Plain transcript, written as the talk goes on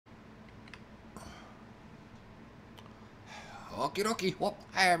Okie dokie. Well,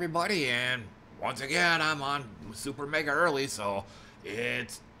 hi everybody, and once again, I'm on super mega early, so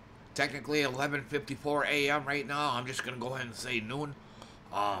it's technically 11:54 a.m. right now. I'm just gonna go ahead and say noon.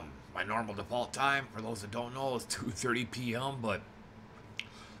 My normal default time, for those that don't know, is 2:30 p.m. But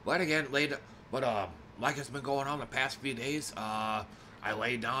again, late. But like it's been going on the past few days. I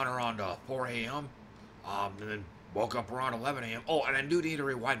laid down around 4 a.m. And then woke up around 11 a.m. Oh, and I do need to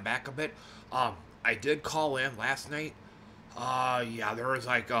rewind back a bit. I did call in last night. Yeah, there was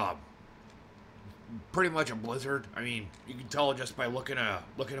like pretty much a blizzard. I mean, you can tell just by looking at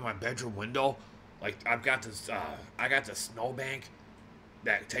my bedroom window. Like I've got this I got this snowbank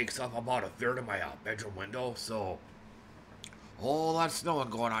that takes up about a third of my bedroom window. So a whole lot of snowing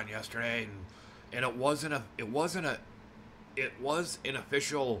going on yesterday, and it was an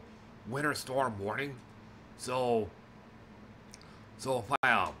official winter storm warning. So so if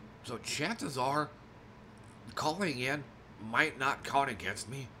I so chances are calling in might not count against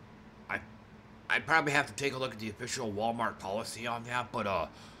me. I I'd probably have to take a look at the official Walmart policy on that, yeah,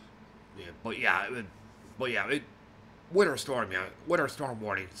 but yeah, winter storm, yeah, winter storm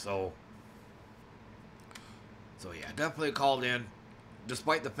warning. So yeah, definitely called in,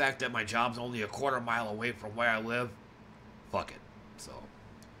 despite the fact that my job's only a quarter mile away from where I live. Fuck it. So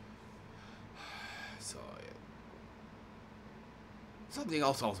yeah. Something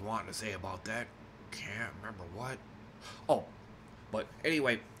else I was wanting to say about that. Can't remember what. Oh, but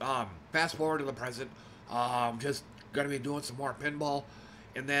anyway, fast forward to the present. Just gonna be doing some more pinball,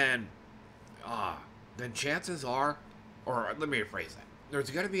 and then chances are, or let me rephrase that. There's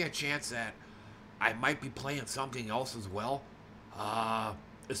gonna be a chance that I might be playing something else as well.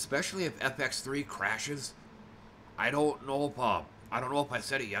 Especially if FX3 crashes. I don't know if I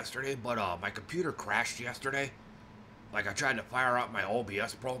said it yesterday, but my computer crashed yesterday. Like I tried to fire up my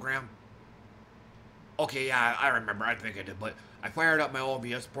OBS program. Okay, yeah, I remember. I think I did, but I fired up my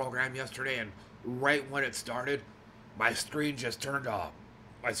OBS program yesterday, and right when it started, my screen just turned off.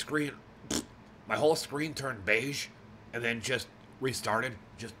 My screen, my whole screen turned beige, and then just restarted,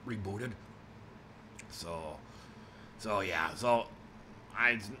 just rebooted. So, so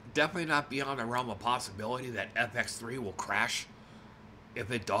I'd definitely not beyond the realm of possibility that FX3 will crash. If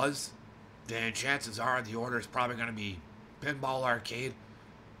it does, then chances are the order is probably going to be Pinball Arcade,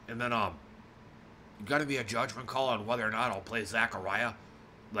 and then gonna be a judgment call on whether or not I'll play Zachariah.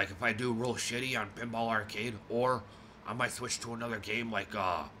 Like if I do real shitty on Pinball Arcade, or I might switch to another game like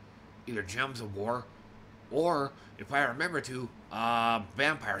either Gems of War, or if I remember to,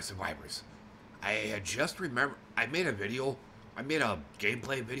 Vampire Survivors. I had just remember I made a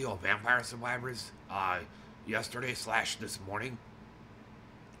gameplay video of Vampire Survivors yesterday / this morning,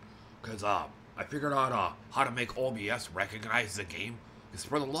 because I figured out how to make OBS recognize the game. Because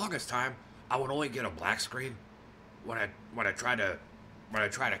for the longest time, I would only get a black screen when I try to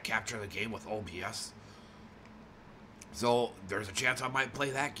capture the game with OBS. So there's a chance I might play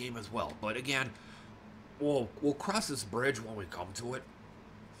that game as well. But again, we'll cross this bridge when we come to it.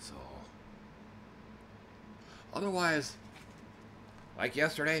 So otherwise, like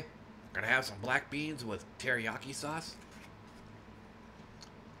yesterday, gonna have some black beans with teriyaki sauce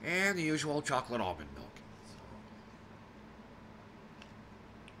and the usual chocolate almond milk.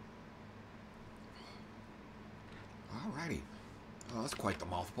 Alrighty. Oh, that's quite the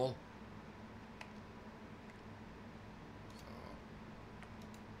mouthful.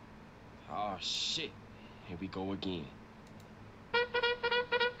 Oh shit. Here we go again.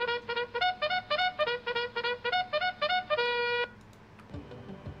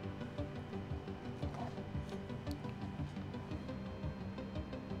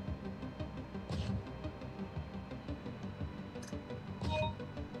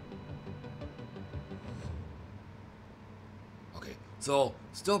 So,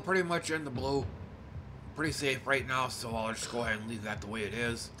 still pretty much in the blue. Pretty safe right now, so I'll just go ahead and leave that the way it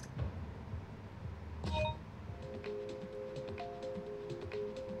is.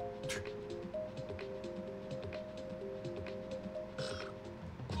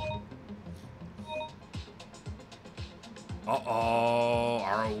 Uh-oh,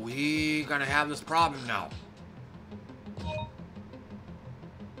 are we gonna have this problem now?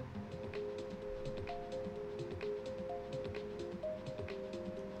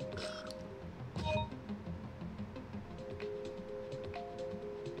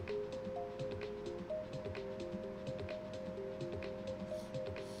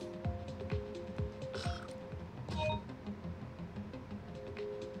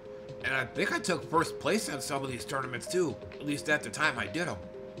 And I think I took first place in some of these tournaments too. At least at the time I did them.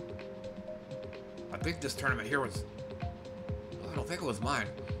 I think this tournament here was... I don't think it was mine.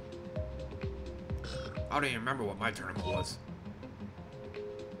 I don't even remember what my tournament was.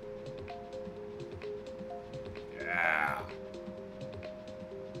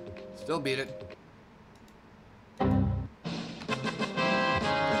 Still beat it.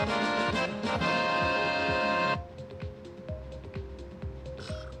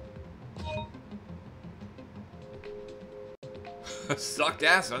 Sucked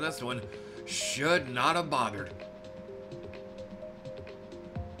ass on this one. Should not have bothered.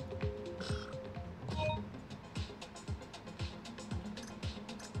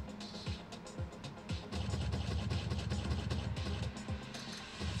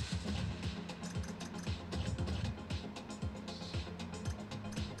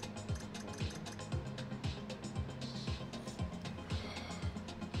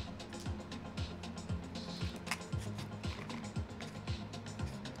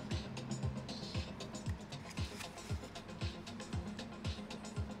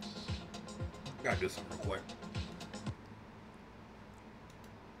 Gotta do something real quick.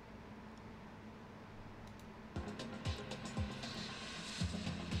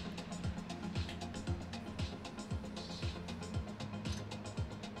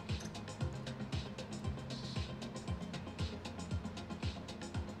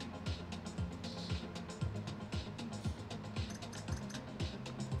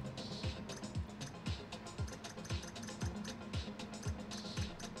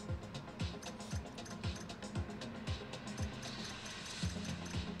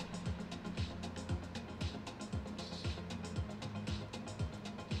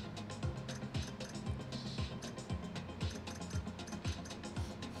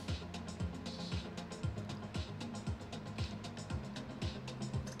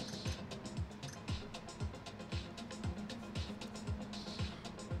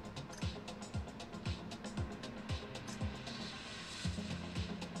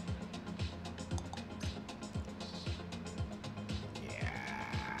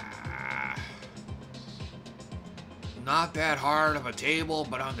 Not that hard of a table,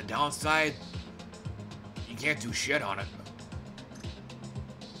 but on the downside, you can't do shit on it.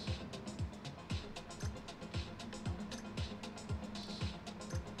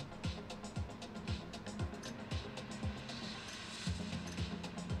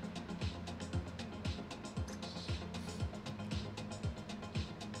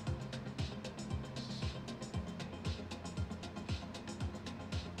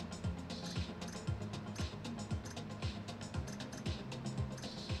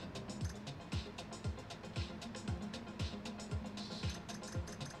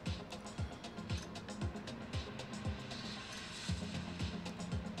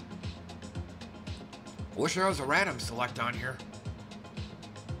 Wish there was a random select on here.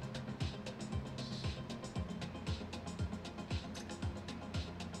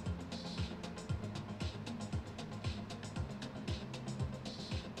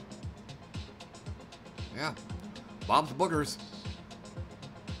 Yeah, Bob's Boogers.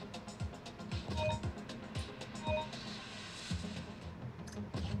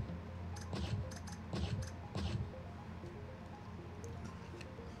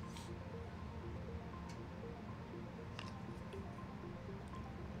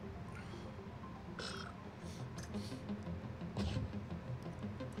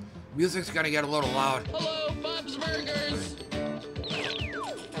 Music's gonna get a little loud. Hello, Bob's Burgers.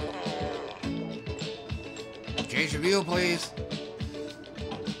 Change the view, please.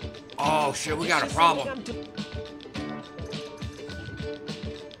 Oh shit, we got a problem.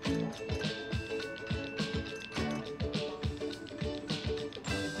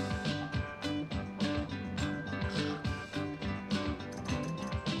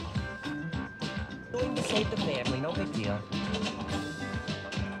 Going to save the family, no big deal.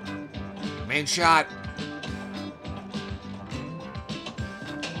 Main shot.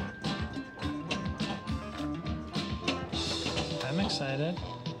 I'm excited.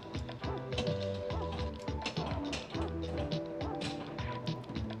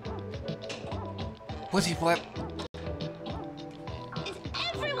 Pussy flip. Is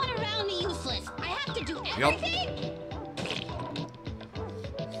everyone around me useless? I have to do everything?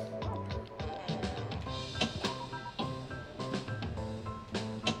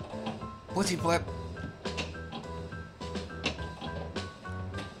 Pussy flip.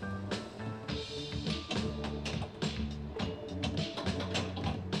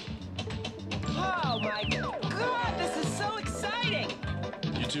 Oh my god, this is so exciting!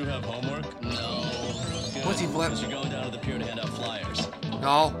 You two have homework? No. Good. Pussy flip. Because you're going down to the pier to hand out flyers.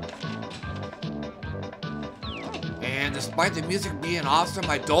 No. And despite the music being awesome,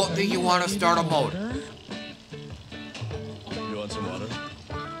 I don't think you want to start a motor. You want some water?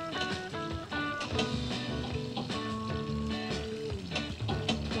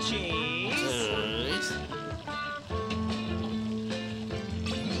 Cheese.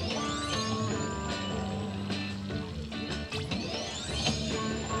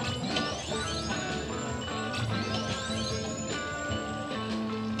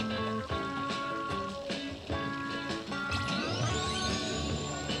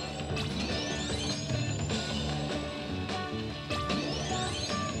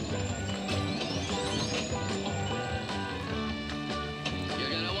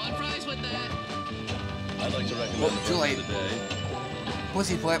 Oh, too late. The day.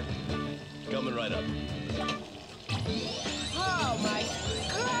 Pussy flip. Coming right up. Oh my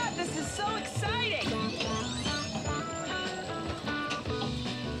god, this is so exciting!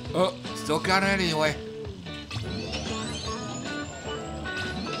 Oh, still got it anyway.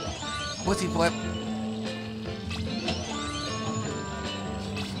 Pussy flip.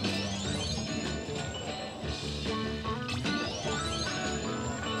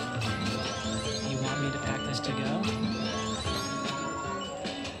 You want me to pack this to go?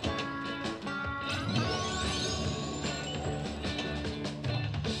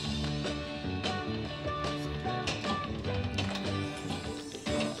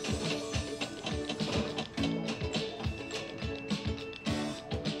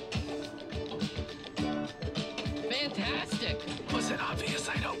 Fantastic! Was it obvious?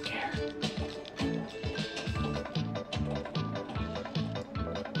 I don't care.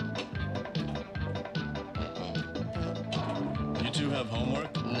 You two have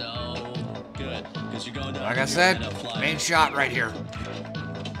homework? No. Good, because you're going down. Like to I the said, pier to hand out main flyers. shot right here.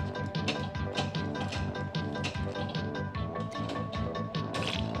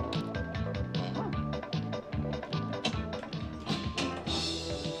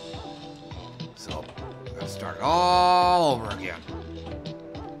 So, gotta start it all over again.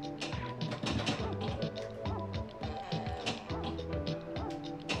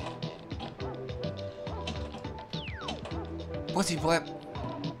 Pussy flip.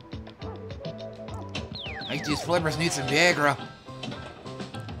 I think these flippers need some Viagra.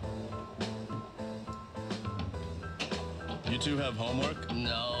 You two have homework?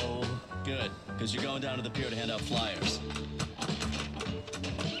 No. Good, because you're going down to the pier to hand out flyers.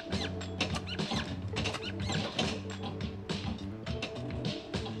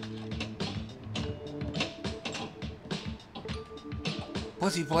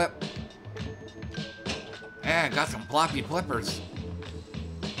 Pussy flip. Yeah, got some floppy flippers.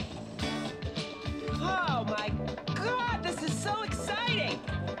 Oh my god, this is so exciting!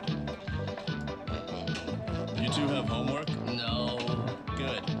 You two have homework? No.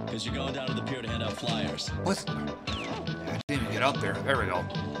 Good, because you're going down to the pier to hand out flyers. What's... I didn't even get up there. There we go.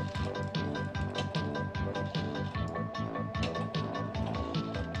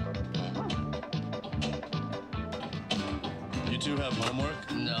 You two have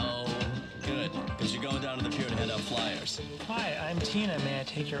homework? No. Good, because you're going down to the pier to hand out flyers. Hi, I'm Tina. May I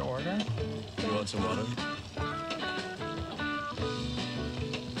take your order? You want some water?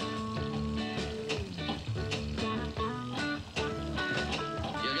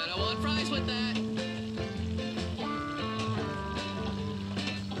 You're gonna want fries with that!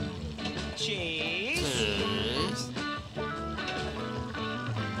 Cheese!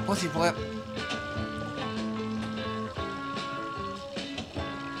 Pussy flip.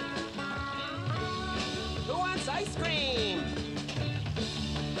 Who wants ice cream?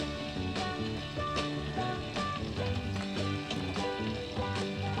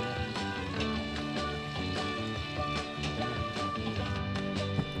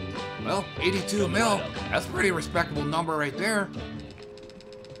 Well, 82 mil. That's a pretty respectable number right there.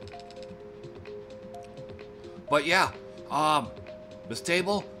 But yeah, this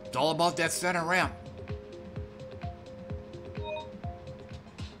table, it's all about that center ramp.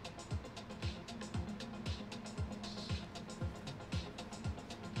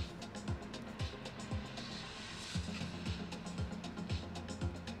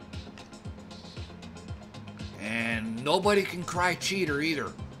 And nobody can cry cheater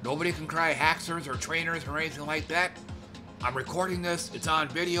either. Nobody can cry hackers or trainers or anything like that. I'm recording this, it's on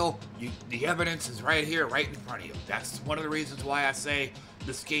video, the evidence is right here, right in front of you. That's one of the reasons why I say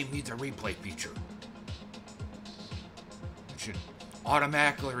this game needs a replay feature. It should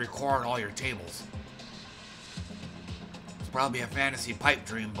automatically record all your tables. It's probably a fantasy pipe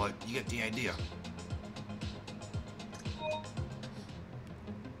dream, but you get the idea.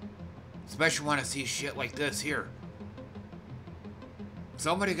 Especially when I see shit like this here.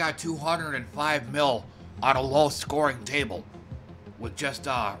 Somebody got 205 mil on a low scoring table with just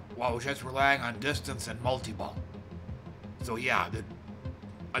just relying on distance and multi-ball. So yeah,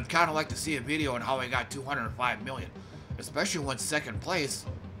 I'd kind of like to see a video on how he got 205 million, especially when second place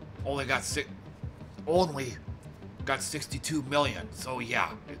only got 62 million. So yeah,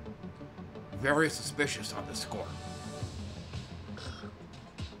 very suspicious on the score.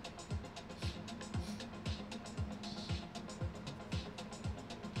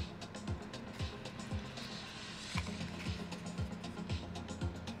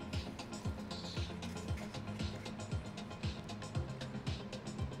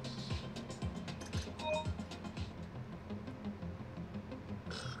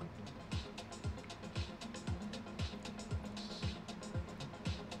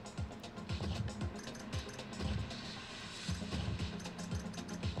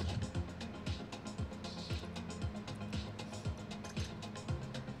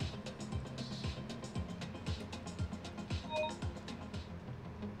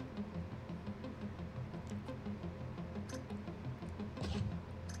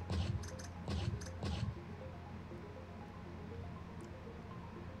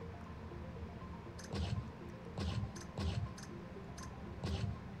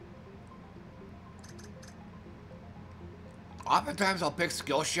 Oftentimes I'll pick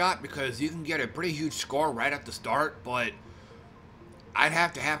skill shot because you can get a pretty huge score right at the start, but I'd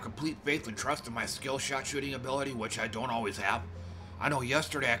have to have complete faith and trust in my skill shot shooting ability, which I don't always have. I know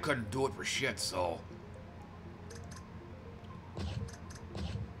yesterday I couldn't do it for shit, so.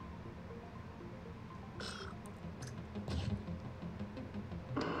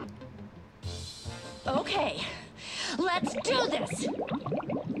 Okay, let's do this.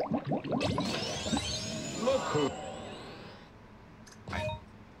 Look who...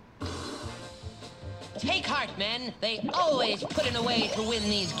 Take heart, men. They always put in a way to win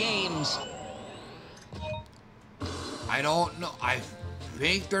these games. I don't know. I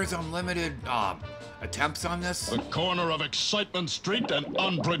think there's unlimited attempts on this. The corner of Excitement Street and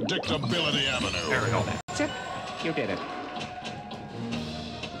Unpredictability Avenue. There we go. That's it. You did it.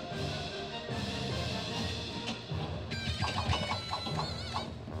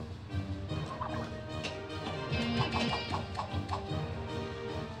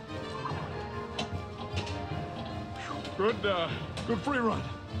 Good free run.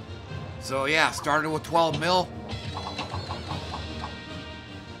 So yeah, started with 12 mil.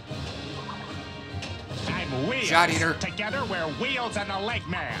 I'm Wheels. Shot eater. Together we're Wheels and the Leg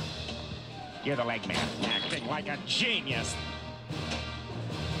Man. You're the Leg Man, acting like a genius.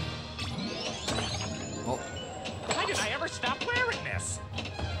 Oh. Why did I ever stop wearing this?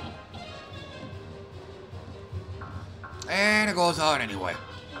 And it goes out anyway.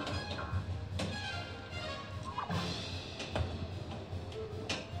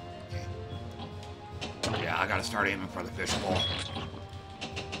 Yeah, I gotta start aiming for the fishbowl.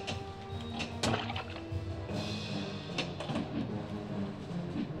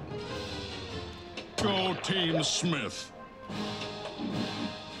 Go Team Smith.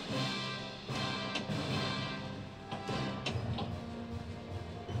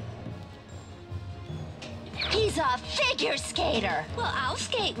 He's a figure skater. Well, I'll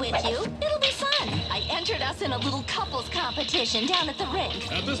skate with you. It'll be fun. I entered us in a little couples competition down at the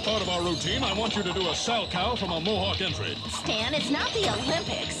rink. At this part of our routine, I want you to do a sal cow from a Mohawk entry. Stan, it's not the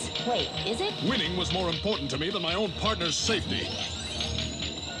Olympics. Wait, is it? Winning was more important to me than my own partner's safety.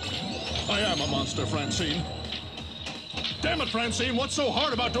 I am a monster, Francine. Damn it, Francine, what's so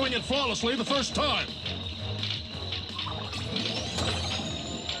hard about doing it flawlessly the first time?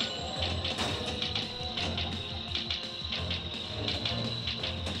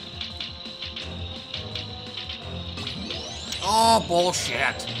 Oh,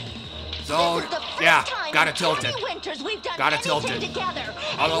 bullshit. So, yeah, gotta tilt it. Gotta tilt it.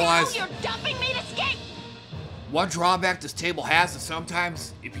 Otherwise, you're dumping me to skate. One drawback this table has is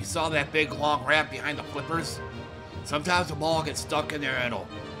sometimes, if you saw that big long ramp behind the flippers, sometimes the ball gets stuck in there and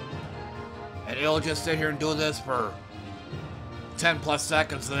it'll just sit here and do this for 10 plus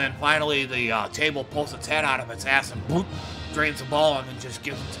seconds, and then finally the table pulls its head out of its ass and boop, drains the ball and then just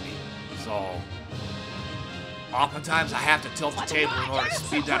gives it to me. So, oftentimes I have to tilt the table in order to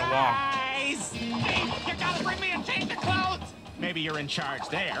speed that along. Hey, you gotta bring me a change of clothes! Maybe you're in charge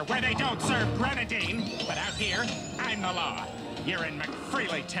there, where they don't serve grenadine. But out here, I'm the law. You're in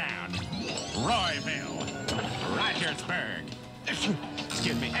McFreely Town, Royville, Rogersburg.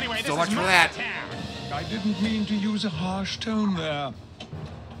 Excuse me. Anyway, this So much is for my that. town. I didn't mean to use a harsh tone there.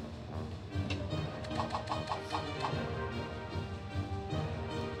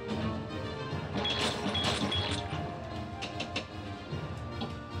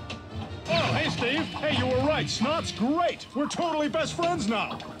 Oh, hey, Steve. Hey, you were right. Snot's great. We're totally best friends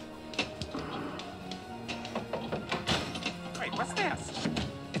now. Wait, what's this?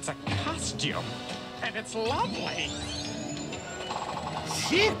 It's a costume, and it's lovely.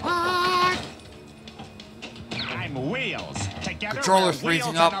 Shit-pot! I'm Wheels. Together Controller's we're Wheels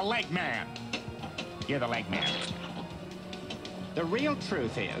freezing up. and the Leg Man. You're the Leg Man. The real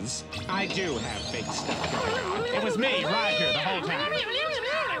truth is, I do have big stuff going on. It was me, Roger, the whole time.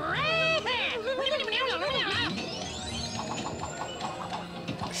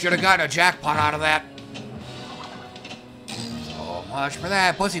 Should have gotten a jackpot out of that. So much for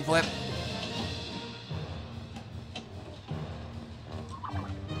that pussy flip.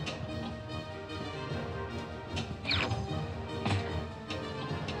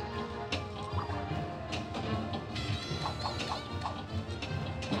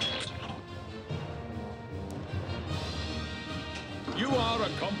 You are a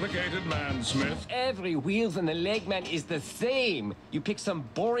complicated man, Smith. Every Wheels and the Leg Man is the same. You pick some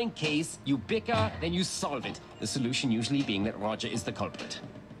boring case, you bicker, then you solve it. The solution usually being that Roger is the culprit.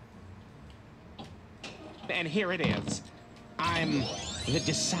 And here it is. I'm the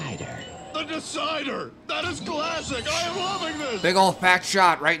decider. The Decider! That is classic! I am loving this! Big old fat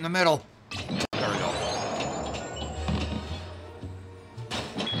shot right in the middle. There we go.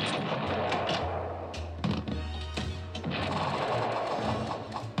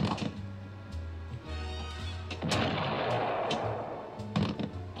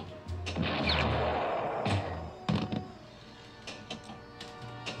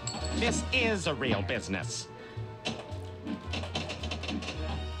 This is a real business.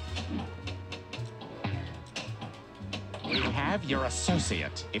 We have your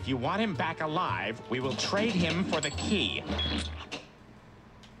associate. If you want him back alive, we will trade him for the key.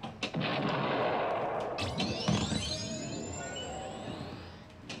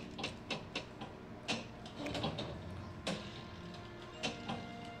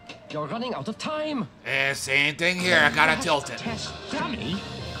 You're running out of time. Same thing here. I gotta tilt it. Test dummy?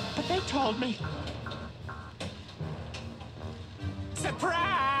 But they told me.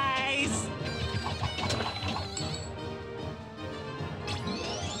 Surprise!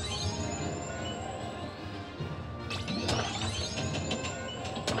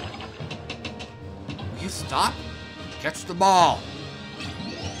 Will you stop? Catch the ball.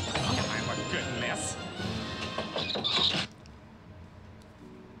 I'm a goodness.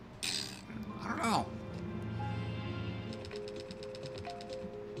 I don't know.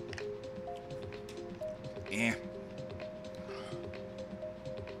 Yeah.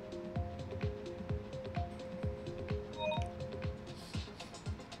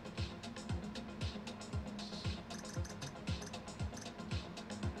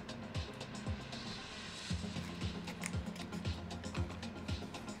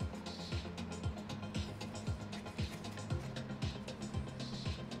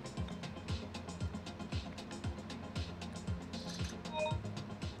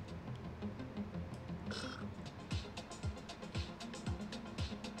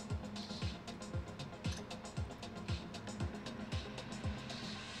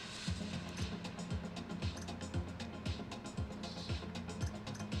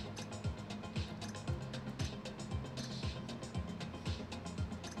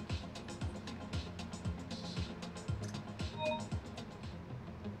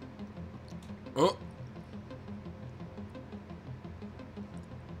 Oh.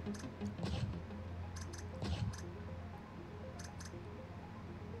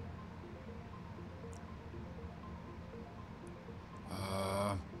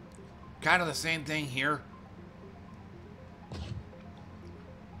 Kind of the same thing here.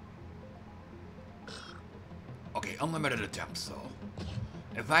 Okay, unlimited attempts, so.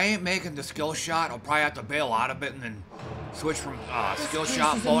 If I ain't making the skill shot, I'll probably have to bail out of it and then switch from skill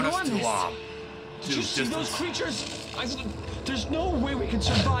shot bonus to Did you see those distance. creatures? There's no way we can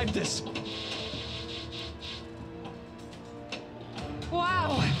survive this.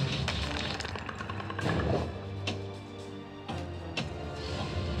 Wow.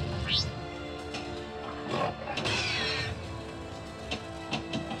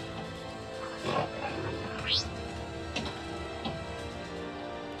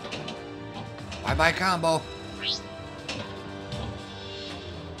 Bye-bye combo.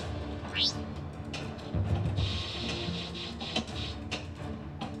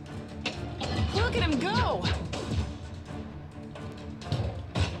 Look at him go.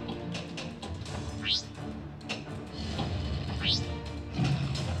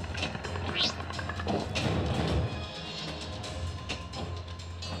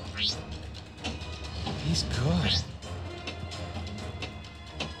 He's good.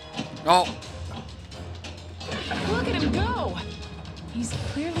 Oh. Look at him go. He's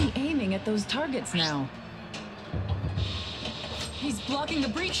clearly aiming at those targets now. He's blocking the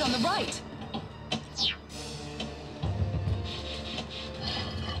breach on the right.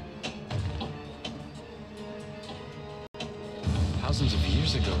 Thousands of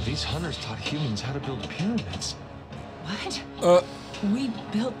years ago, these hunters taught humans how to build pyramids. What? We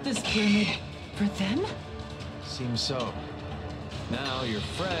built this pyramid for them? Seems so. Now your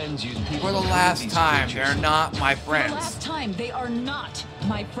friends use people For the to build last these time, creatures. they're not my For the friends. last time, they are not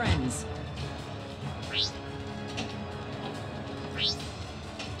my friends.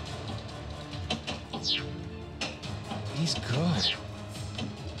 He's good.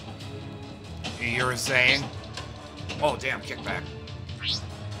 You were saying? Oh, damn, kickback.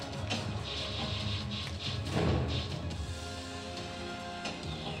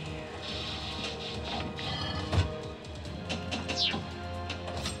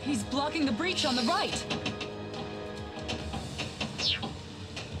 He's blocking the breach on the right.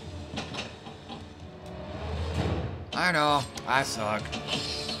 I know, I suck.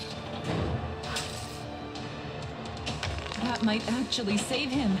 That might actually save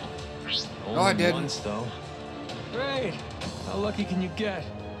him. No, I didn't. Once, though. Great. How lucky can you get?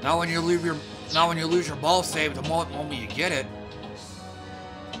 Now when you lose your ball save, the moment you get it.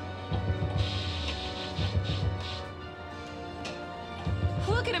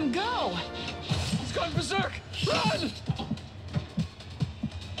 Look at him go! He's gone berserk! Run!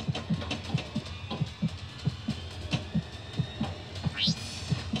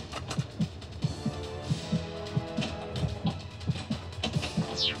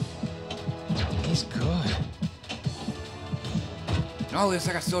 Well, at least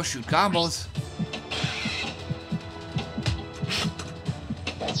I can still shoot combos.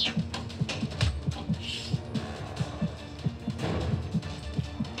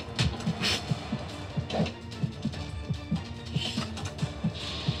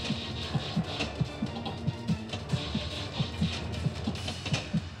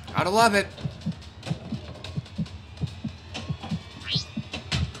 Gotta love it.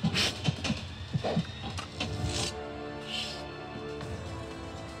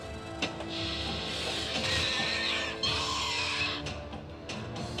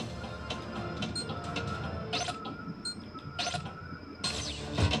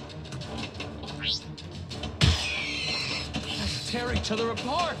 Tear each other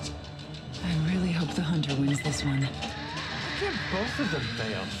apart. I really hope the hunter wins this one. How can both of them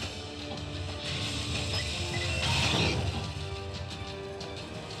fail?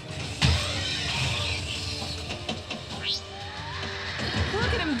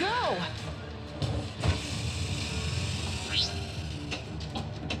 Look at him go!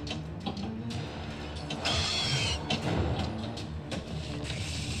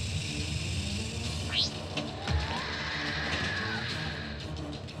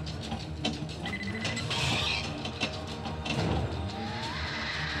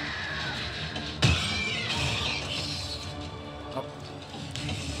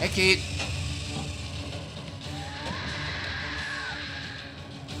 Hey, Kate.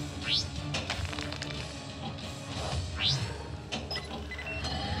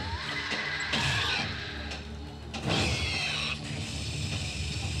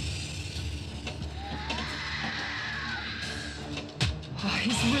 Oh,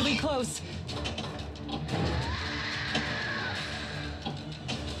 he's really close.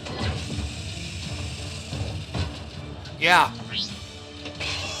 Yeah.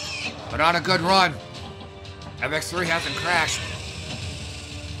 But on a good run. FX3 hasn't crashed.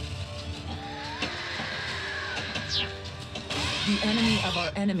 The enemy of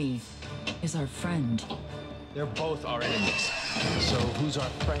our enemy is our friend. They're both our enemies. So who's our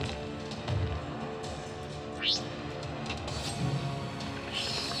friend?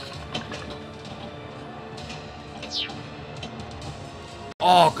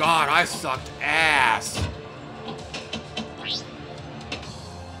 Oh god, I sucked ass.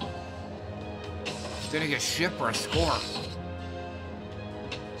 Didn't get shit for a score.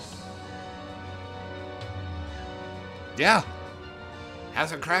 Yeah.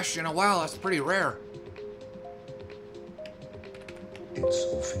 Hasn't crashed in a while, that's pretty rare. It's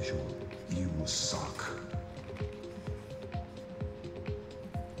official. You suck.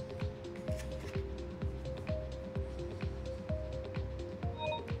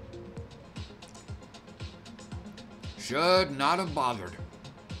 Should not have bothered.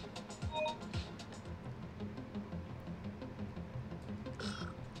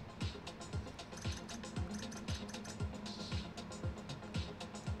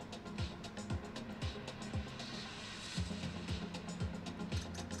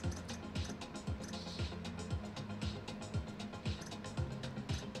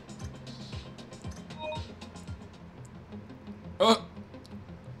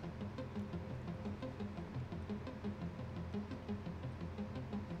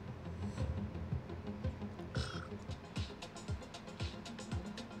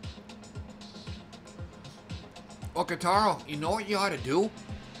 Well, Kataro, you know what you ought to do?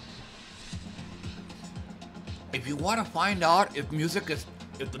 If you want to find out if the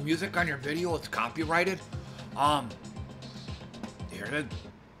music on your video is copyrighted, here it is.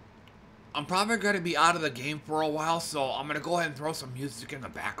 I'm probably going to be out of the game for a while, so I'm going to go ahead and throw some music in the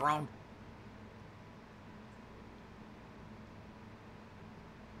background.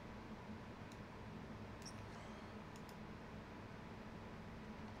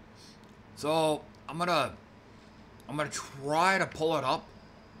 So, I'm gonna try to pull it up.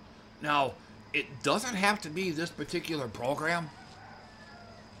 Now, it doesn't have to be this particular program,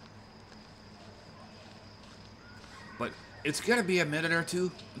 but it's gonna be a minute or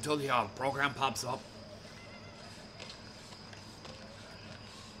two until the program pops up.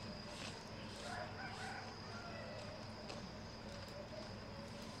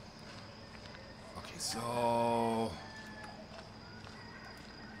 Okay, so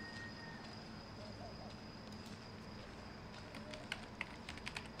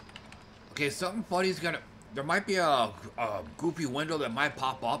okay, something funny's gonna... There might be a goofy window that might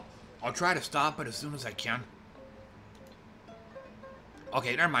pop up. I'll try to stop it as soon as I can.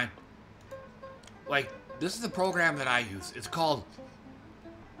 Okay, never mind. Like, this is the program that I use. It's called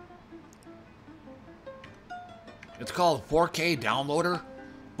 4K Downloader.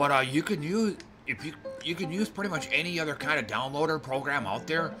 But you can use... you can use pretty much any other kind of downloader program out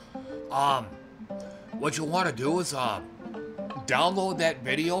there. What you'll want to do is download that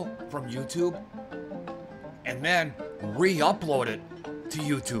video from YouTube and then re-upload it to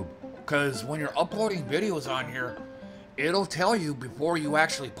YouTube. Because when you're uploading videos on here, it'll tell you before you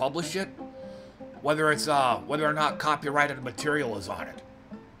actually publish it whether it's whether or not copyrighted material is on it.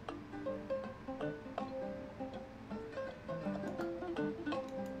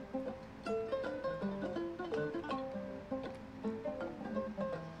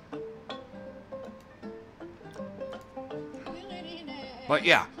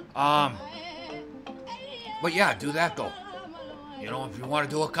 But yeah, do that though. You know, if you want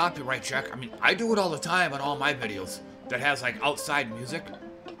to do a copyright check, I mean, I do it all the time on all my videos that has like outside music.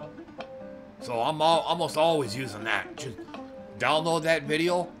 So I'm almost always using that. Just download that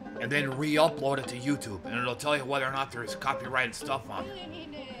video and then re-upload it to YouTube, and it'll tell you whether or not there's copyrighted stuff on it.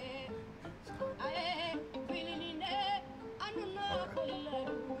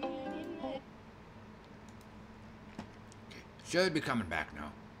 Should be coming back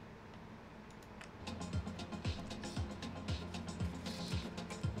now.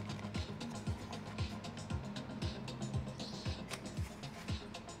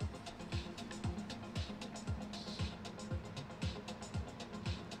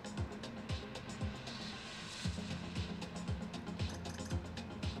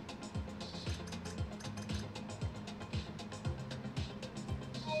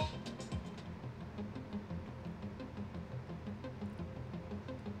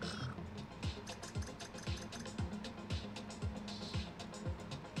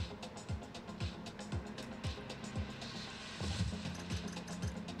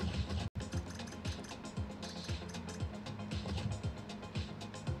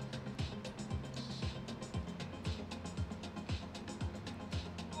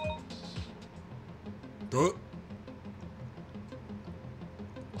 Ooh,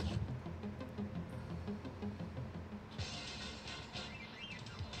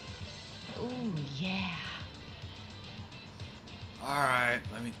 yeah. All right,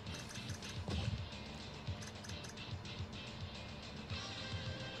 let me...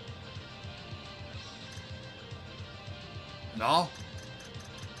 No?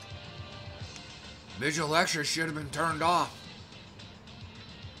 Visual lecture should have been turned off.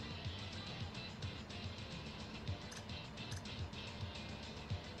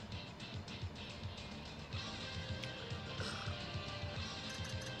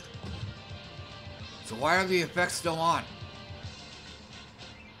 So why are the effects still on?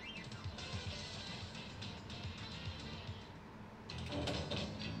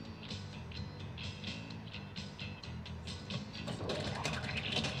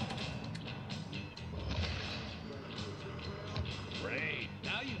 Great.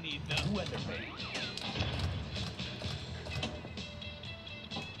 Now you need the weather page.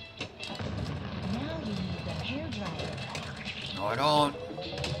 Now you need the hairdryer. No, I don't.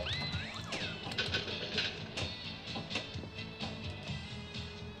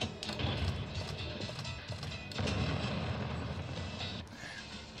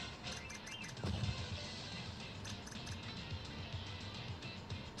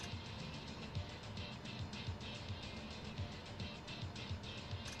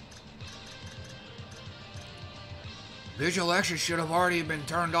 Visual lecture should have already been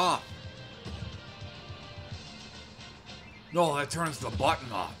turned off. No, that turns the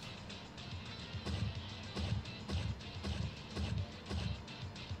button off.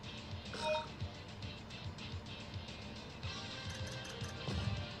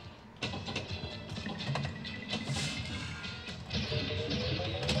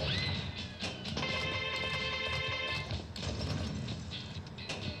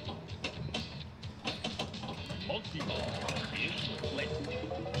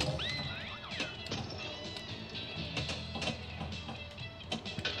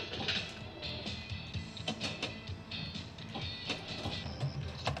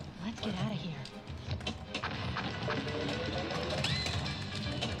 Let's get out of here.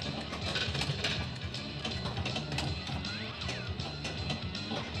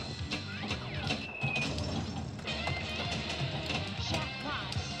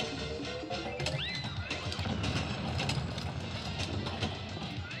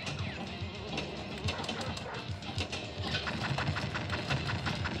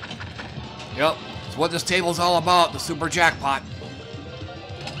 Yep, it's what this table's all about, the super jackpot.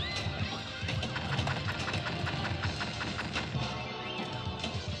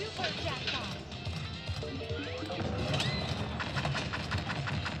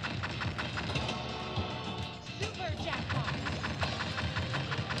 Super jackpot.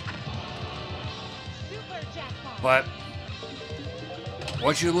 But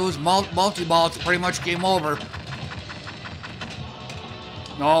once you lose multi-ball, it's pretty much game over.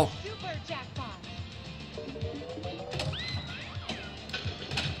 No. Super jackpot.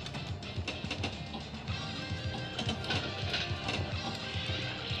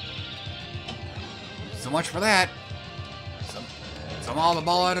 So much for that. Somehow the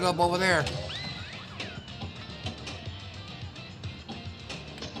ball ended up over there.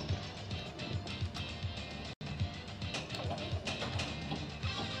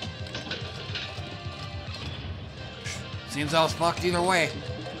 Seems I was fucked either way.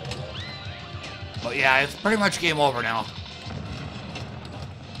 But yeah, it's pretty much game over now.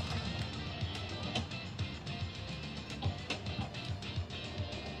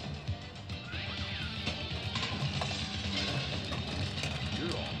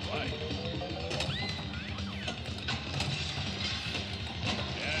 You're all right.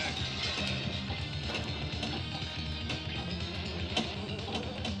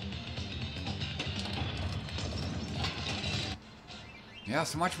 Yeah,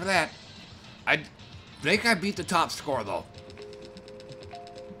 so much for that. I think I beat the top score, though.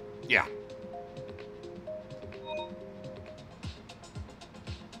 Yeah.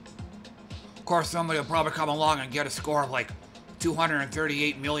 Of course, somebody will probably come along and get a score of like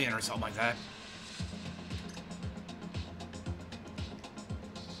 238 million or something like that.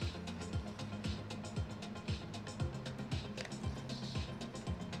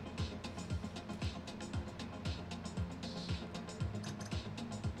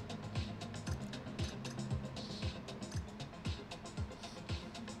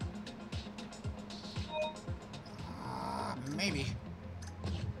 Maybe.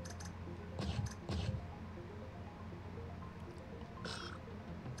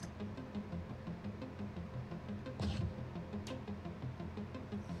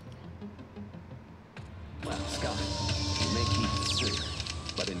 Well, Scott, you may keep the suit,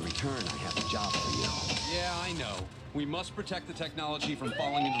 but in return, I have a job for you. Yeah, I know. We must protect the technology from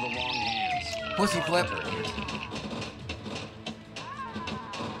falling into the wrong hands. Pussy flip.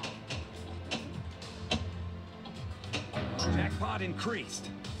 Jackpot increased.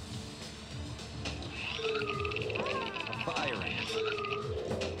 A fire ant.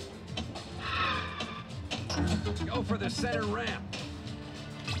 Go for the center ramp.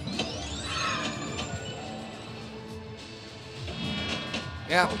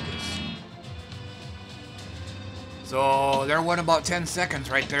 Yeah. So there went about 10 seconds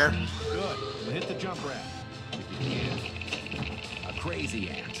right there. Good. Well, hit the jump ramp if you can. A crazy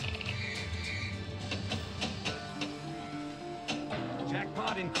ant.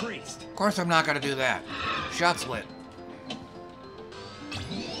 Jackpot increased. Of course I'm not gonna do that. Shot split.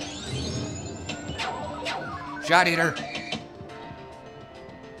 Shot eater.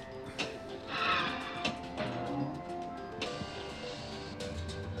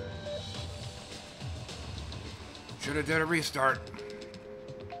 Should have did a restart.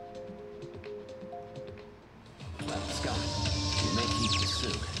 Well, Scott, you may keep the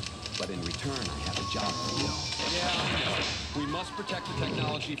suit, but in return, I have a job for you. Yeah, I know. We must protect the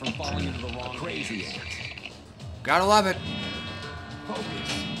technology from falling into the wrong Crazy hands. ant. Gotta love it. Focus.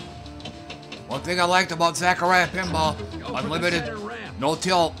 One thing I liked about Zachariah Pinball, unlimited, no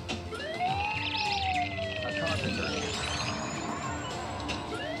tilt. A carpenter ant.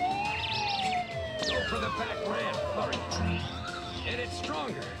 Go for the back ramp. Hurry. Hit it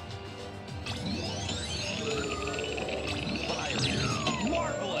stronger. Fire ant.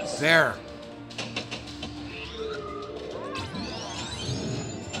 Marvelous. There.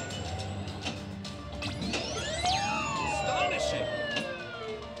 Astonishing.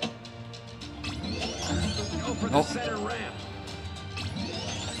 Go for the Nope. center ramp.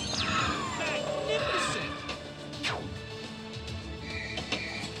 Magnificent.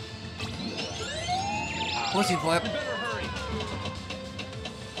 Pussy flip. You better hurry.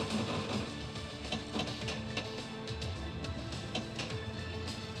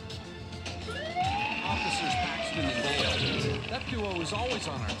 Officers Paxton and Dale. That duo is always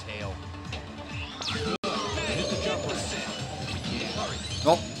on our tail. Hit the jump ramp. Hurry.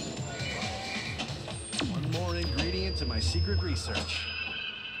 Nope. One more ingredient to my secret research.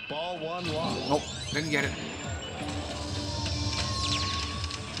 Ball one lock. Nope. Didn't get it.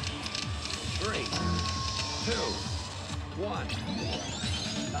 3, 2, 1.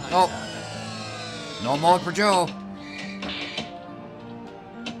 Nope. No mode for Joe.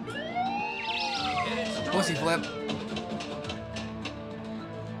 Hit it stronger. Pussy flip.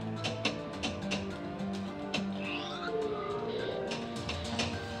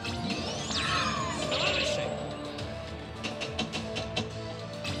 Astonishing.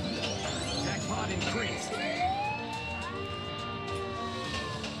 Jackpot increased.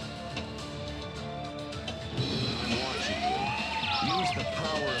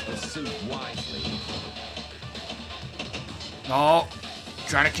 power of the suit wisely. No.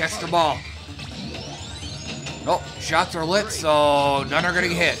 Trying to catch the ball. Nope. Shots are lit, so none are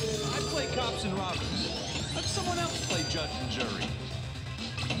getting hit. I play cops and robbers. Let someone else play judge and jury.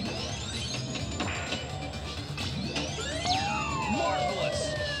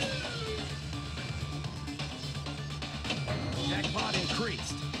 Marvelous. Jackpot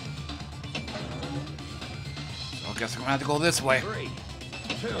increased. So I guess I'm gonna have to go this way. 3,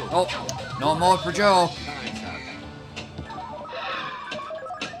 2. Oh, no mode for Joe.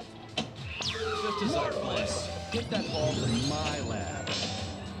 Just as marvelous. Get that ball to my lab.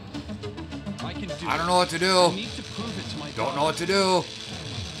 I can do I don't know what to do. I need to prove it to my Don't know what to do.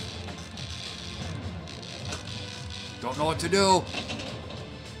 Don't know what to do.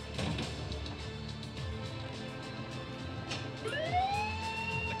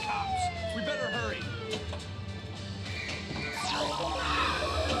 The cops. We better hurry.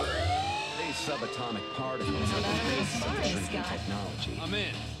 These subatomic particles are the basis of the shrinking technology. I'm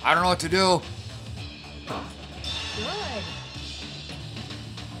in. I don't know what to do. Good.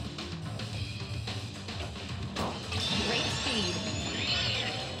 Great speed.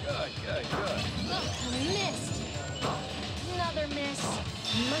 Good. Ugh, missed. Another miss.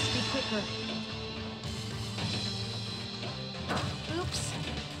 Must be quicker. Oops.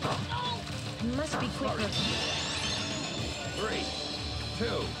 Must be quicker. 3, 2,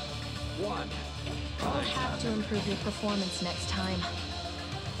 1. We'll have to improve your performance next time.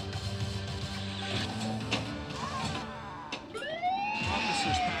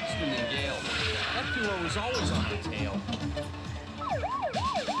 Officers Paxton and Gale. That duo is always on the tail.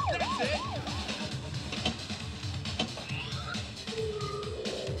 That's it.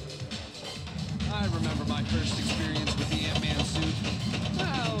 I remember my first experience with the Ant-Man suit.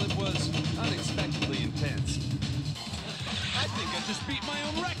 Well, it was unexpectedly intense. I think I just beat my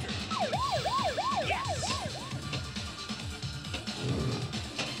own record. Yes!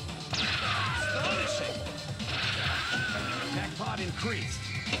 Astonishing! Jackpot increased.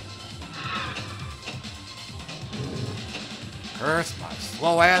 Curse my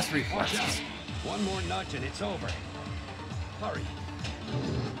slow ass Watch reflexes. out. One more nudge and it's over. Hurry.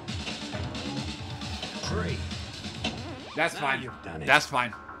 3. That's Now fine. you've done it. That's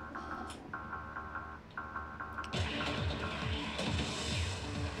fine.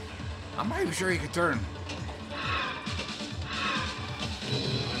 I'm not even sure you can turn.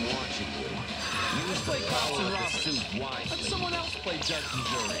 I'm watching you. Use the Play cops power and of the robbers. suit Let wisely. someone else play judge and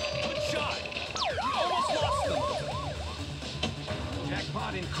jury. Good shot. You almost lost them.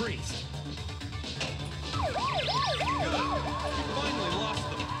 Jackpot increased. Good. You finally lost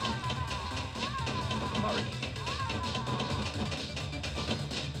them. Hurry.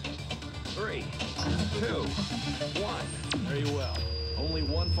 3, 2, 1. Very well. Only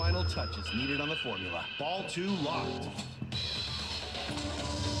one final touch is needed on the formula. Ball 2 locked.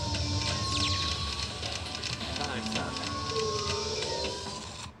 Time's up.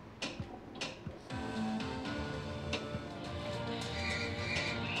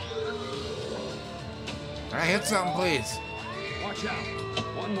 Can I hit something, please? Watch out.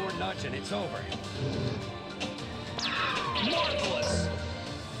 One more nudge and it's over. Marvelous.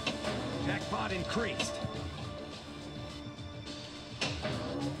 Jackpot increased.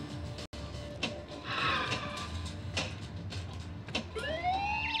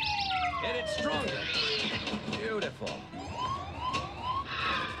 Hit it stronger. Beautiful.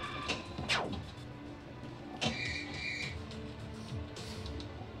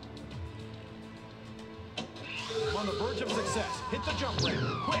 On the verge of success. Hit the jump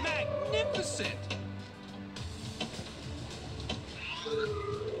ramp. Quick. Magnificent.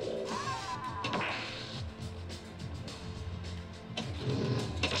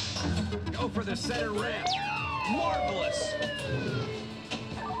 Go for the center ramp. Marvelous.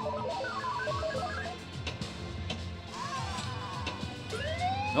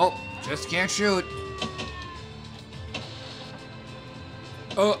 Nope. Just can't shoot.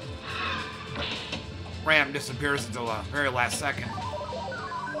 Oh. Ram disappears until the very last second.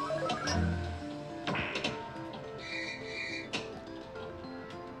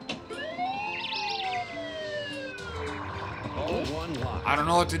 Oh, one lock. I don't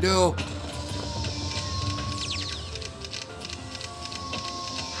know what to do.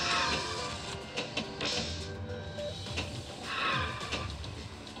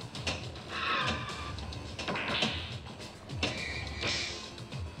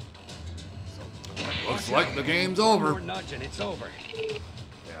 Looks like the game's One over. more nudge and it's over.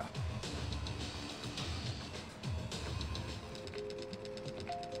 Yeah.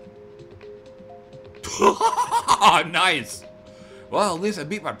 Nice. Well, at least I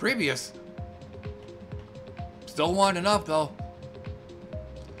beat my previous. Still want enough, though.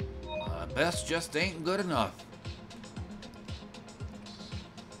 Best just ain't good enough.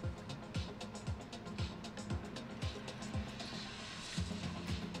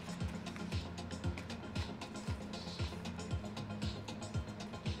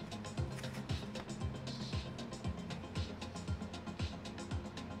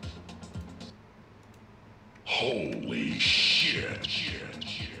 Holy shit.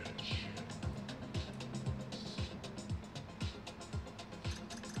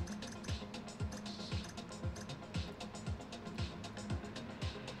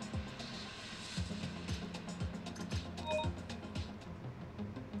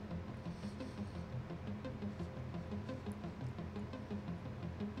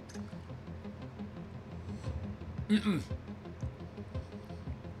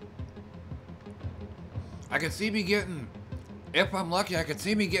 I can see me getting, if I'm lucky, I can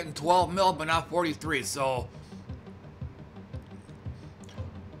see me getting 12 mil, but not 43. So,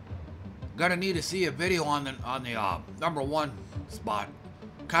 gonna need to see a video on the #1 spot.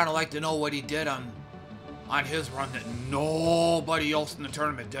 Kind of like to know what he did on his run that nobody else in the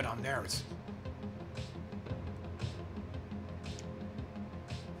tournament did on theirs.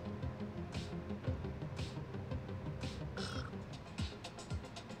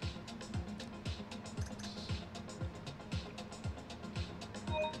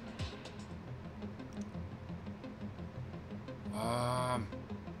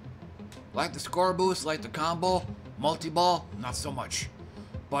 Like the score boost, like the combo, multi-ball, not so much.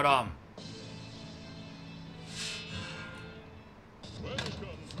 But Welcome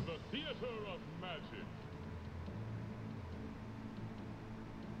to the Theater of Magic.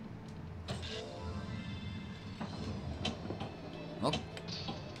 Oh,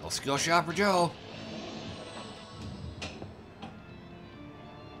 little skill shot for Joe.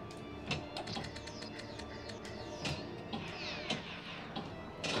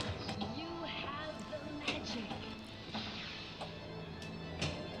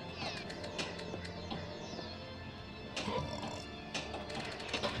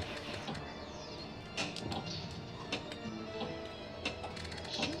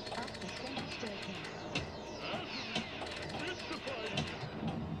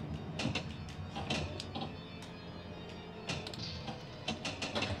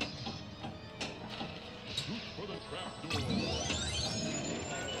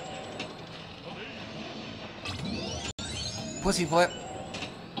 Pussy flip.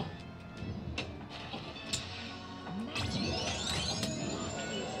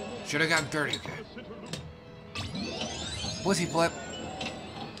 Should have gotten 30. Okay. Pussy flip.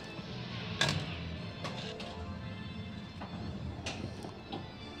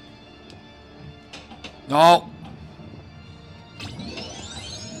 No.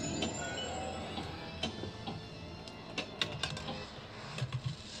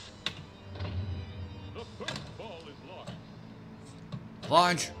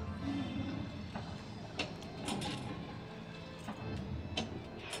 Launch.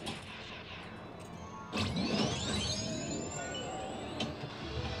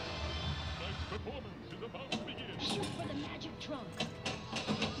 Shoot for the magic trunk.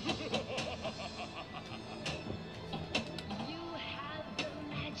 You have the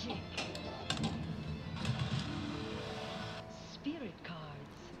magic. Spirit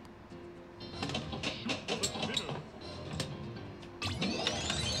cards. Shoot for the spinner.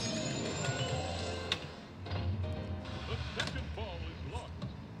 The second ball is locked.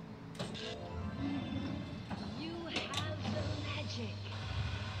 You have the magic.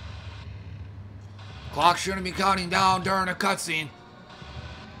 Clock shouldn't be counting down during a cutscene.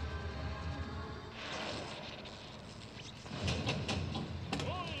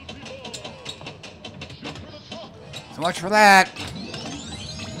 So much for that.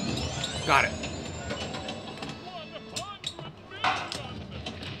 Got it.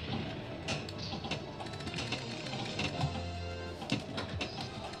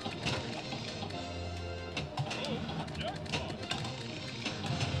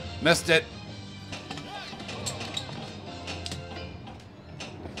 Missed it.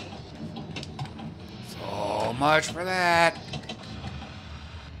 So much for that.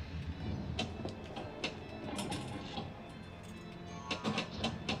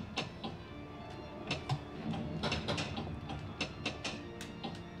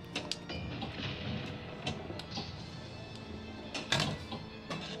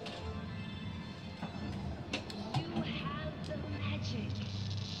 You have the magic.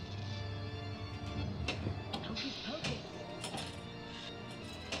 Hocus pocus.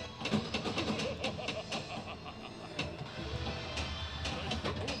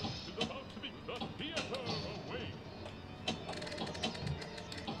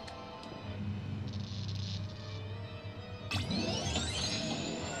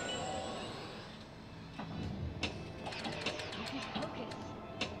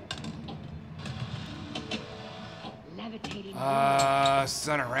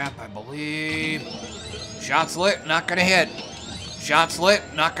 Center wrap, I believe. Shots lit, not gonna hit. Shots lit,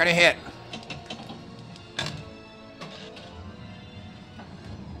 not gonna hit.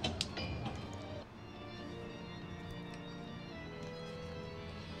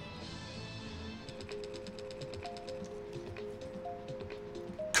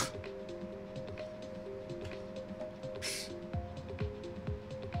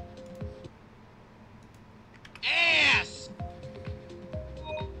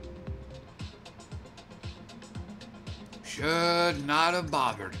 Should not have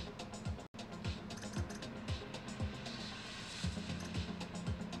bothered.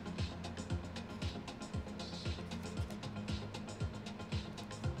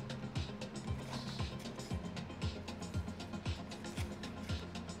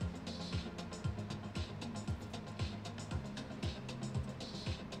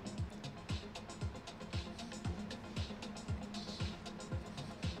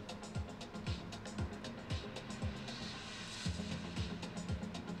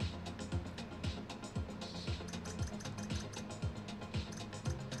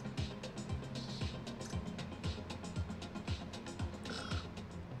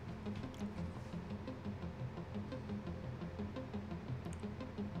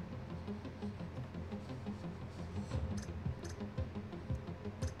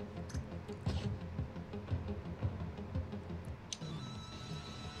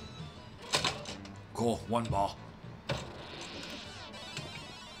 Cool, one ball.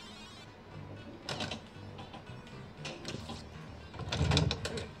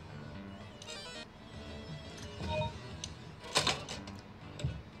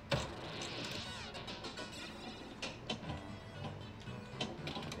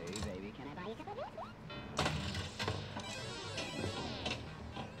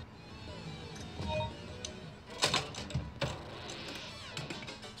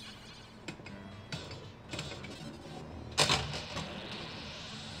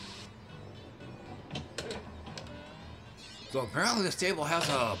 So apparently this table has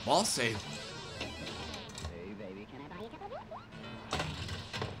a ball save.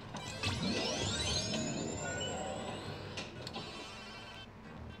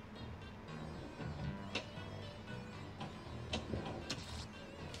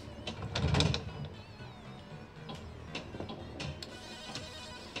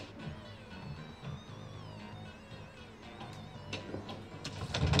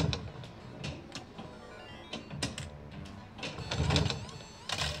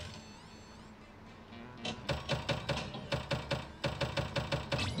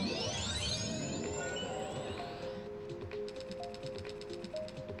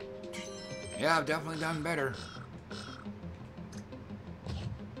 Yeah, I've definitely done better.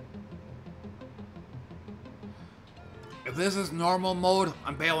 If this is normal mode,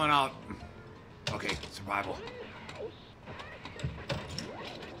 I'm bailing out. Okay, survival.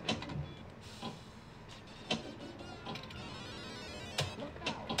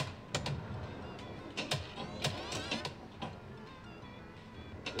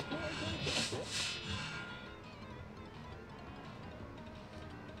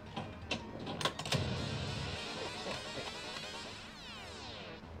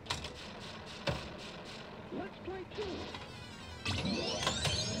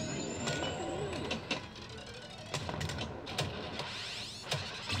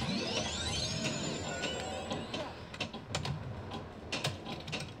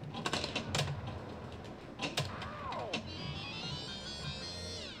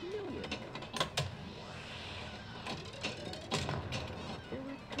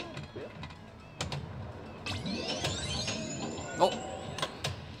 Oh.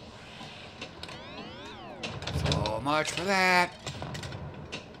 So much for that.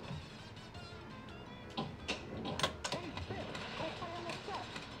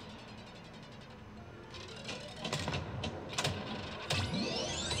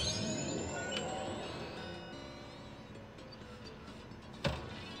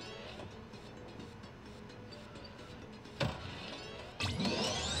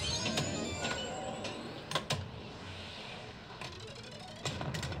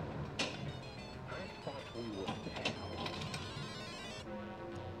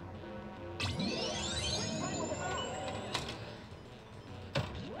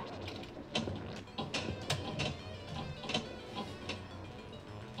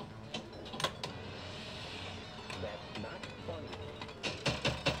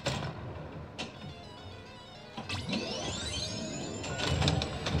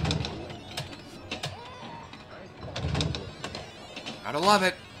 Gotta love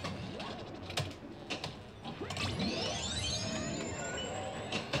it.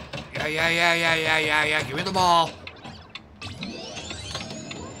 Yeah. Give me the ball.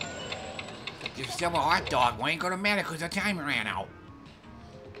 Get yourself a hot dog. We ain't gonna matter because the time ran out.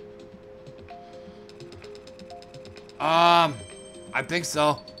 I think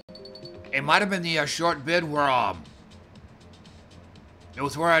so. It might have been the short bid where, it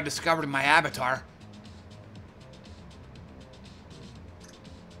was where I discovered my avatar.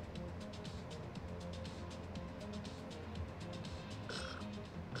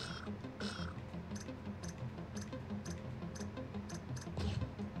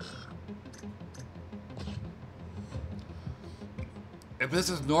 If this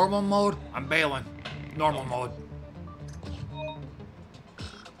is normal mode, I'm bailing. Normal mode.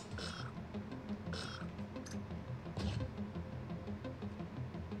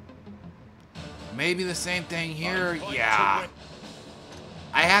 Maybe the same thing here. Yeah.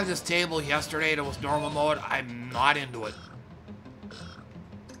 I had this table yesterday that was normal mode. I'm not into it.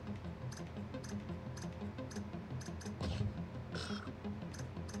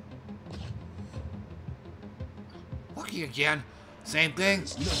 Lucky again. Same thing.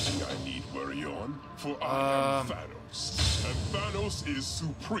 There's nothing I need worry on, for I am Thanos. And Thanos is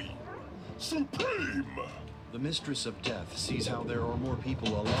supreme. Supreme! The Mistress of Death sees how there are more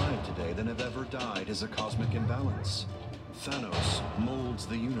people alive today than have ever died as a cosmic imbalance. Thanos molds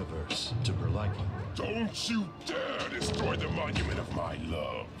the universe to her liking. Don't you dare destroy the monument of my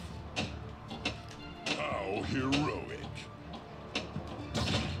love. How heroic.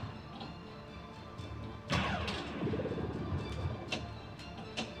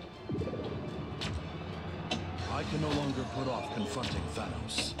 I can no longer put off confronting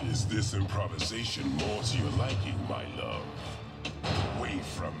Thanos. Is this improvisation more to your liking, my love? Away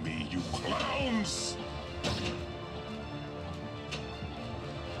from me, you clowns!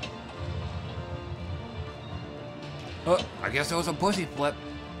 Oh, I guess it was a pussy flip.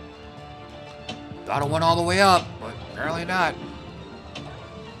 Thought it went all the way up, but apparently not.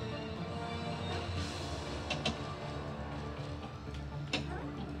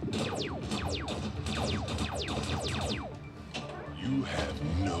 You have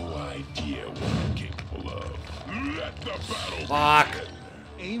no idea what I'm capable of. Let the battle Fuck. begin.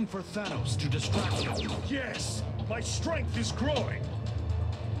 Aim for Thanos to distract him. Yes, my strength is growing.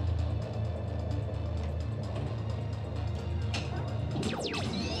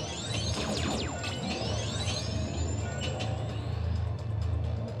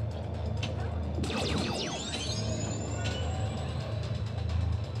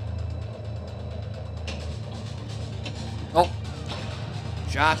 Oh.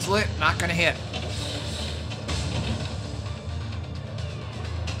 Shot's lit, not gonna hit.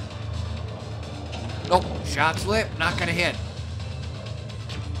 Nope, shot's lit, not gonna hit.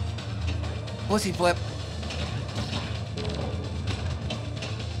 Pussy flip.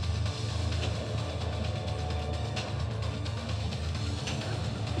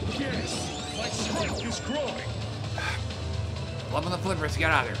 Yes, my strength is growing. Loving the flippers,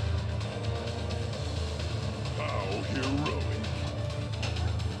 get out of here. How heroic.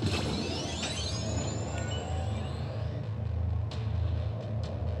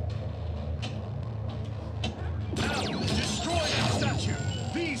 Destroy that statue.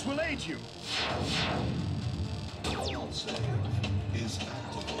 These will aid you. All save is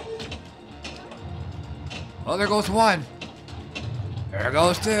activated. Oh, there goes one. There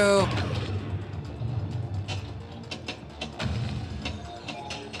goes two.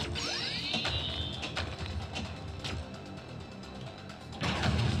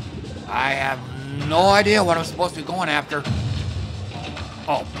 I have no idea what I'm supposed to be going after.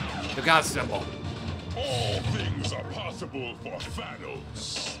 Oh, the God symbol. All things are possible for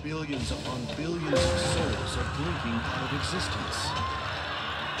Thanos. Billions upon billions of souls are blinking out of existence.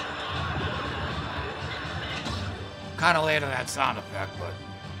 Kind of late on that sound effect, but.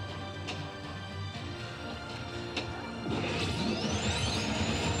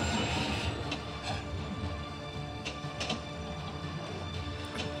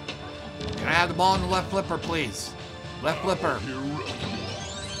 Can I have the ball in the left flipper, please? Left flipper.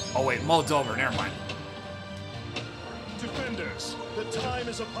 Oh, wait, mode's over. Never mind. Defenders, the time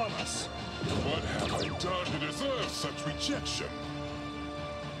is upon us. What have I done to deserve such rejection?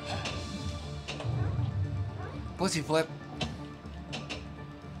 Pussy flip.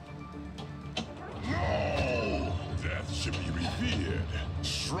 No! Death should be revered.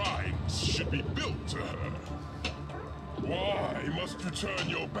 Shrines should be built to her. Why must you turn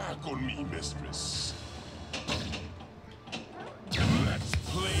your back on me, mistress? Let's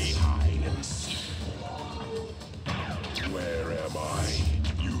play hide and seek. Where am I?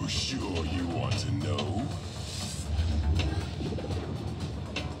 You sure you want to know?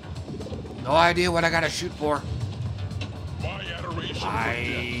 No idea what I gotta shoot for. My adoration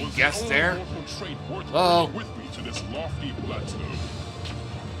I guess there. Oh. With me to this lofty plateau.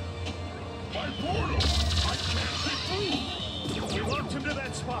 My portal! I can't get through! We locked him to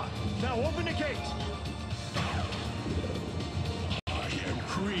that spot. Now open the gate. I am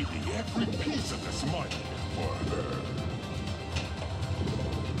craving every piece of this money for her.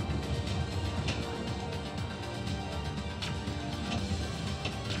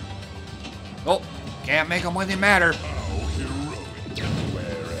 Oh, can't make them when they matter. How heroic.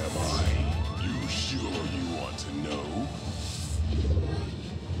 Where am I? You sure you want to know?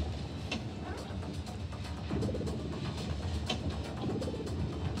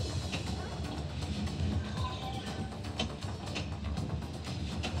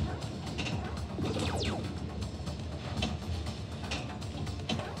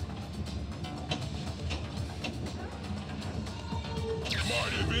 My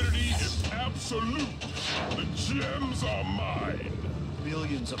divinity is absolute. The gems are mine.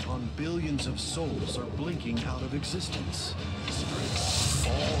 Billions upon billions of souls are blinking out of existence.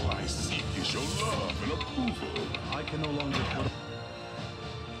 All I seek is your love and approval. I can no longer put...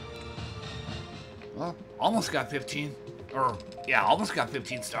 Well, almost got 15. Or, yeah, almost got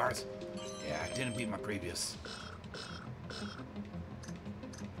 15 stars. Yeah, I didn't beat my previous.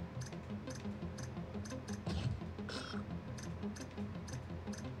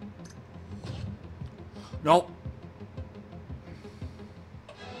 Nope.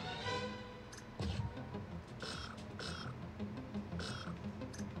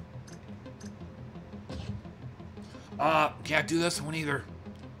 Can't do this one either.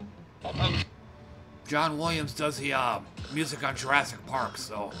 John Williams does the music on Jurassic Park,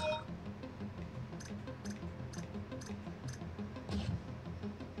 so.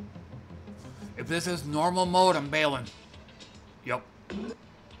 If this is normal mode, I'm bailing. Yep.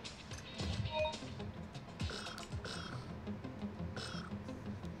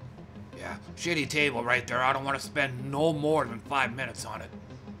 Yeah, shitty table right there. I don't want to spend no more than 5 minutes on it.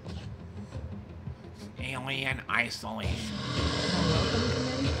 Alien Isolation.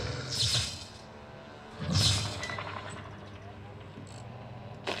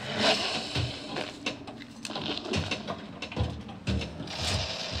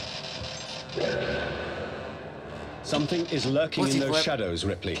 Something is lurking in those shadows,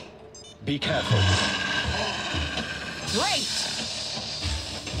 Ripley. Be careful. Great!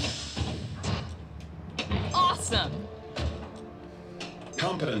 Awesome!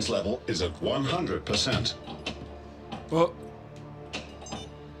 Competence level is at 100%. Oh.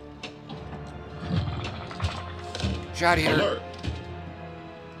 Shot eater. Alert.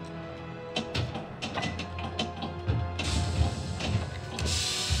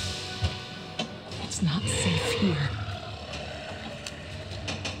 It's not safe here.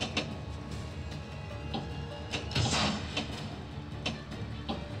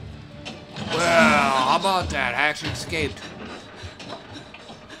 Well, how about that? I actually escaped.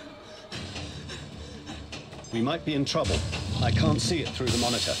 We might be in trouble. I can't see it through the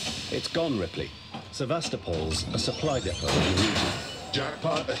monitor. It's gone, Ripley. Sevastopol's a supply depot in the region.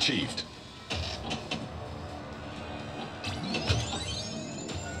 Jackpot achieved.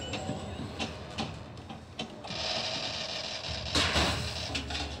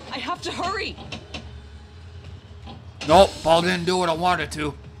 I have to hurry! Nope, Paul didn't do what I wanted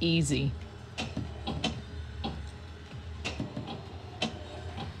to. Easy.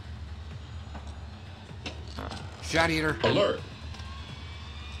 Shot eater. Alert.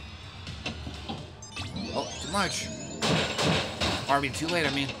 Oh, too much. Or too late,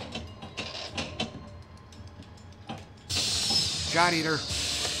 I mean. Shot eater.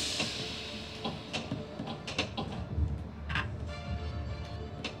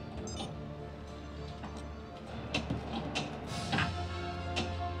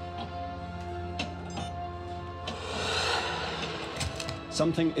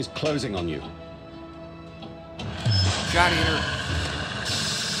 Something is closing on you. Shot eater.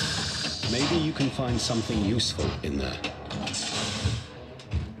 Maybe you can find something useful in there.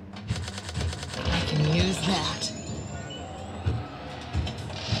 I can use that.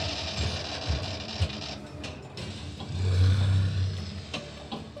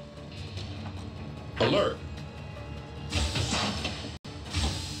 Alert.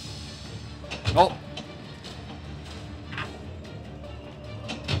 Oh.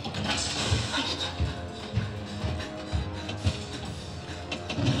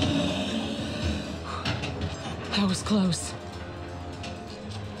 That was close.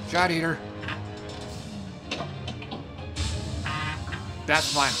 Shot eater.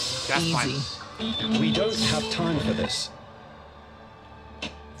 That's fine. That's Easy. We don't have time for this.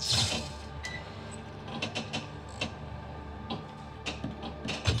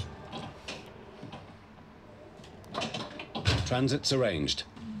 Transit's arranged.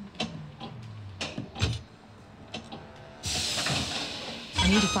 I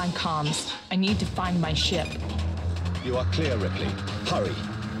need to find comms. I need to find my ship. You are clear, Ripley. Hurry.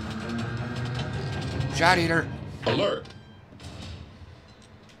 Shot eater. Alert.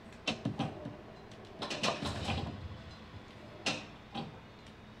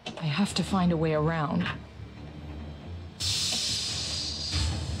 I have to find a way around.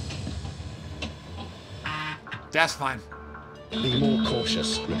 That's fine. Be more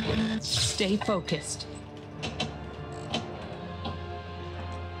cautious, Ripley. Stay focused.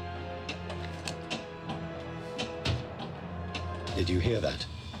 Did you hear that?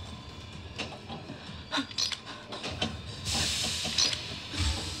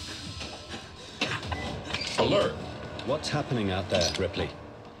 Alert. What's happening out there, Ripley?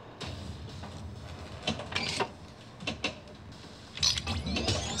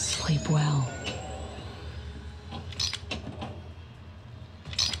 Sleep well.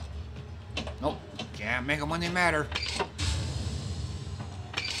 Nope. Can't make them when they matter.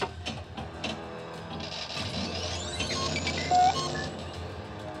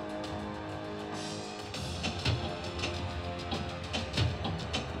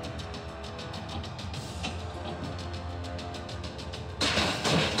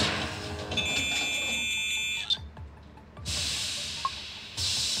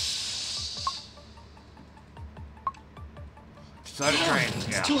 Side of train,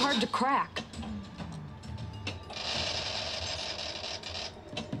 yeah. It's too hard to crack.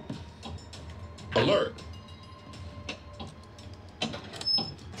 Alert.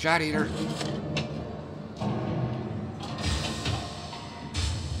 Shot eater.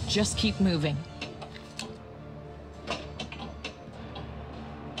 Just keep moving.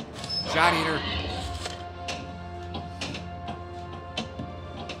 Shot eater.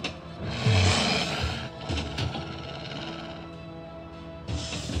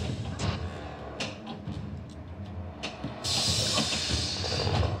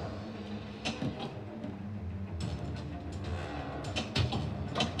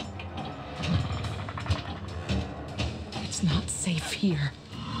 It's not safe here.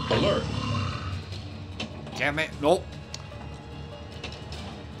 Alert. Damn it. Nope.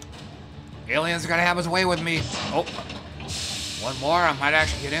 Alien's gonna have his way with me. Oh. One more. I might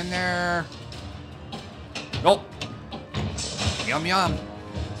actually get in there. Nope. Yum yum.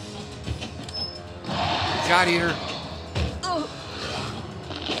 Shot eater. Oh.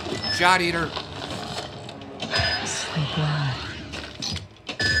 Shot eater. Sleep well.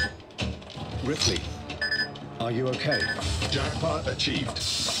 Ripley, are you okay? Jackpot achieved.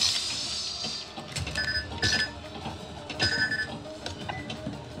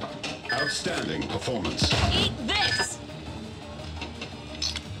 Outstanding performance. Eat this!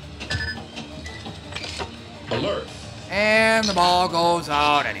 Alert. And the ball goes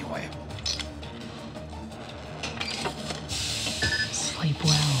out anyway. Sleep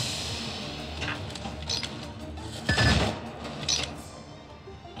well.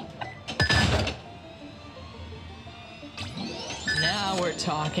 Now we're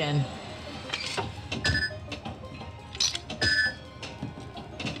talking.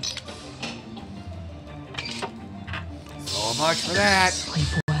 So much for that. Sleep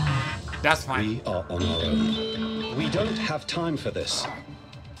well. That's fine. We are on our own. We don't have time for this.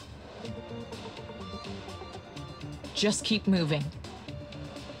 Just keep moving.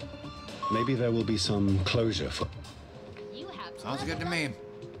 Maybe there will be some closure for... Sounds good to me.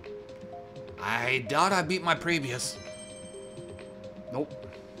 I doubt I beat my previous. Nope.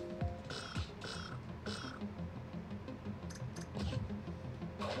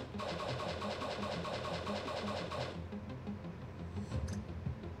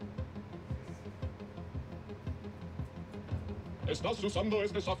 Estás usando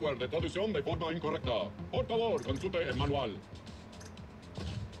este software de traducción de forma incorrecta. Por favor, consulte el manual.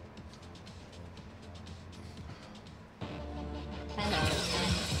 Hello,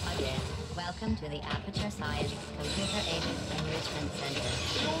 and again. Welcome to the Aperture Science Computer Aided Enrichment Center.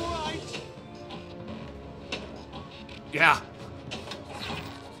 You all right? Yeah.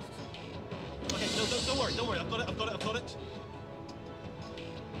 Okay, no, don't worry. I've got it.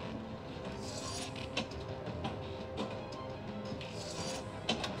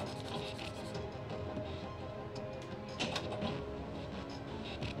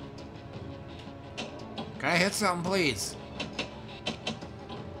 Can I hit something, please?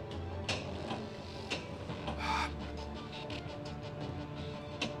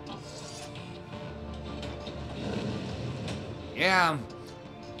 Yeah, I'm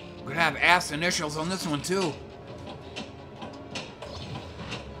gonna have ass initials on this one too.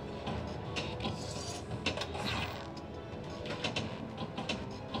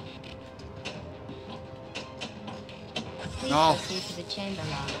 Please No. proceed to the chamber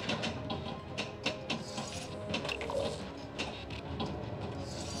log.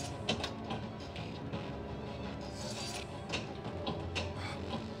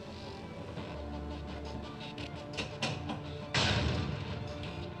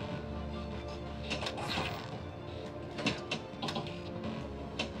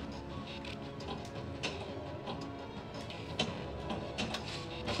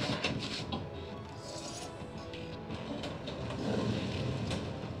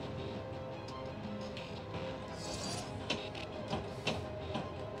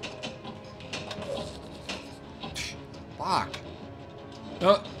 Fuck.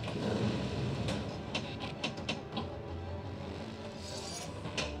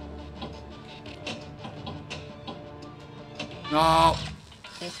 No.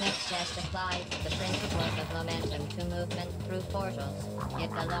 This next test applies the principles of momentum to movement through portals. If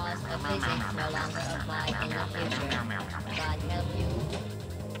the laws of physics no longer apply in the future, God help you.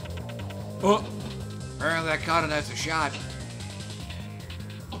 Oh. Apparently that caught it as a shot.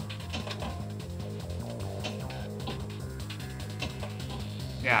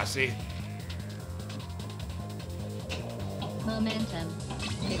 Yeah, see? Momentum,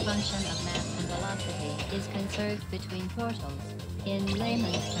 the function of mass and velocity, is conserved between portals. In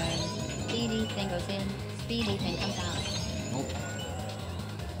layman's terms, speedy thing goes in, speedy thing comes out. Nope.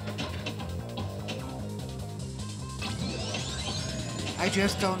 I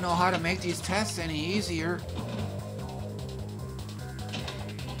just don't know how to make these tests any easier.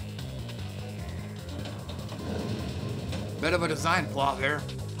 Bit of a design flaw there.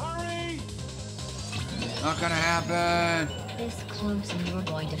 Hurry! Not gonna happen. This close and you're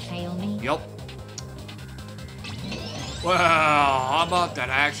going to fail me? Yep. Well, how about that?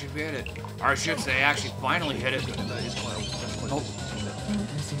 I actually hit it. Or I should say, I actually finally hit it. Nope. Don't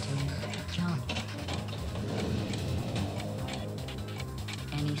listen to him. Jump.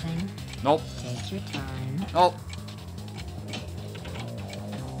 Anything? Nope. Take your time. Nope.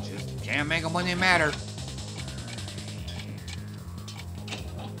 Just can't make them when they matter.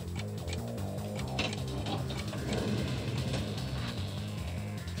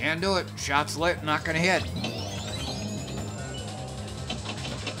 Can't do it. Shot's lit, not gonna hit.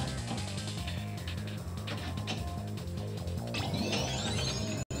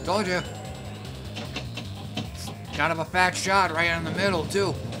 Told you. It's kind of a fat shot right in the middle,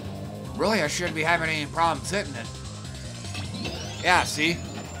 too. Really, I shouldn't be having any problems hitting it. Yeah, see?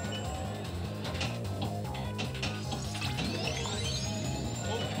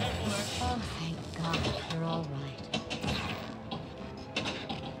 Oh, thank God, you're all right.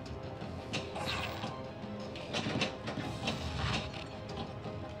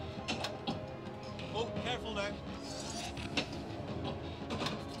 Oh, careful now.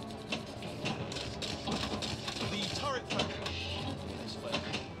 The turret factory. This way.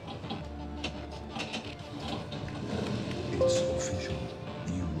 It's official.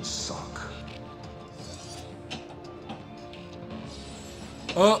 You suck.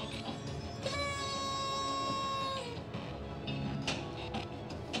 Oh.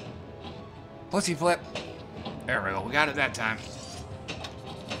 Pussy flip. There we go. We got it that time.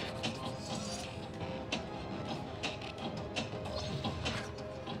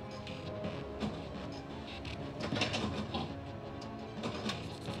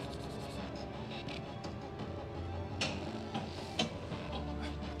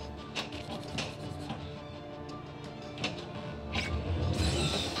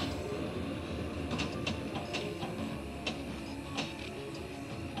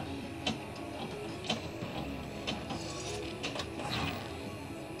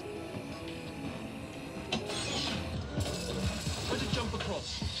 Where did jump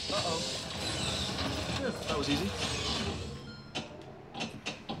across? Uh-oh. Yeah, that was easy.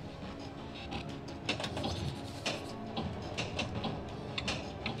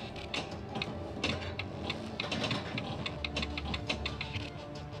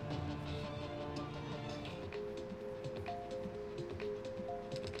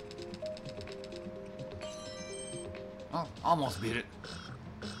 Oh, almost beat it.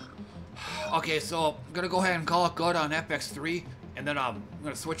 Okay, so I'm gonna go ahead and call it good on FX3, and then I'm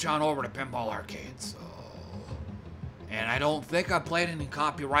gonna switch on over to Pinball Arcade. So, and I don't think I played any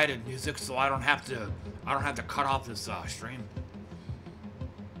copyrighted music, so I don't have to cut off this stream.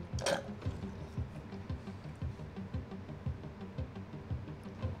 So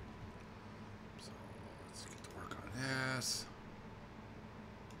let's get to work on this.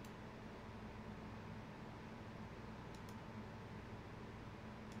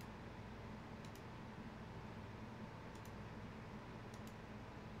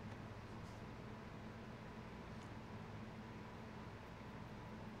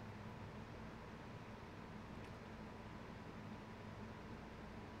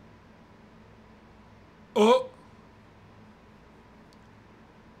 Oh!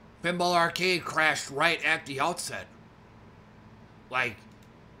 Pinball Arcade crashed right at the outset. Like,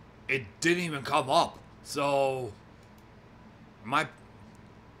 it didn't even come up. So,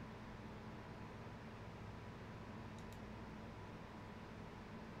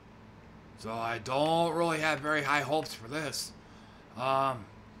 So I don't really have very high hopes for this.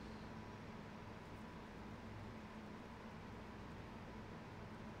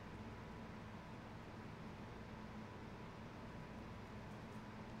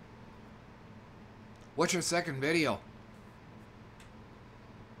 What's your second video?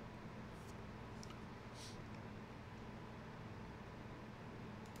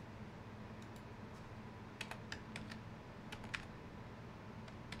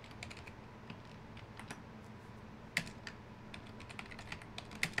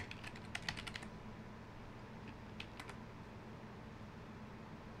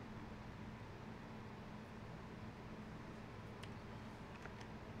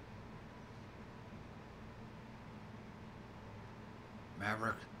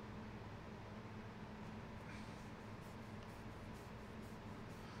 Maverick.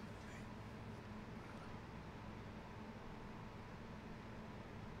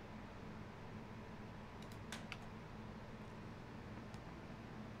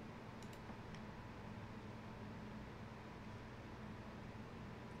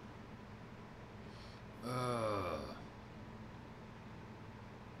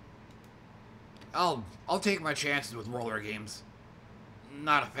 I'll take my chances with roller games.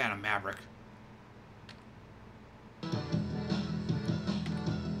 Not a fan of Maverick.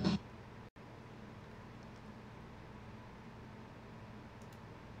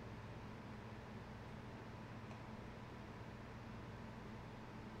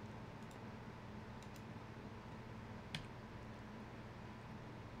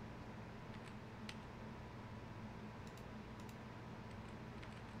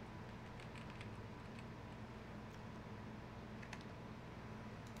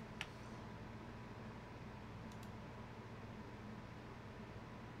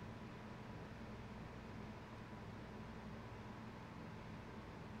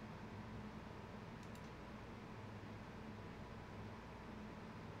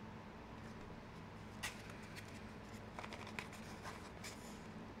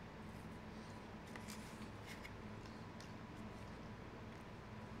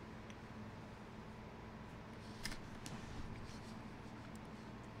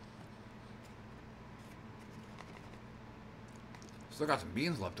 Still got some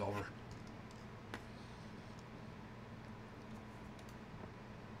beans left over.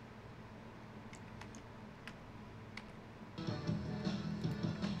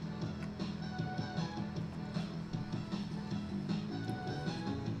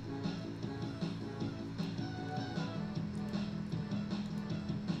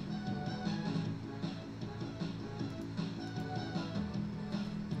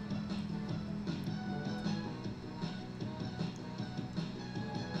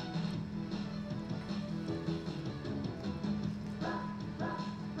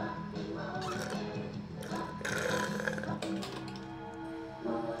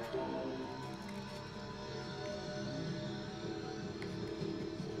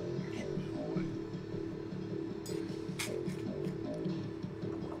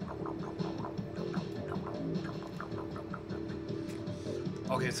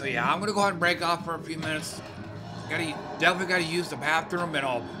 Okay, so yeah, I'm gonna go ahead and break off for a few minutes. Definitely gotta use the bathroom, and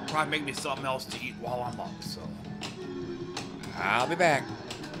I'll probably make me something else to eat while I'm up, so. I'll be back.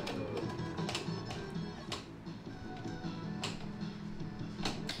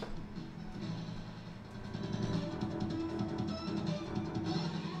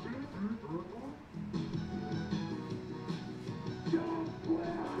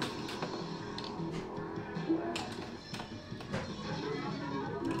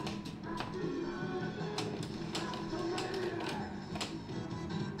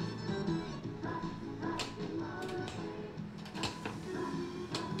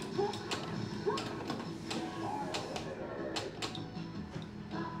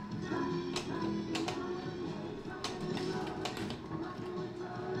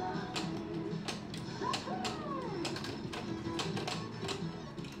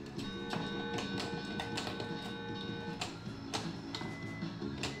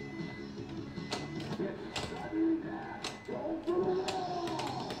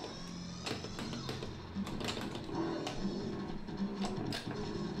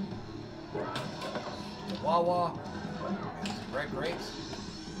 Wawa, red grapes.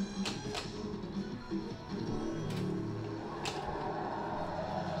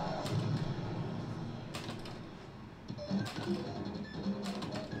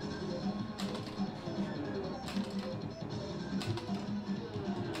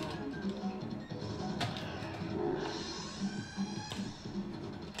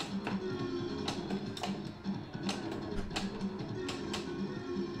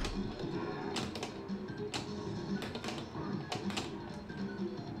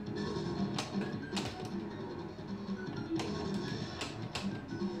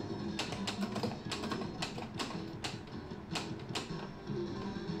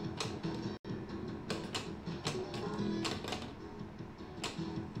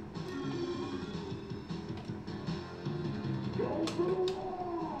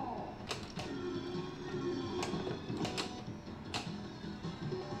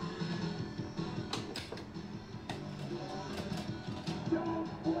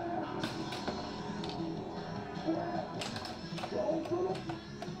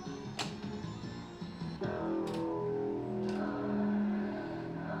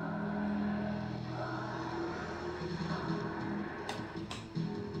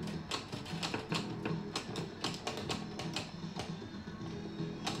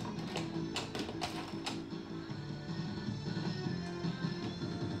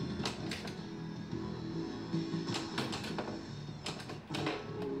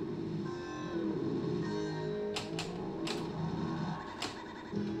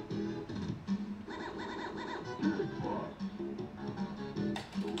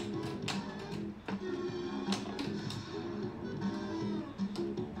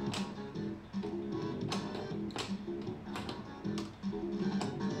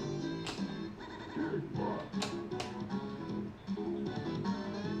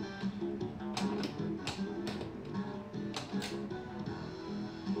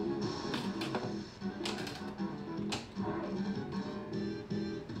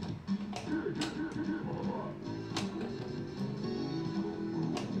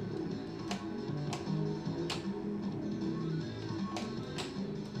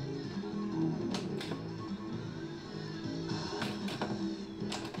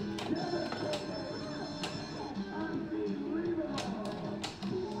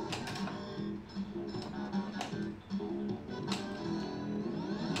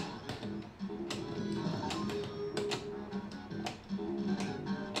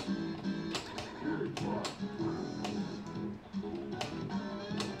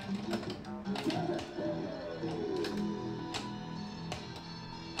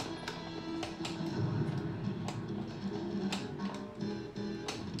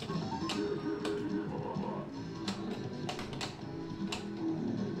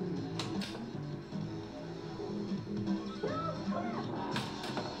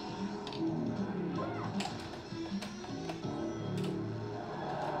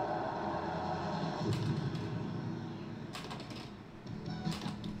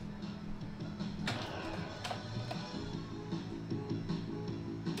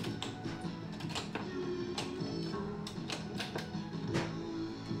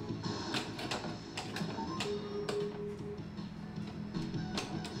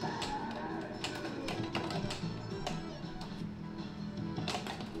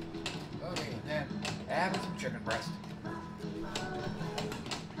 chicken breast.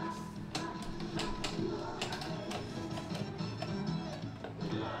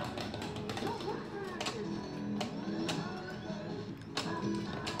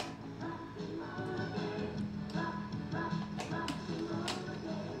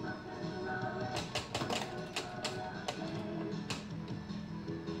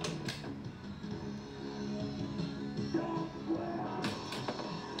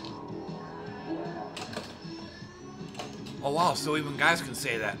 Oh wow, so even guys can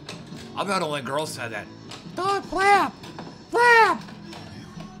say that. I bet only girls said that. Don't flap! Flap!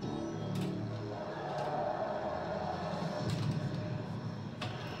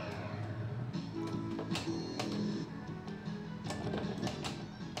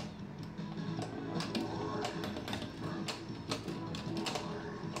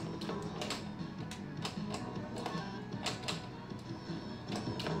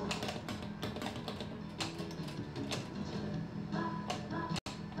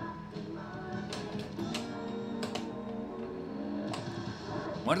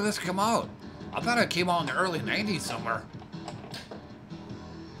 When did this come out? I thought it came out in the early 90s somewhere.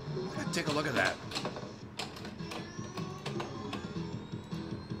 Let's take a look at that.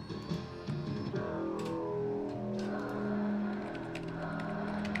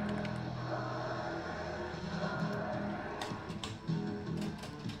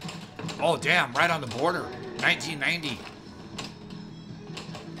 Oh damn, right on the border. 1990.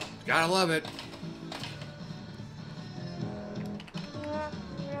 Gotta love it.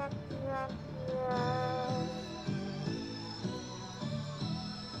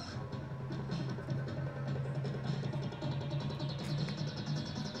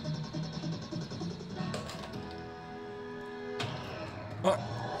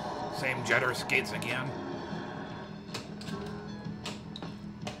 Same jetter skates again.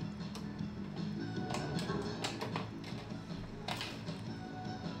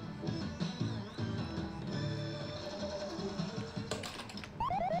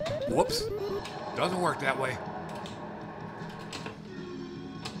 Whoops. Doesn't work that way.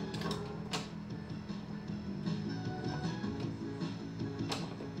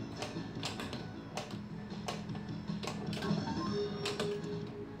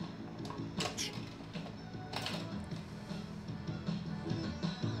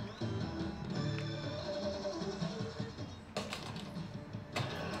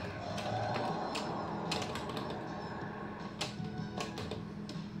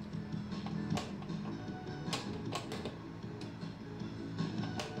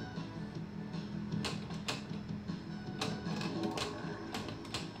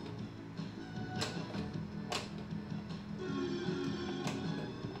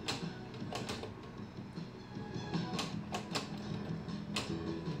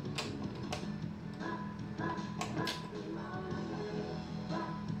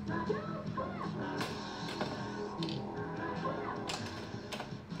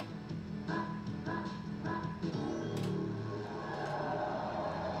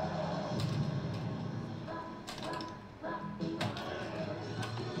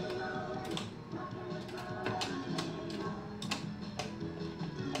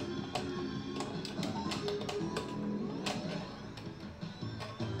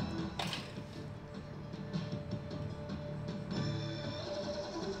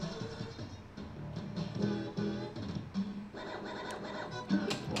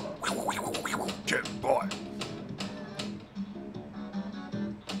 Good boy.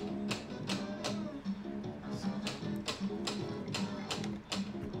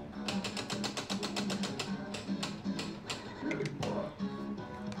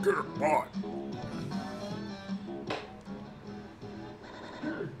 Good boy.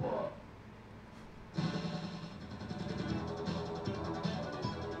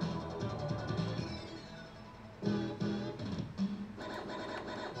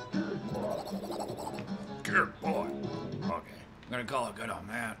 Good boy. Okay, I'm gonna call it good on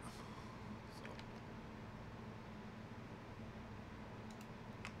that.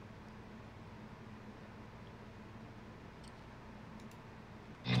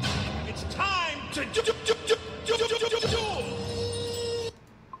 It's time to do.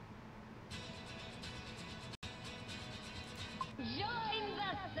 Join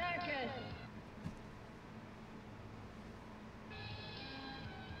the circus!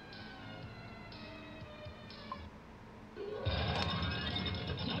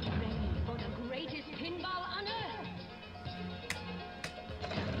 Get ready for the greatest pinball on earth!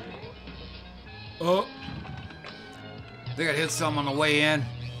 Oh. I think I hit some on the way in.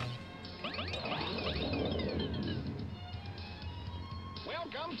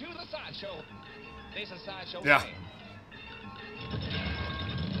 Welcome to the sideshow. This is Sideshow Yeah. Fame.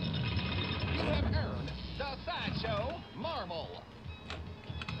 You have earned the Sideshow Marble.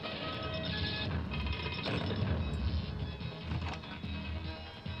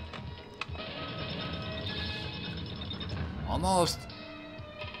 Almost.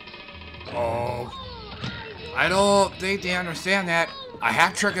 Oh. I don't think they understand that. A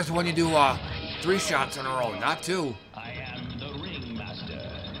hat trick is when you do 3 shots in a row, not 2. I am the Ringmaster.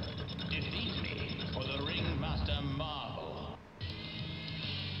 Defeat me for the Ringmaster Marble.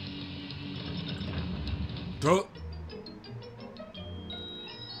 Duh.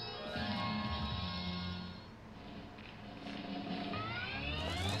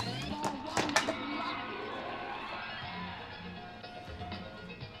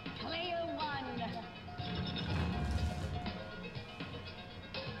 Player 1.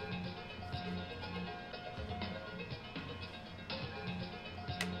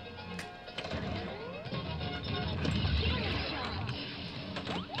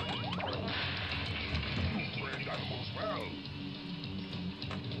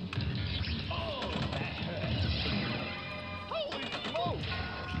 Holy smoke!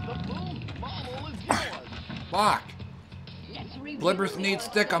 The boom marble is yours. Fuck. Let's review Blibbers need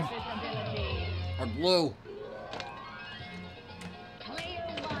stickum. Or glue. Player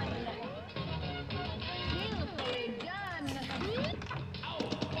 1. Skillfully done.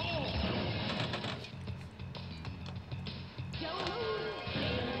 Don't move.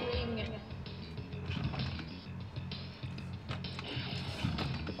 Stay in the ring.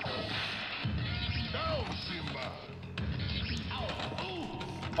 Down, Simba.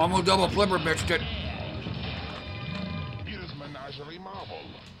 Almost double flipper bitched it. Here's Menagerie Marble.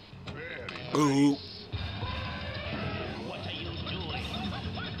 Very Ooh. What are you doing?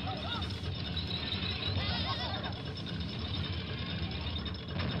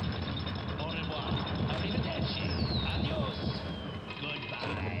 Au revoir. Arrivederci. Adios.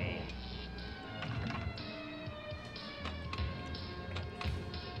 Goodbye.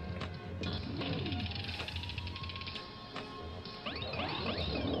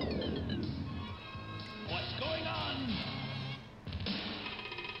 What's going on?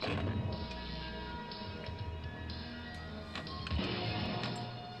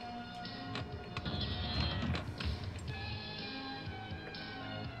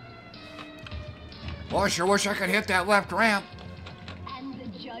 Well, I sure wish I could hit that left ramp. And the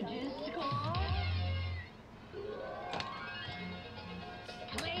judges score.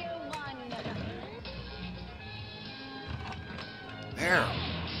 Player 1. There. Now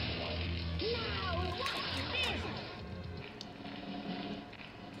watch this.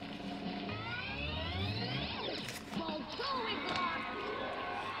 Volturi block.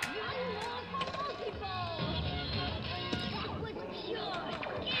 One more for multi-ball. That was pure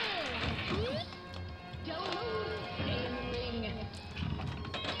skill. Don't move. Stay in the ring.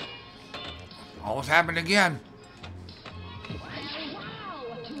 Almost happened again.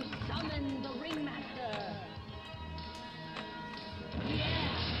 Wow! To summon the Ringmaster. Yeah.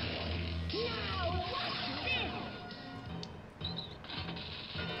 Now watch this.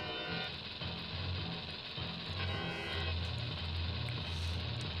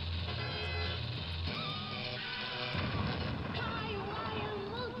 High wire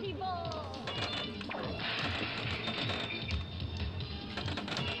multi-ball.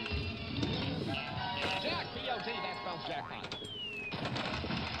 Jack, BOT, that spells jackpot.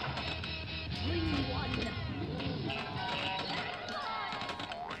 Ring 1.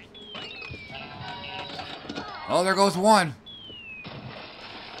 Oh, there goes one.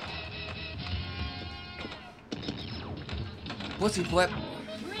 Pussy flip.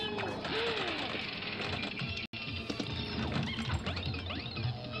 Ring 2.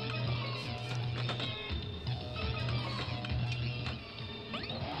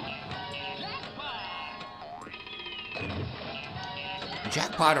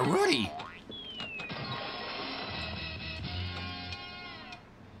 Jackpot a Rudy.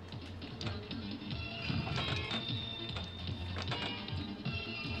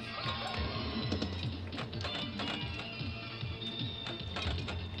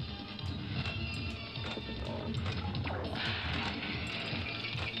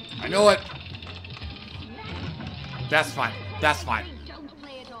 I know it. That's fine. That's fine. Don't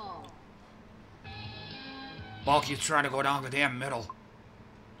play at all. Ball keeps trying to go down the damn middle.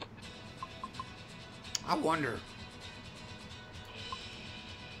 I wonder.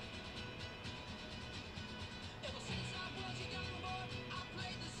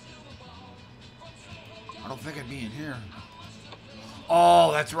 I don't think it'd be in here.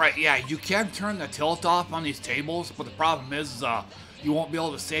 Oh, that's right. Yeah, you can turn the tilt off on these tables, but the problem is you won't be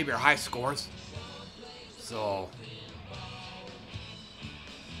able to save your high scores. So...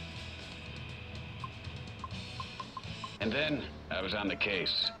 And then I was on the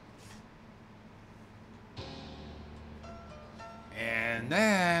case. And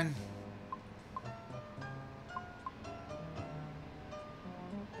then...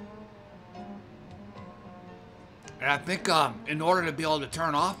 And I think in order to be able to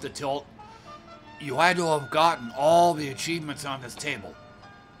turn off the tilt, you had to have gotten all the achievements on this table.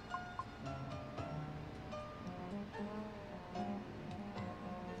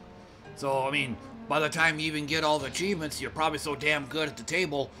 So, I mean, by the time you even get all the achievements, you're probably so damn good at the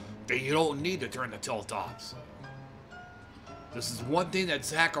table that you don't need to turn the tilt off. So, this is one thing that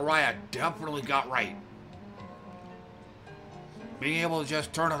Zachariah definitely got right. Being able to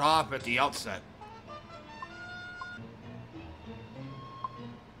just turn it off at the outset.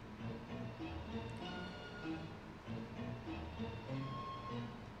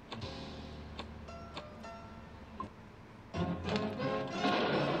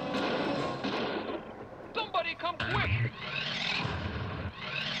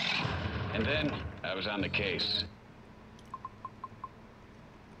 And then I was on the case.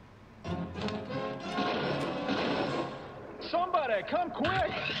 Somebody, come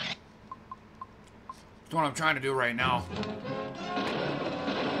quick! That's what I'm trying to do right now.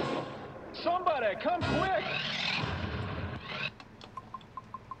 Somebody, come quick!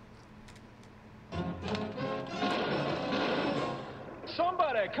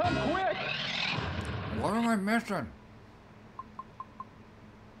 Somebody, come quick! What am I missing?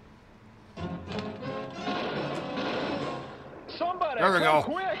 Somebody, there we go.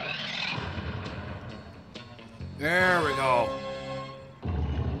 Quick. There we go.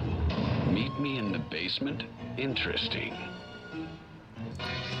 Meet me in the basement? Interesting.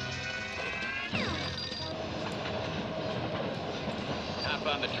 Hop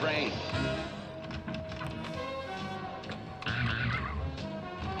on the train.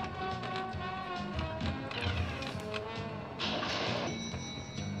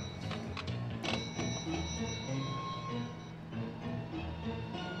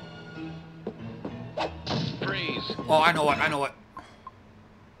 Oh, I know what, I know what.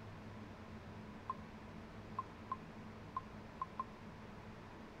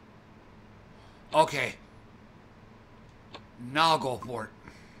 Okay. Now I'll go for it.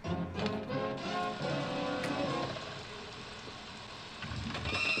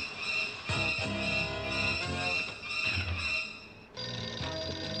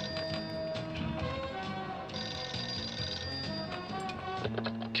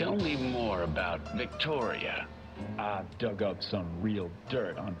 Tell me more about Victoria. I dug up some real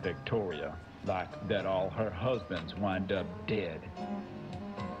dirt on Victoria, like that all her husbands wind up dead.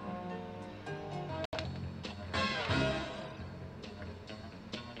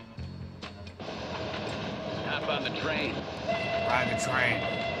 Hop on the train. Ride the train.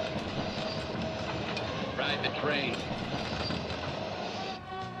 Ride the train.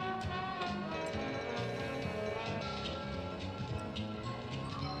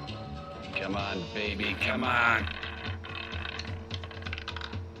 Come on, baby, come on.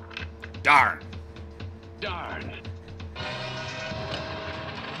 Darn. Darn.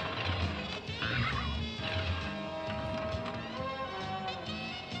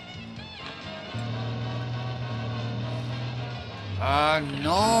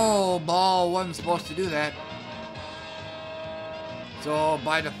 No, ball wasn't supposed to do that. So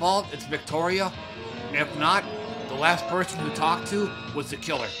by default, it's Victoria. If not, the last person you talked to was the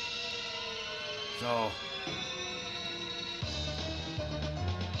killer. So...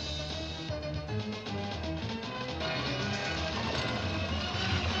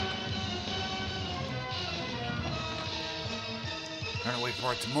 trying to wait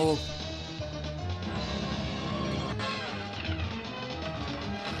for it to move.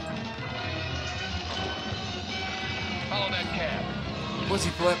 Follow that cab. Pussy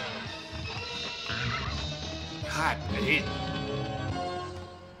flip. God, I hate it.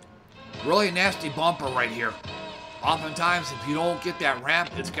 Really nasty bumper right here. Oftentimes, if you don't get that ramp,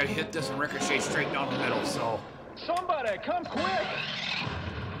 it's gonna hit this and ricochet straight down the middle, so... Somebody, come quick!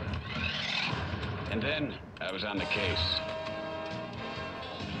 And then I was on the case.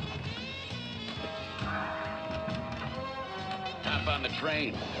 Hop on the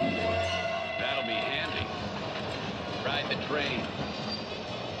train. That'll be handy. Ride the train.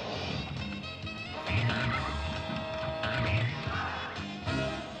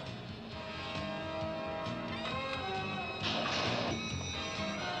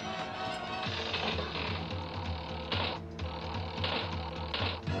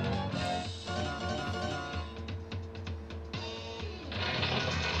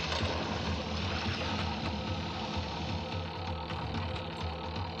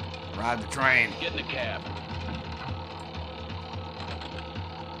 Ride the train. Get in the cab.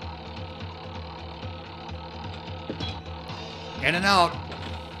 In and out.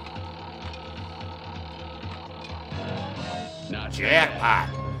 Not Jackpot.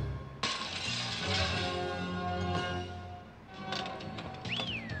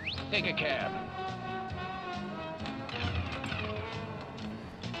 Take a cab.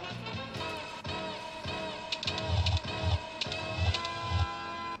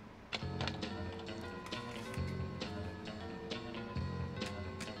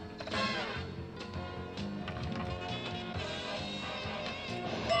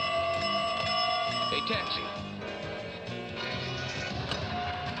 Hey, taxi.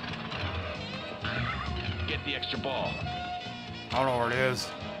 Get the extra ball. I don't know where it is.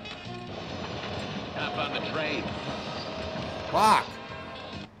 Hop on the train. Fuck.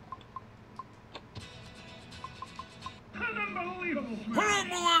 Unbelievable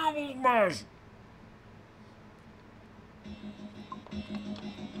Unbelievable smash.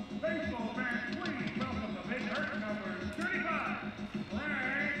 Baseball fans, please welcome the big hurt number 35,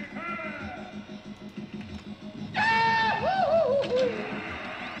 Frank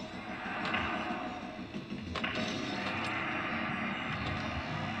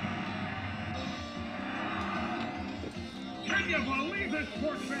Can you believe this,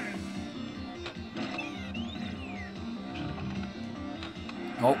 sports fans?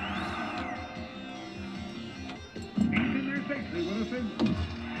 Nope. He's in there safely with us in.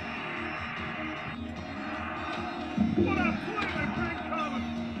 What a play by Frank Thomas!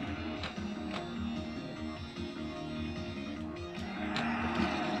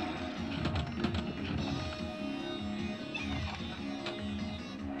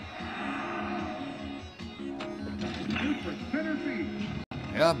 Super center field.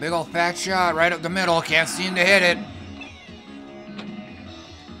 Yeah, big old fat shot right up the middle. Can't seem to hit it.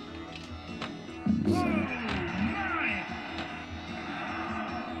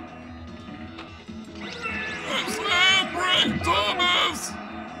 Thomas!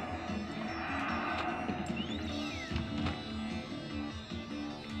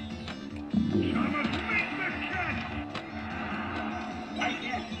 Thomas makes the catch!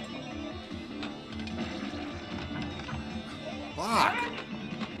 Fuck.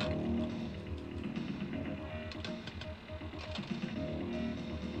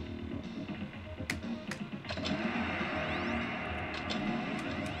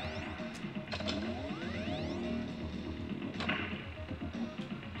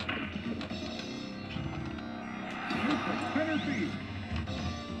 Center field.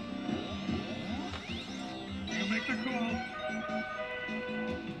 You make the call.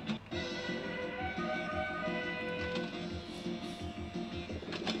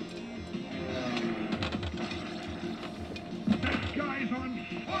 That guy's on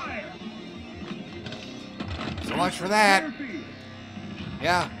fire. So much for that. Center field.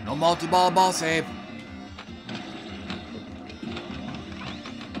 Yeah, no multi-ball ball save.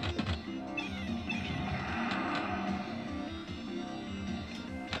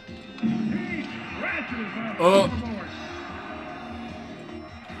 He crashes on Oh. overboard.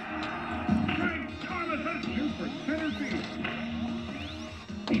 Frank Thomas has super center field.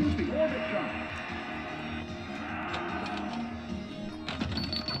 Shoot the orbit shot.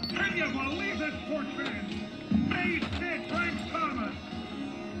 Can you believe this, sports fans? Base hit Frank Thomas.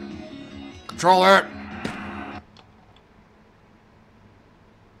 Controller.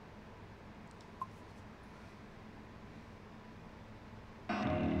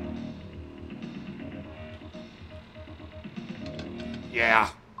 Yeah.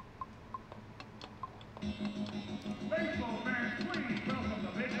 Baseball fans, please welcome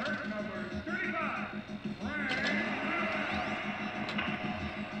the big hurt number 35, Frank.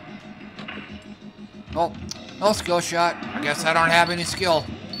 Oh, no skill shot. I guess I don't have any skill.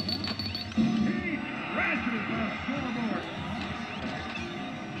 He crashes the scoreboard.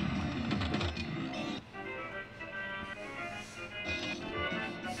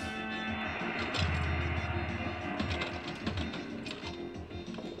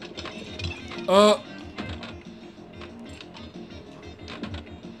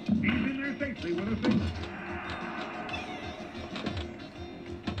 He's in there safely with a single.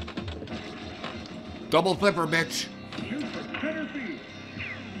 Double flipper, bitch. Shoot for center field.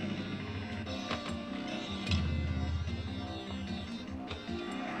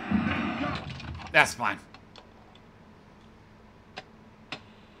 That's fine.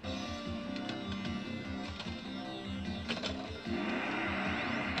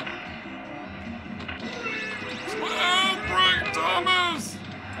 Frank Thomas!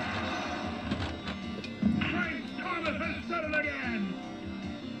 Frank Thomas has done it again.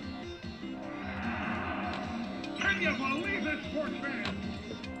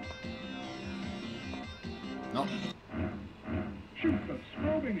 Nope. Shoot the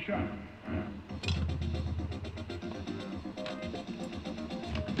strobing shot.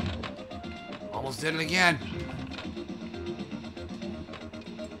 Almost did it again.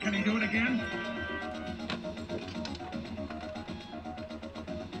 Can he do it again?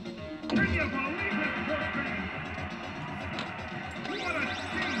 Can you believe it, Fortran? What a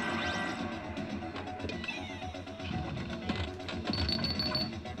scene!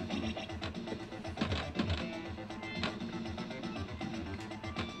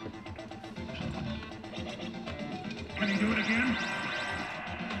 Can he do it again?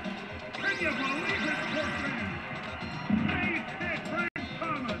 Can you believe it, Fortran? Base hit, Frank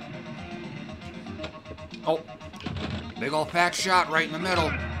Thomas! Oh, big old fat shot right in the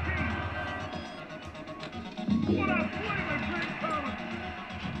middle. What a flavor, Frank Thomas!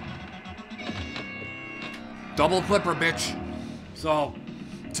 Double flipper, bitch. So,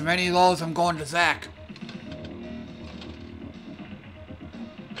 too many of those, I'm going to Zach.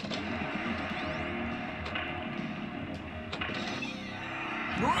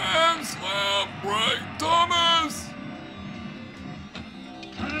 Grand slam, Frank Thomas!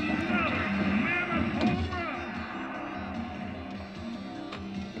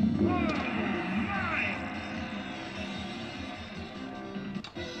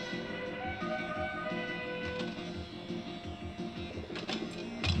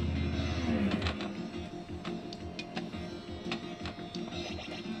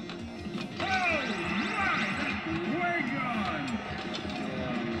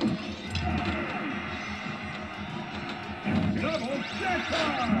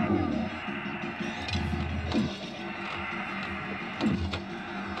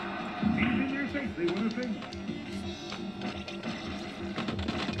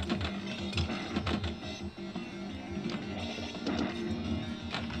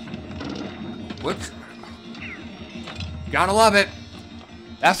 Whoops. Gotta love it.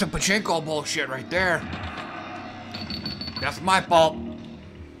 That's some pachinko bullshit right there. That's my fault.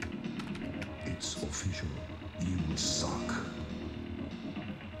 It's official. You suck.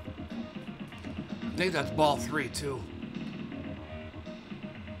 I think that's ball 3 too.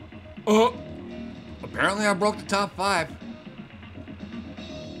 Oh, apparently I broke the top 5.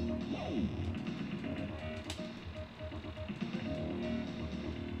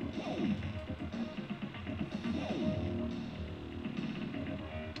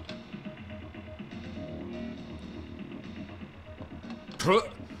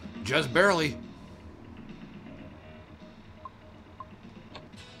 Just barely.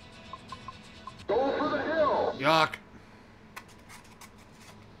 Go for the hill. Yuck.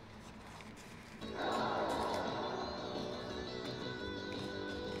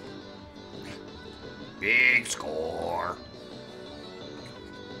 Big score.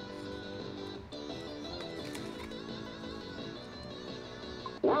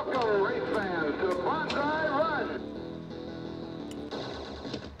 Welcome, race fans, to Bonsai Run.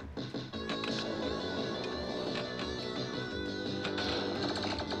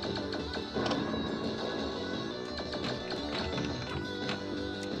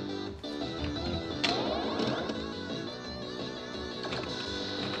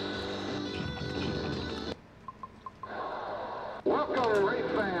 Welcome, race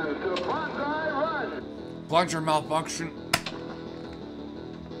fans, to Bonsai Run. Plunger malfunction.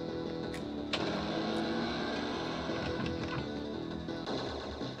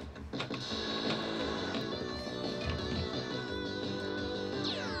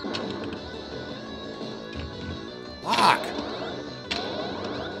 Fuck.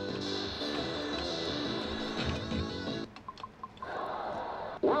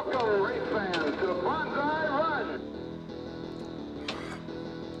 Welcome, race fans, to Bonsai Run.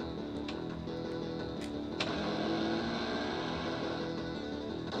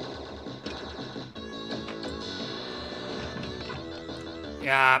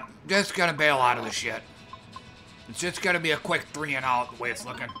 Yeah, just gonna bail out of the shit. It's just gonna be a quick 3 and out the way it's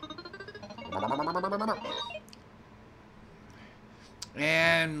looking.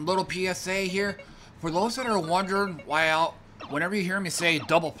 And little PSA here, for those that are wondering why whenever you hear me say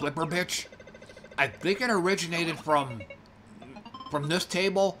double flipper bitch, I think it originated from this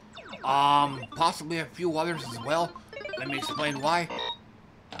table, possibly a few others as well. Let me explain why.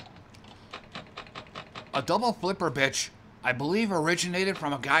 A double flipper bitch, I believe, originated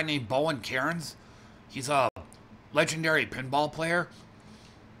from a guy named Bowen Cairns. He's a legendary pinball player.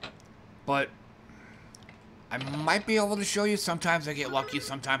 But I might be able to show you. Sometimes I get lucky,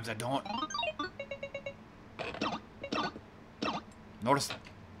 sometimes I don't. Note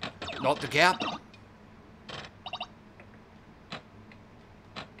the gap.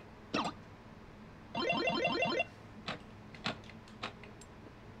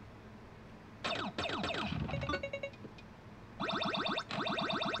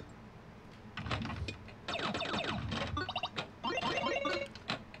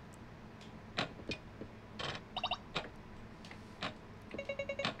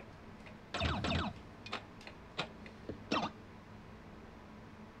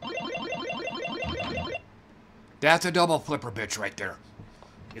 That's a double flipper bitch right there.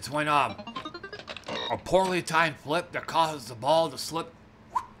 It's when a poorly timed flip that causes the ball to slip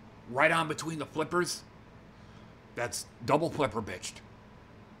right on between the flippers. That's double flipper bitched.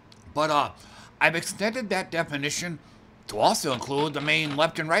 But I've extended that definition to also include the main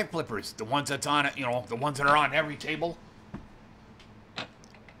left and right flippers, the ones that's on, you know, the ones that are on every table.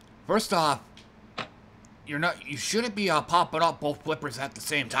 First off, you shouldn't be popping up both flippers at the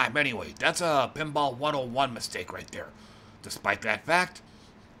same time anyway. That's a Pinball 101 mistake right there. Despite that fact,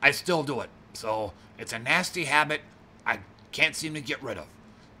 I still do it. So it's a nasty habit I can't seem to get rid of.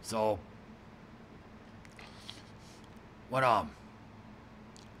 So whenever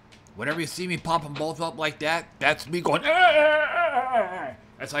you see me popping both up like that, that's me going.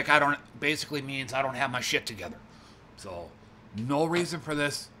 That's like basically means I don't have my shit together. So no reason for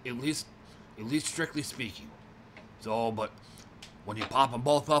this, at least strictly speaking. So, but when you pop them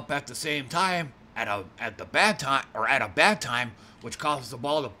both up at the same time, at a bad time, which causes the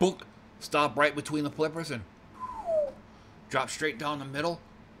ball to boom, stop right between the flippers and drop straight down the middle,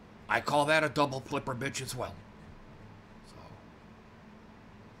 I call that a double flipper bitch as well. So,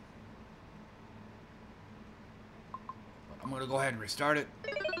 I'm gonna go ahead and restart it.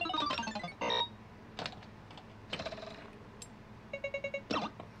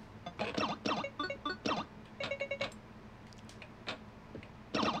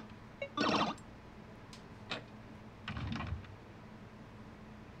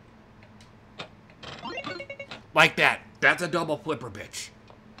 Like that. That's a double flipper bitch.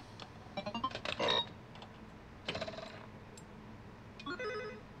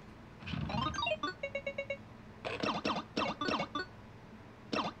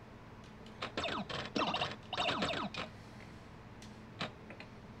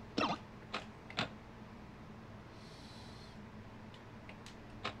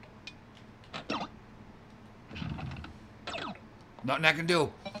 Nothing I can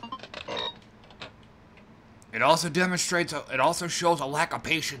do. It also demonstrates, it also shows a lack of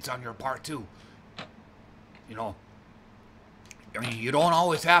patience on your part too. You know, I mean, you don't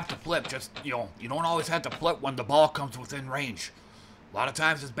always have to flip, just, you know, you don't always have to flip when the ball comes within range. A lot of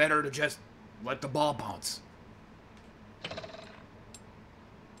times it's better to just let the ball bounce.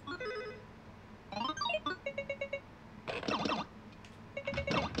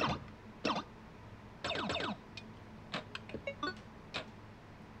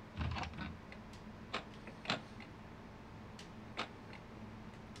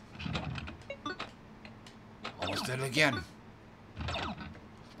 Almost did it again.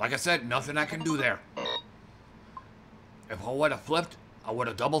 Like I said, nothing I can do there. If I would have flipped, I would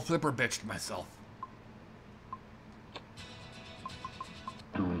have double flipper bitched myself.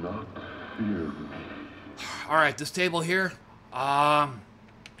 Do not fear me. Alright, this table here,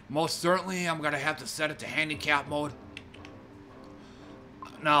 most certainly I'm gonna have to set it to handicap mode.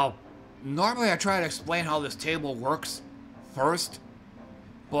 Now, normally I try to explain how this table works first,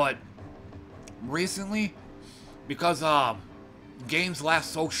 but recently, because games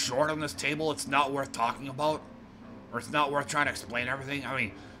last so short on this table, it's not worth talking about, or it's not worth trying to explain everything. I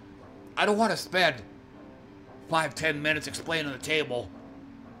mean, I don't want to spend 5-10 minutes explaining the table,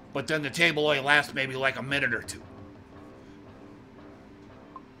 but then the table only lasts maybe like a minute or two.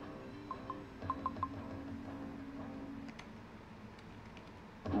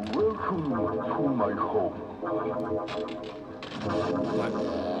 Welcome to my home.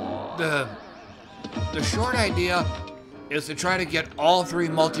 But the short idea is to try to get all three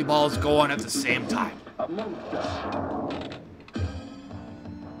multi-balls going at the same time.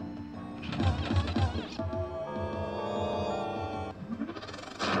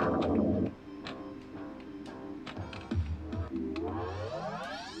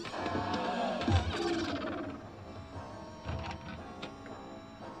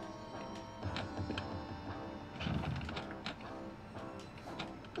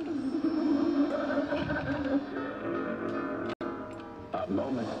 A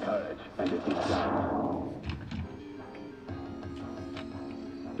moment's courage, and it is done.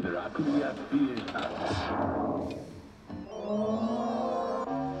 Dracula fears us.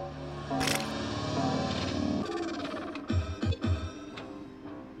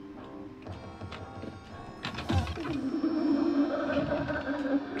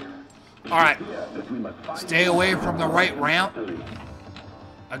 Alright, stay away from the right ramp.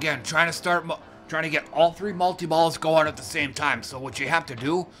 Again, trying to get all three multi-balls going at the same time. So what you have to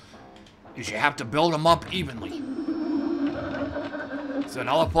do is you have to build them up evenly. So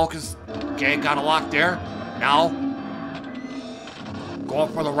now the focus, okay, got a lock there. Now,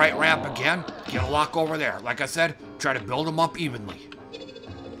 going for the right ramp again, get a lock over there. Like I said, try to build them up evenly.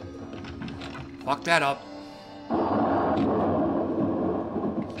 Fuck that up.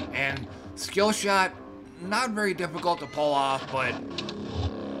 And skill shot, not very difficult to pull off, but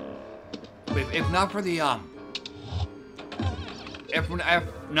if not for the if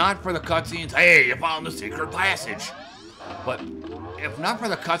not for the cutscenes, hey, you found the secret passage. But if not for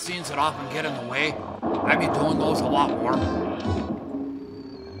the cutscenes that often get in the way, I'd be doing those a lot more.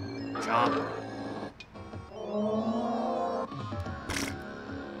 Jump.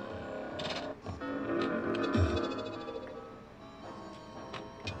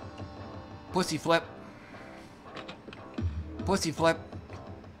 Pussy flip. Pussy flip.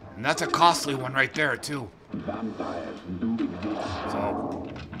 And that's a costly one right there, too. So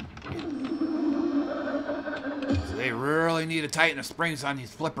they really need to tighten the springs on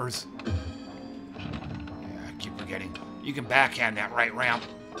these flippers. Yeah, I keep forgetting. You can backhand that right ramp.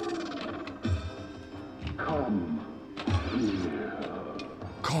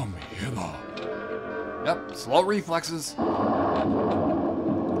 Come hither. Yep, slow reflexes.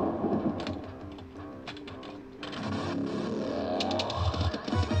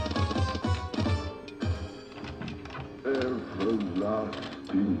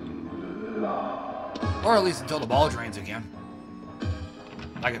 Or at least until the ball drains again.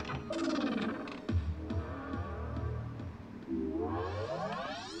 Like it.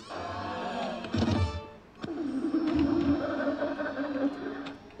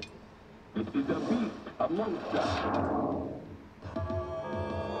 It is a beast, a monster.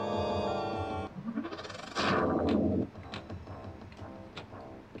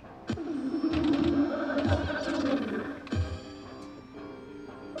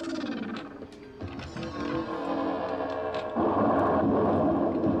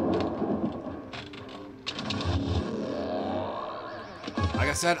 Like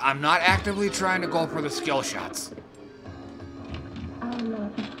I said, I'm not actively trying to go for the skill shots.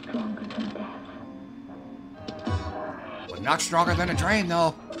 But not stronger than a train,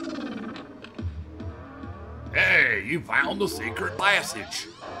 though. Hey, you found the secret passage.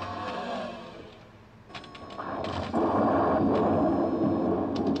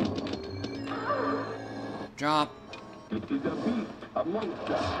 Jump. It is a beast, a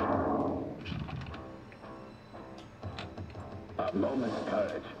monster. A moment's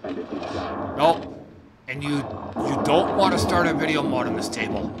courage, and it is done. Nope. And you don't want to start a video mode on this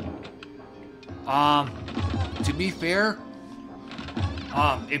table. To be fair,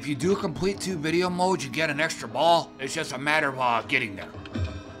 if you do complete 2 video modes, you get an extra ball. It's just a matter of getting there.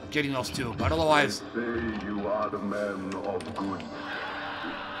 Getting those 2. But otherwise... They say you are the man of good.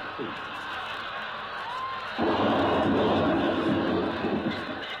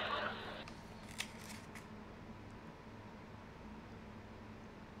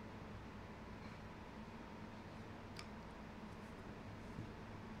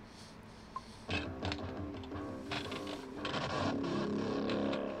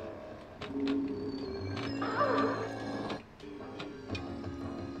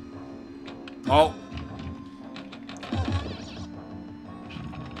 Oh.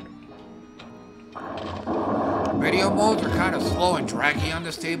 Video modes are kind of slow and draggy on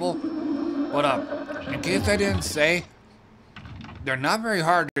this table. But in case I didn't say, they're not very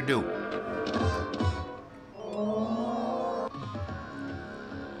hard to do.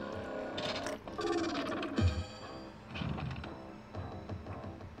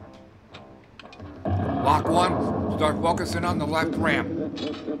 Lock 1, start focusing on the left ramp.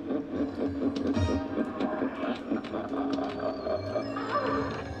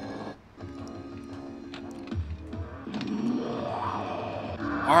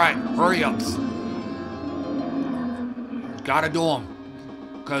 Alright, hurry ups. Gotta do them.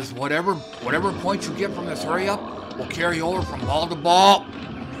 Because whatever points you get from this hurry up will carry over from ball to ball.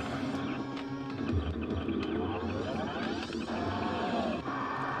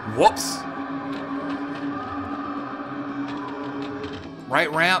 Whoops. Right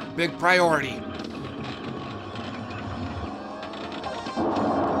ramp, big priority.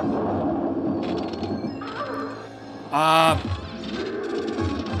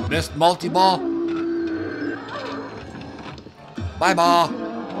 Missed multi-ball. Bye ball.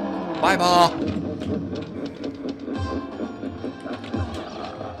 Bye ball.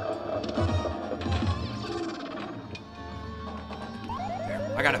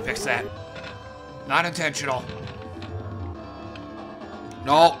 I gotta fix that. Not intentional.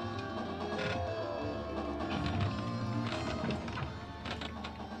 No.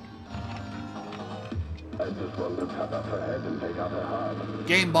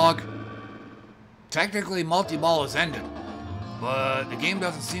 Game bug. Technically, multi-ball is ended, but the game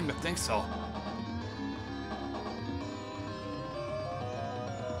doesn't seem to think so.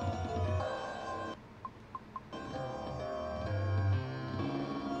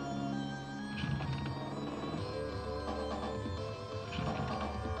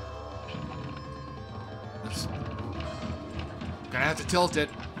 Gonna have to tilt it.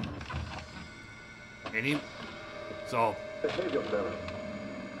 So.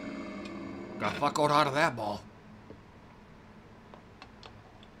 Got fuck out of that ball.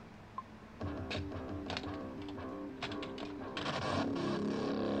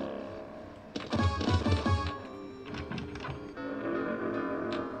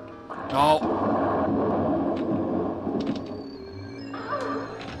 No.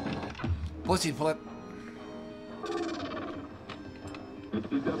 Pussy flip. It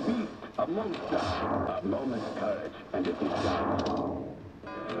is a beast, a monster. A moment's courage, and it is done.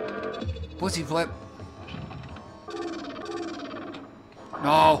 Pussy flip.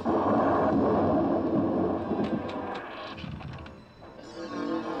 No.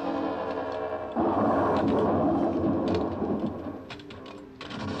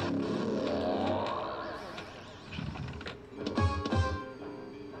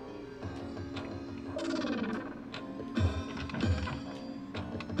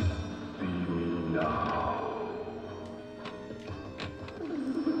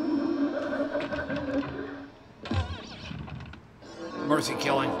 Mercy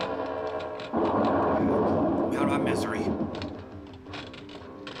killing. Out of my misery.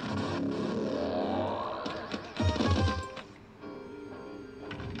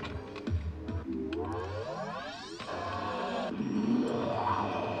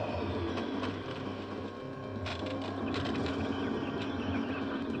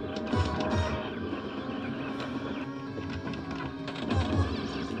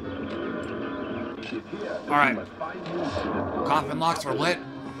 All right. Coffin locks are lit.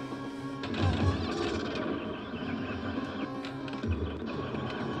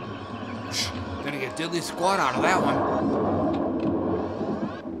 Gonna get diddly squat out of that one.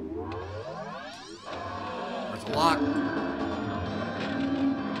 There's a lock.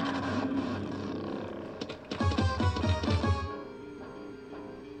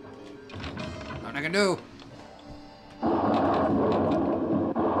 Nothing I can do.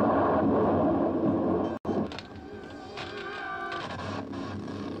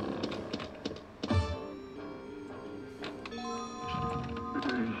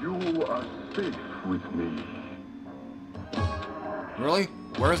 With me. Really?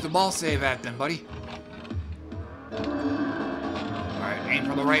 Where's the ball save at then, buddy? Alright, aim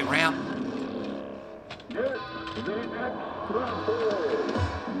for the right ramp.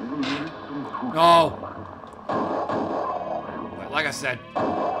 No! But like I said,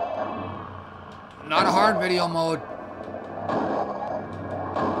 not a hard video mode.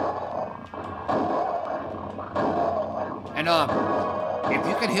 And if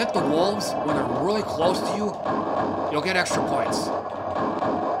you can hit the wolves when they're really close to you, you'll get extra points.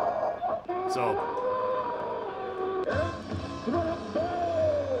 So.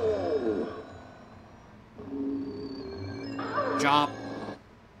 Jump.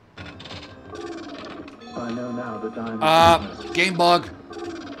 I know now the time. Game bug.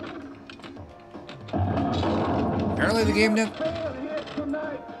 Apparently the game didn't.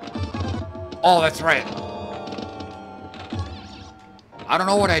 Oh, that's right. I don't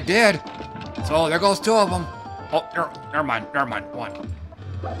know what I did. So there goes two of them. Oh, never mind. One.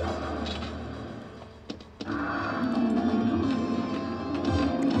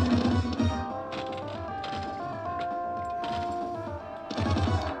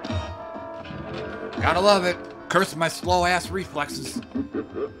 Gotta love it. Curse my slow ass reflexes.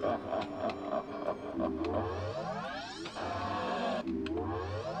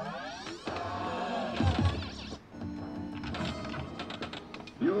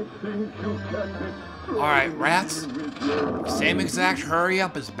 Alright, rats. Same exact hurry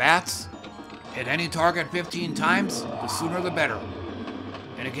up as bats. Hit any target 15 times, the sooner the better.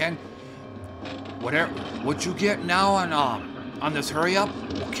 And again, what you get now on this hurry up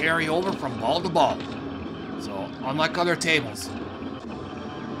will carry over from ball to ball. So, unlike other tables.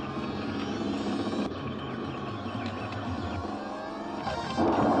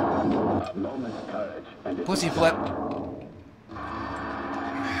 Pussy flip.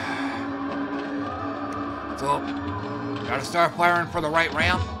 So, gotta start firing for the right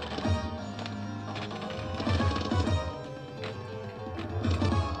ramp.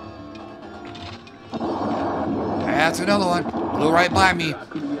 That's another one. Blew right by me.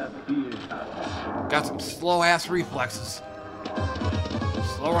 Got some slow ass reflexes.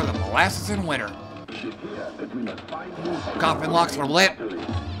 Slower than molasses in winter. Coffin locks were lit. I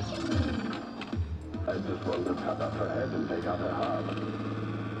just want to cut off her head and take out her heart.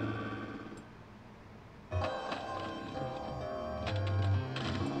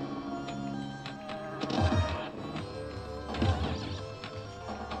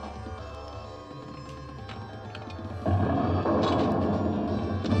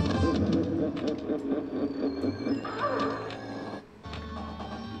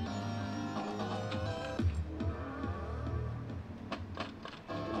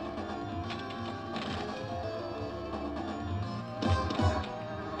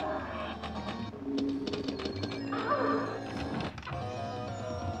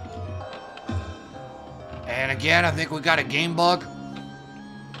 And again, I think we got a game bug.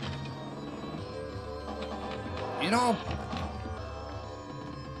 You know,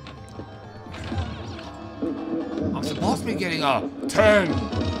 I'm supposed to be getting a 10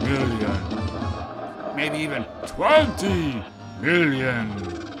 million, maybe even 20 million,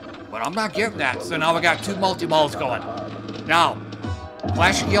 but I'm not getting that. So now we got 2 multi-balls going. Now,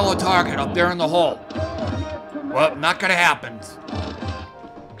 flashing yellow target up there in the hole. Well, not gonna happen.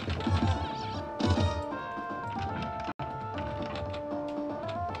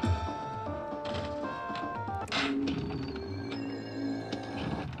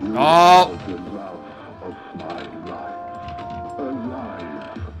 Oh. The love of my life,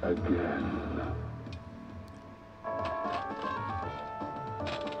 alive again.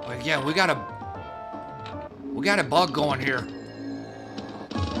 Again, we got a bug going here.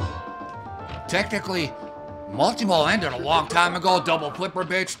 Technically, multi-ball ended a long time ago. Double flipper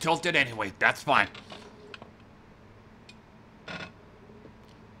bitch tilted anyway. That's fine.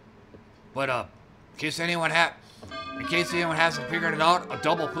 But in case anyone hasn't figured it out, a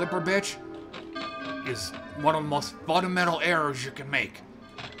double flipper bitch is one of the most fundamental errors you can make.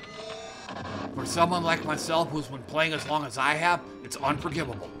 For someone like myself who's been playing as long as I have, it's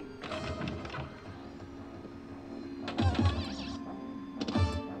unforgivable.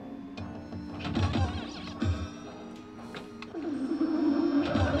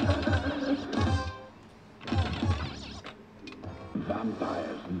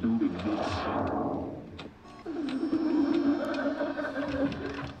 Vampires do exist.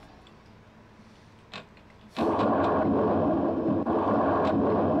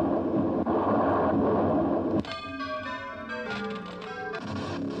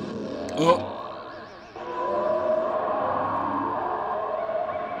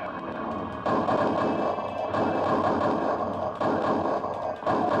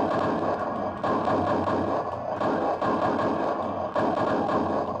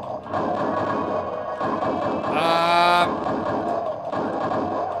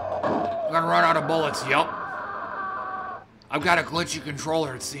 I'm gonna run out of bullets, yep. I've got a glitchy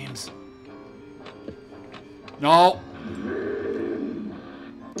controller, it seems. No.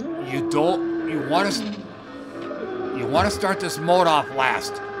 You want to start this mode off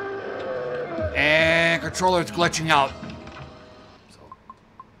last. And controller's glitching out. So.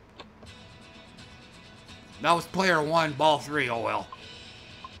 That was player 1, ball 3, oh well.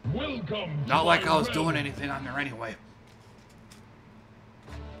 Welcome. Not like I was doing anything on there anyway.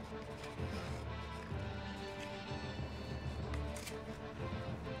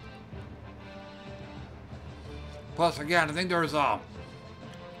 Plus, again, I think there's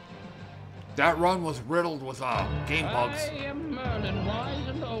that run was riddled with game bugs. I am Merlin, wise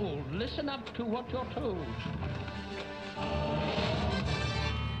and old. Listen up to what you're told.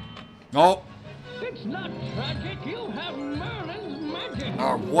 Nope. It's not tragic. You have Merlin's magic.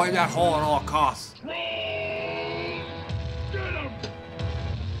 Avoid that hole at all costs. Get him!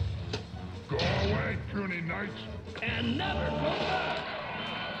 Go away, puny knights. And never go back.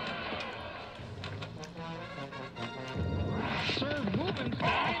 Sir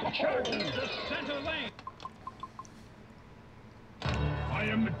Rubenstein charges the center lane. I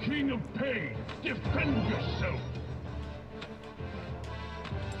am the king of pain. Defend yourself.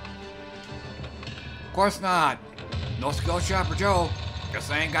 Of course not. No skill shot for Joe.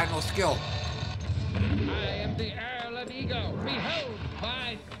 Guess I ain't got no skill. I am the Earl of Ego. Behold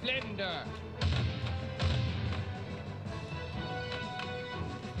my splendor.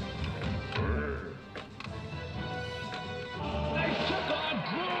 They took our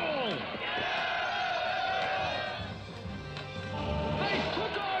drool. They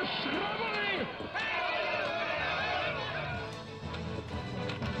took our shrubbery.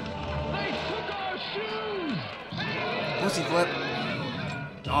 They took our shoes. Pussy flip.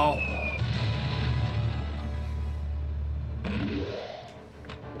 Oh.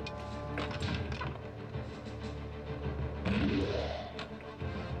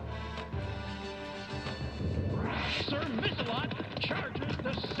 Sir Missalot charges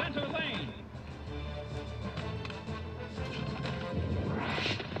the center lane.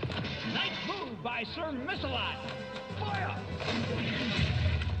 Nice move by Sir Missalot. Fire!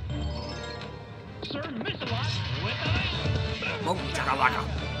 Sir Missalot with the lane. Boom, chakalaka.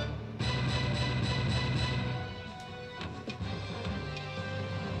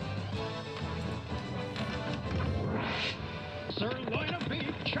 Sir Loin of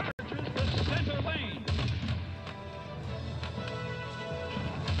Beef charges the center lane.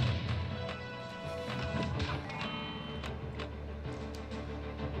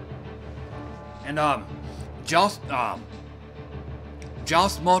 And joust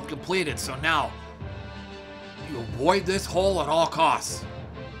mode completed. So now You avoid this hole at all costs.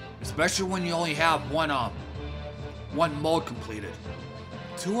 Especially when you only have one mode completed.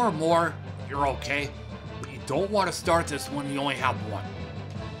 2 or more, you're okay. But you don't want to start this when you only have 1.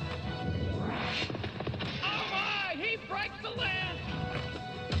 Oh my! He breaks the land!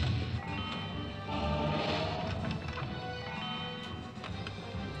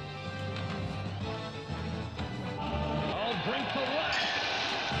 I'll drink the last.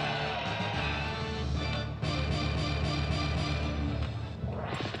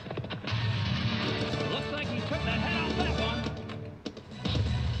 Looks like he took the head off that one.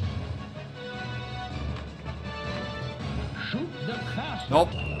 Shoot the castle. Nope.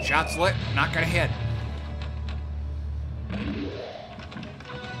 Shot's lit. Not gonna hit.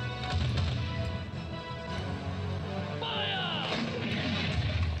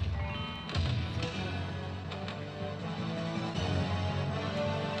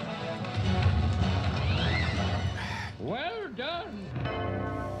 Well done.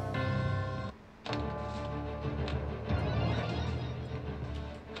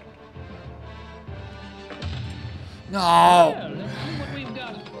 No. Well, let's see what we've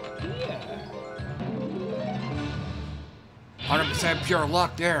got here. 100% pure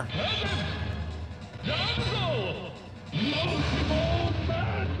luck there. Rando! Multiple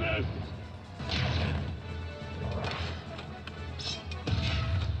madness!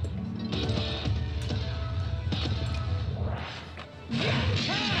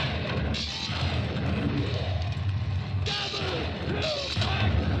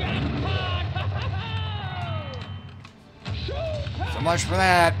 So much for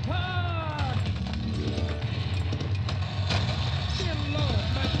that.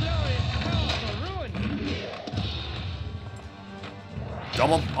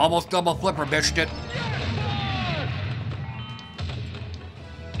 Almost double flipper bitched it.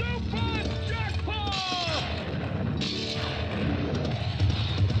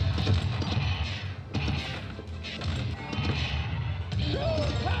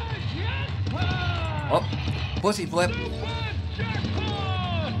 Oh, pussy flip.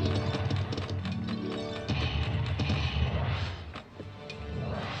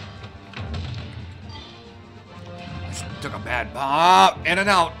 Took a bad pop, in and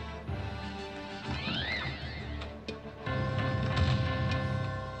out.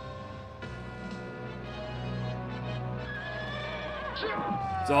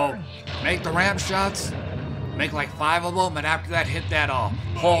 So, make the ramp shots, make like 5 of them, and after that hit that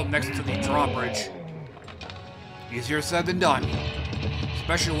hole next to the drawbridge. Easier said than done,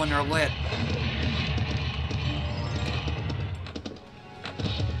 especially when they're lit.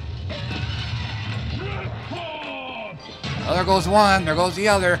 Oh, there goes one, there goes the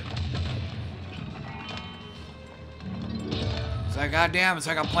other. It's like, goddamn, it's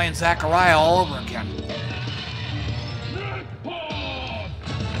like I'm playing Zachariah all over again.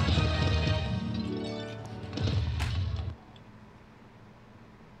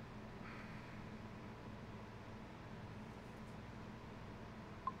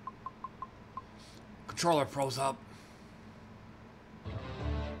 Controller froze up.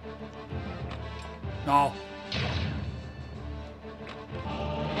 No.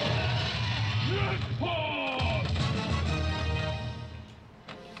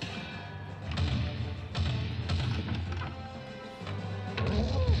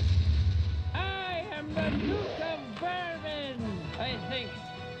 I am the Duke of Bourbon, I think.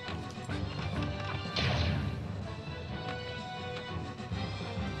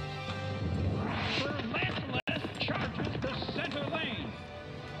 Relentless charges the center lane.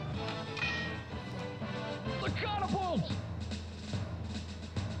 The catapults!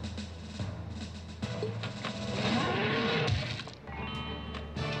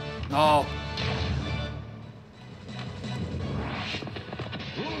 No.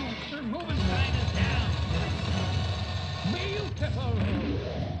 Their moving sign is down. Beautiful.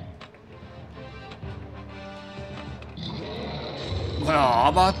 Well, how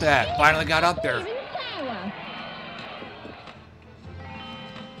about that? Finally got up there.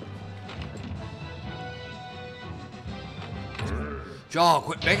 Joel,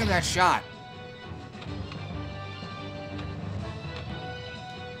 quit making that shot.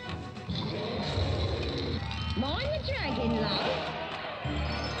 Mind the dragon, love.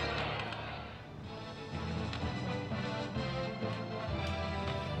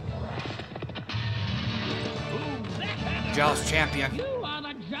 Joust champion. You are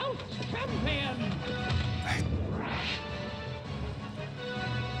the Joust champion.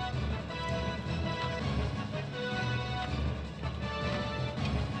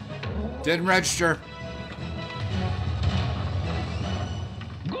 Didn't register.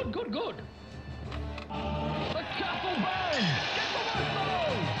 Good, good, good. The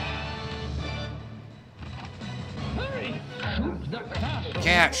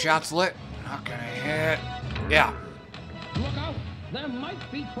Can't. Shot's lit. Not gonna hit. Yeah. Look out! There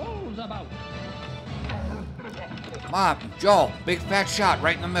might be trolls about. Come on, Joel. Big fat shot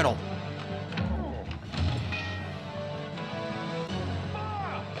right in the middle.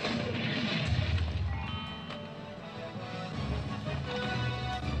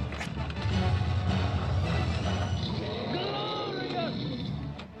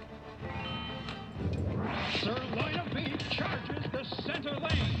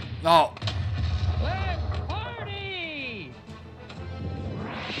 No. Let's party!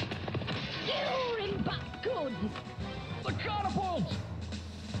 Skewering back good. The catapults!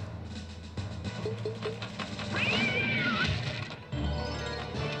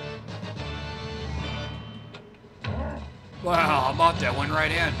 Wow, how about that? Went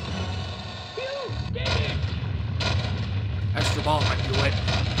right in. You did it! Extra ball might do it.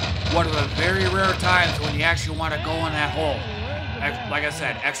 One of the very rare times when you actually want to go in that hole. Like I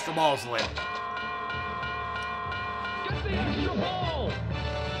said, extra ball's lit. Get the extra ball!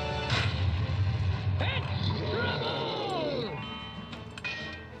 Extra ball!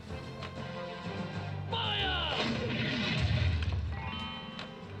 Fire!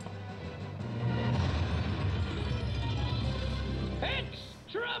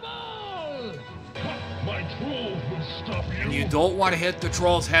 Extra ball! My trolls will stop you. And you don't want to hit the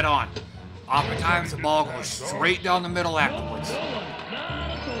troll's head on. Oftentimes the ball goes straight down the middle afterwards.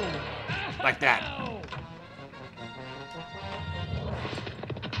 Like that.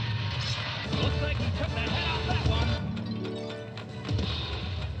 Looks like he took the head off that one.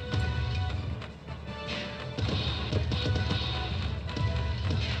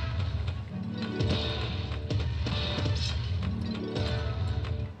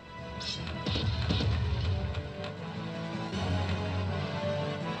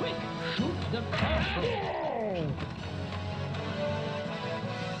 Quick, shoot the castle.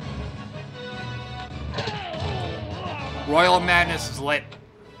 Royal Madness is lit.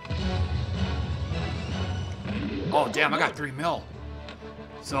 Oh, damn, I got 3 mil.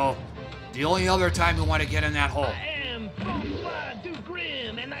 So, the only other time you want to get in that hole. I am François du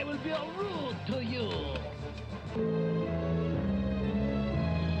Grim, and I will be rude to you.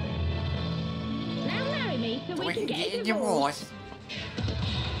 Now marry me so we can get a divorce.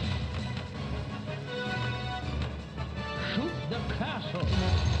 Shoot the castle.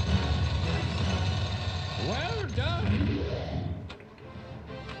 Well done.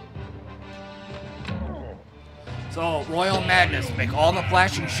 So, Royal Madness, make all the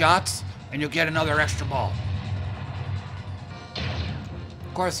flashing shots, and you'll get another extra ball.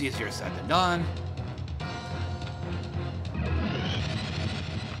 Of course, easier said than done.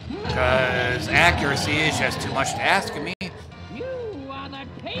 Because accuracy is just too much to ask of me. You are the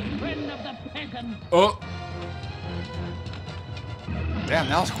patron of the peasants. Oh! Damn,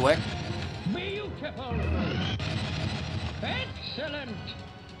 that was quick. Beautiful. Excellent.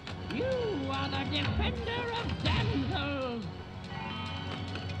 You are the defender of damsels.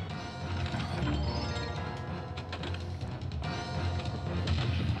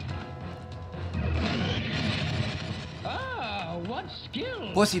 Ah, what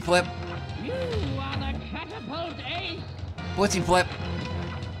skill. Pussy flip. You are the catapult ace. Pussy flip.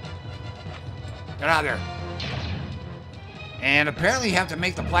 Get out of there. And apparently you have to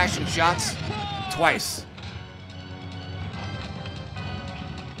make the flashing shots twice.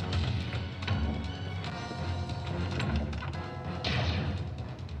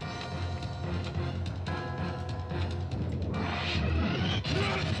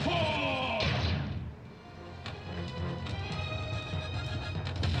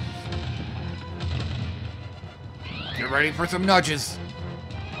 Get ready for some nudges.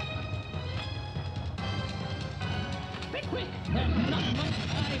 Quick, quick. There's not much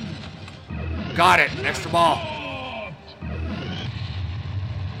time. Got it. Extra ball.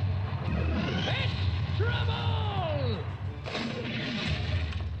 Extra ball.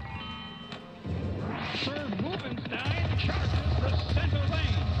 Sir Rubenstein charges the center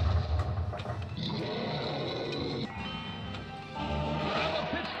lane. Grab a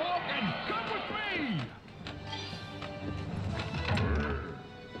pitchfork and come with me.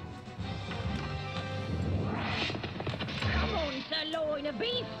 Come on, sirloin of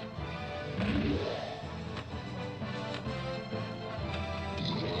beef.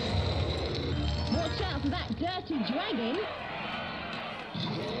 Watch out for that dirty dragon.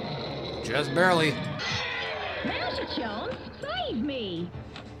 Just barely. Now's your chance. Save me.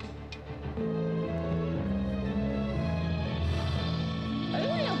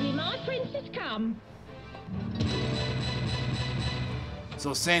 Oh, lovely, my prince has come.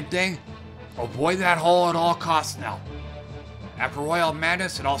 So same thing. Avoid that hole at all costs now. After Royal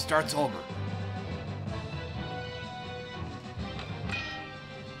Madness, it all starts over.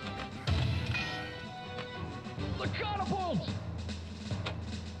 The catapults!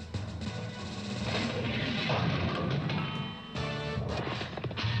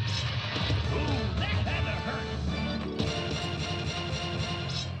 Ooh, that had to hurt.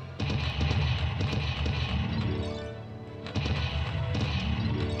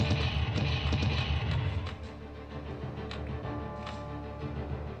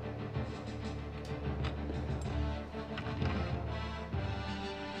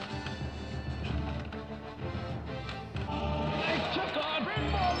 They took our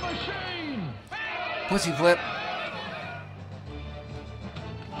pinball machine! Pussy flip.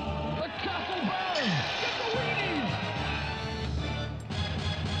 The castle burned! Get the weenies!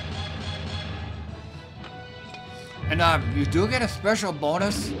 And you do get a special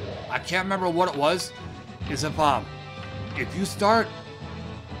bonus. I can't remember what it was. Is if you start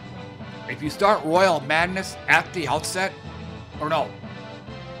Royal Madness at the outset, or no,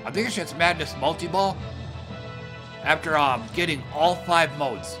 I think it's just Madness Multi-Ball. After getting all 5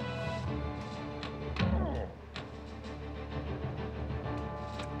 modes.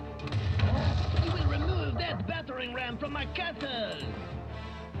 You will remove that battering ram from my castle!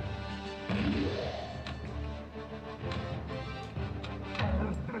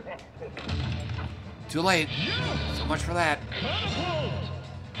 Too late. So much for that. Catapult!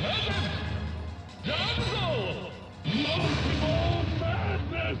 Heaven! Dazzle! Multiple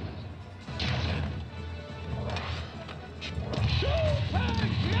madness! Super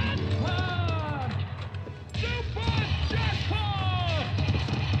jackpot! Super jackpot!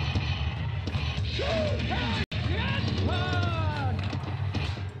 Super jackpot!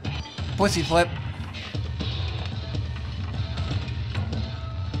 Pussy flip.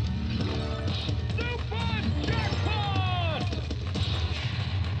 Super jackpot!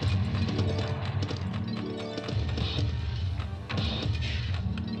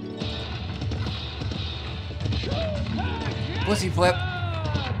 Pussy flip.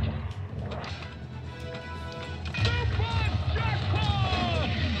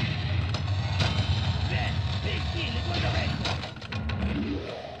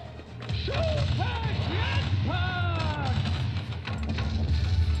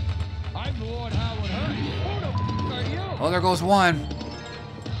 I'm Lord Howard Hurd. Who the f are you? Oh, there goes one.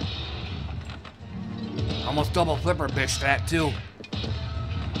 Almost double flipper bitch that too.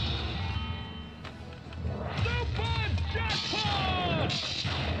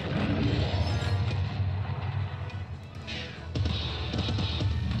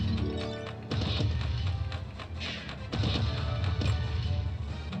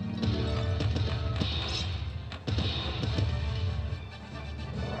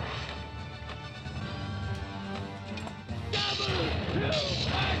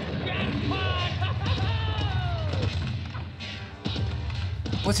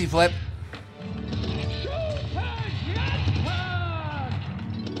 Pussy flip.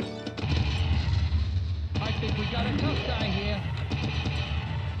 I think we got a tough guy here.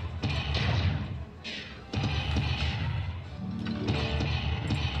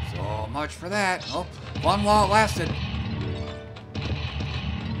 So much for that. Oh, fun while it lasted.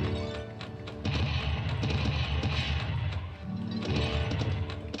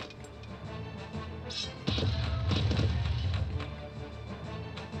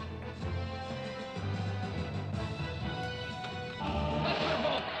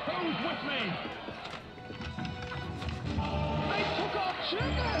 Who's with me? They took our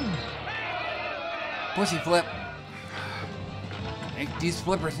chickens! Pussy flip. I think these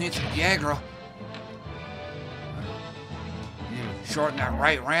flippers need some Viagra. Need to shorten that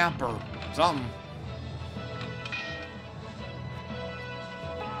right ramp or something.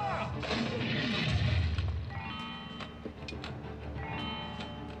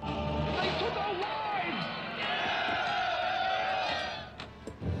 They took our lives!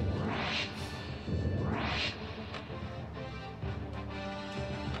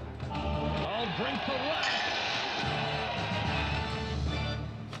 I'll drink to that!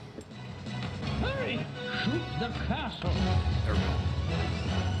 Hurry! Shoot the castle! There we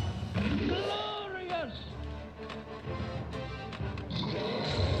go. Glorious!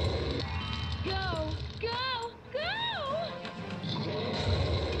 Go, go, go!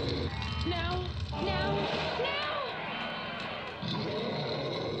 Now, now, now!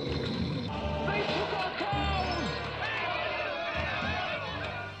 They took our cows!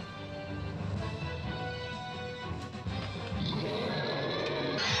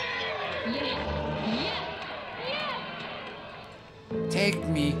 Yes, yes, yes! take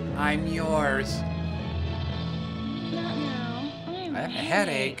me, I'm yours. Not now. I I have a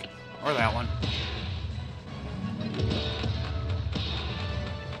headache. Or that one.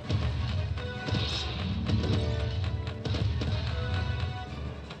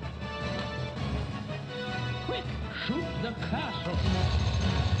 Quick, shoot the castle.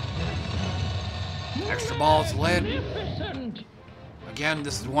 Extra balls lit. Magnificent. Again,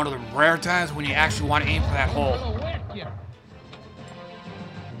 this is one of the rare times when you actually want to aim for that hole. Gonna wet ya.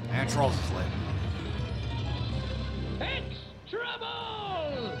 And trolls is lit. Extra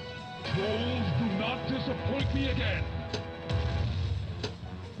ball! Trolls, do not disappoint me again.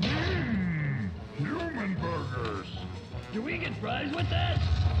 Human burgers. Do we get fries with that?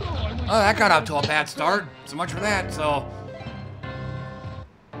 Oh, that got out to a bad start. So much for that, so...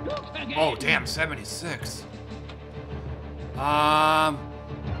 Oh, damn, 76. I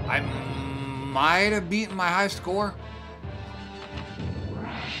might have beaten my high score.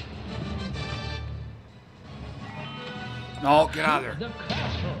 No, get out of there. The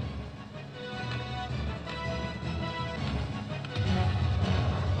castle.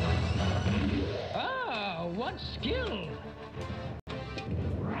 Ah, what skill!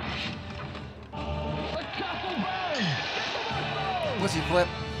 The castle burns! Pussy flip.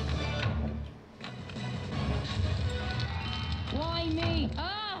 Why me?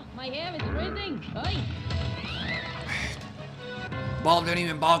 Ah, my hair is frizzing. Aye. Ball didn't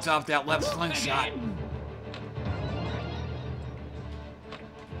even bounce off that left slingshot.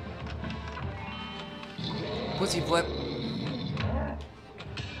 Pussy flip.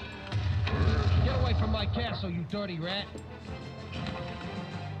 Get away from my castle, you dirty rat.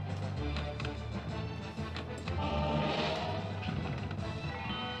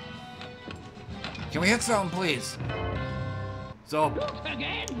 Can we hit something, please? So,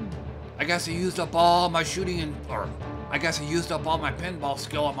 Again. I guess I used up all my shooting and, or I guess I used up all my pinball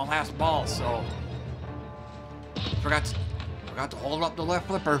skill on my last ball, so forgot to hold up the left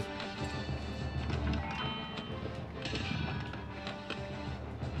flipper.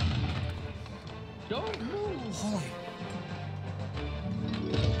 Don't move. Holy.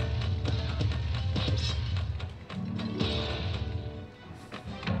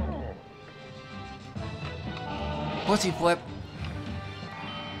 Pussy flip.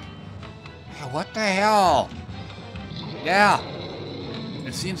 Yeah, what the hell? Yeah.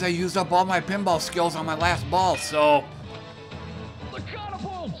 It seems I used up all my pinball skills on my last ball, so... The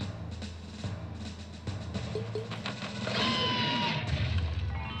catapults!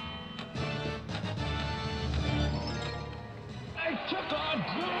 I took on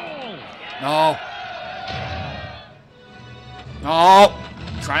Gruel! No. No.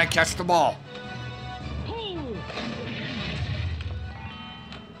 I'm trying to catch the ball.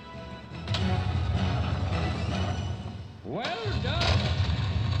 Well done!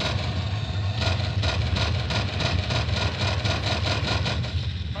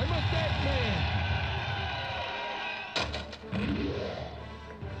 I'm a dead man!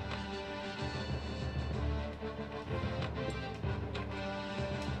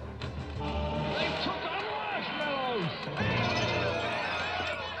 They took on marshmallows!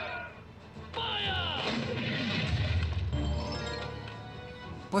 Fire!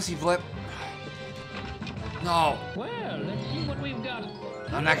 Pussy flip. No. Well, let's see what we've got.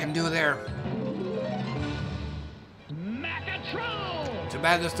 Nothing I can do there. Macatron! Too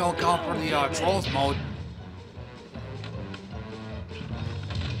bad this don't count for the trolls mode.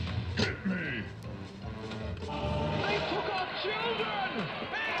 Hit me. They took our children!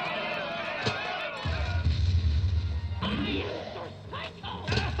 I am so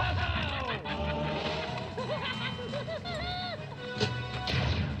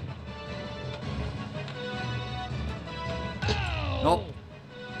Nope.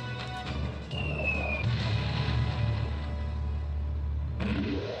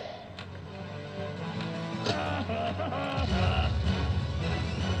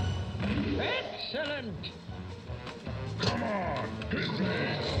 Excellent! Come on, hit me.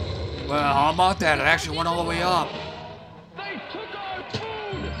 Well, how about that? It actually went all the way up. They took our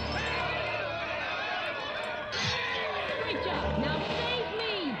food! Great job. Now save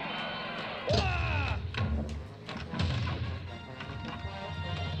me.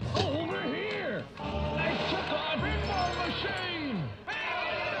 Over here! They took our pinball machine!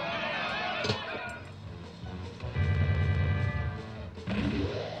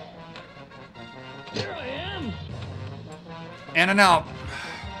 Here I am! In and out.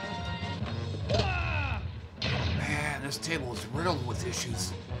 Man, this table is riddled with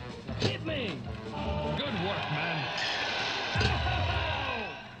issues. Hit me! Good work, man!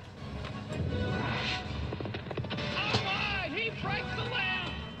 All right, he breaks the leg!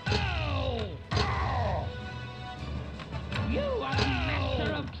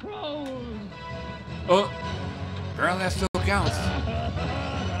 counts.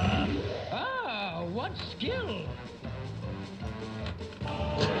 Ah, what skill!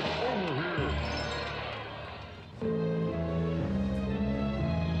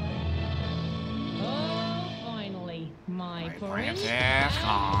 Oh, finally, my Princess has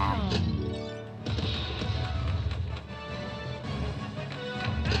come.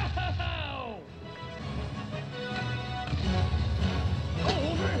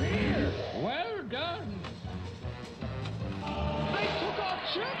 Over here! Well done! They took our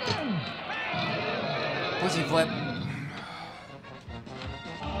chickens! Pussy flip. They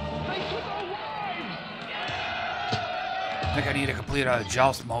took our wives! I think I need to complete a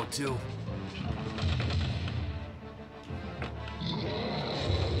joust mode too.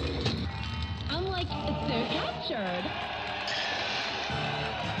 I'm like, they're captured.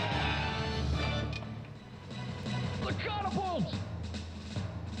 The catapults!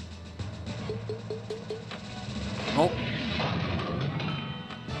 Nope.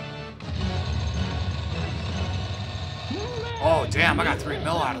 Oh damn, I got 3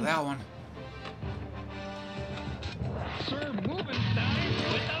 mil out of that one. Sir Movenstein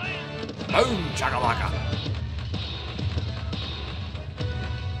with the land! Boom, chakalaka.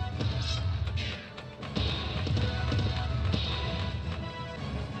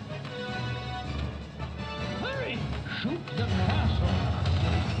 Hurry! Shoot the castle!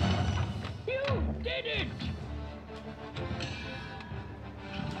 You did it!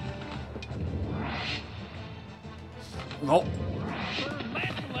 Nope. Sir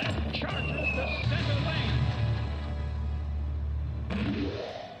Lancelot charges the center lane!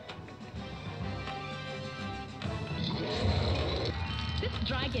 This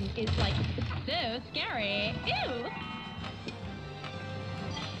dragon is like so scary. Ew.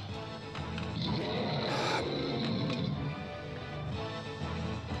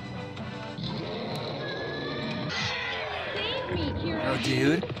 Save me, hero. Oh,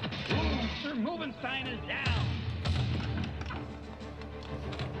 dude. Sir Movenstein is down!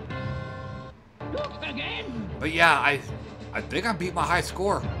 Look again! But yeah, I think I beat my high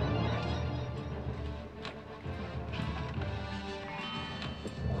score.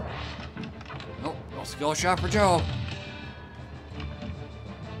 Nope, no skill shot for Joe.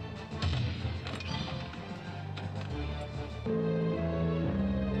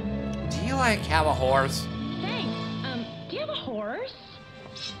 Do you like have a horse? Thanks. Do you have a horse?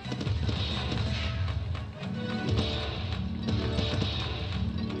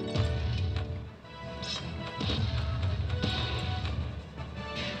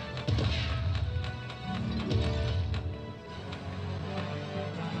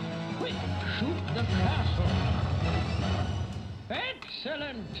 Quick, shoot the castle!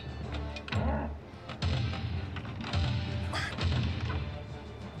 Excellent!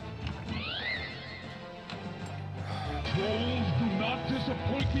 Trolls, do not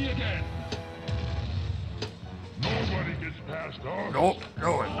disappoint me again. Nobody gets past us. Nope,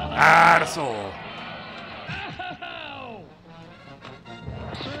 no, not a soul. Ow!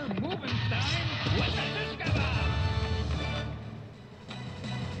 Sir Movenstein with the discover!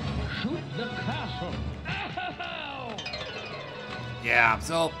 Shoot the castle! Ow! Yeah,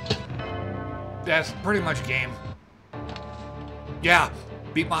 so that's pretty much game. Yeah,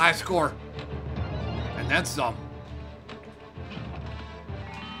 beat my high score. And then some.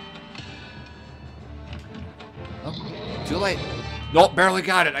 Oh, too late. Nope, barely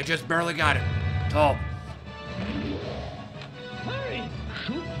got it. I just barely got it. Oh. Hurry!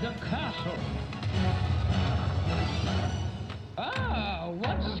 Shoot the castle! Ah,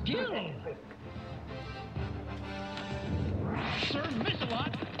 what skill! Sir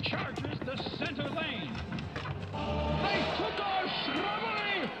Misselot charges the center lane! They took our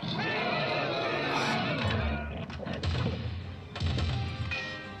shrubbery!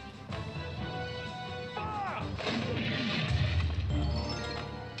 Ah!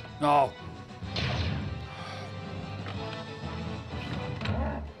 No.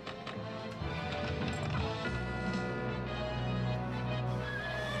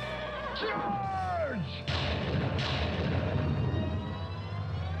 Charge!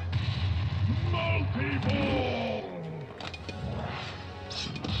 Multi-ball!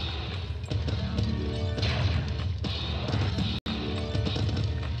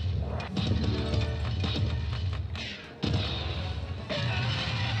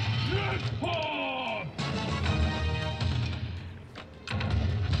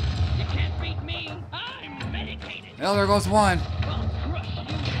 You can't beat me! I'm medicated! Well, there goes one. I'll crush you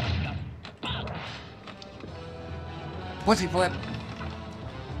like a bug! Pussy flip.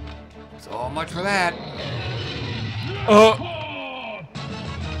 So much for that.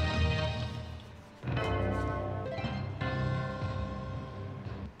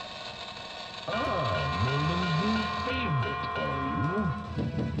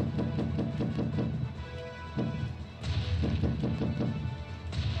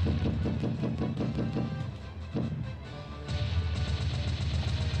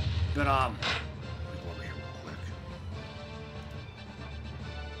 But, let me go over here real quick.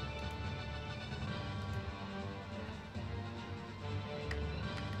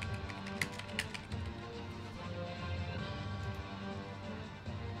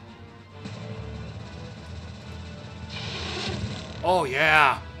 Oh,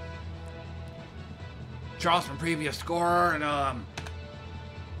 yeah. Charles from previous scorer, and,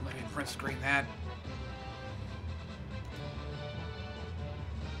 let me print screen that.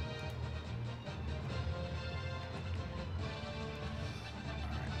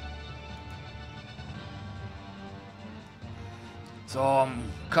 So I'm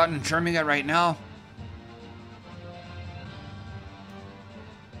cutting and trimming it right now.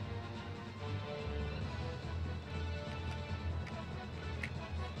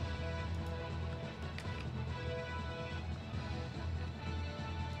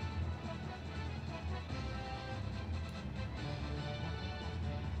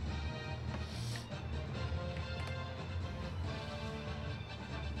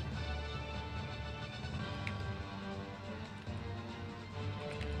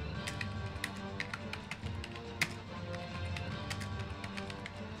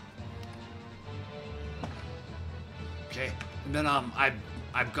 Okay, and then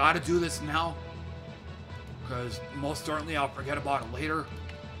I've got to do this now, because most certainly I'll forget about it later.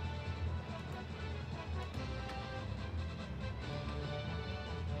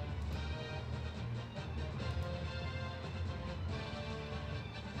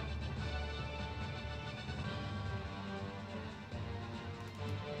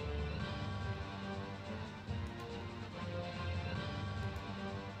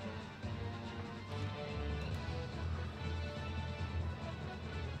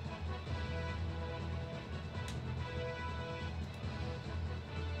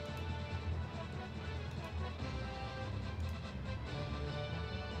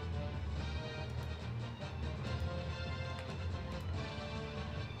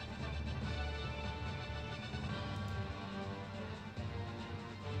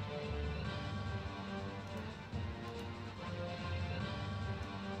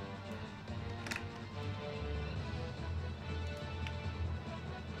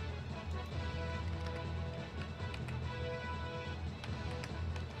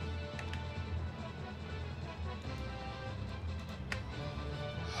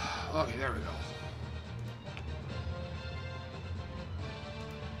 Okay, there we go.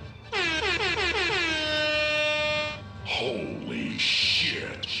 Holy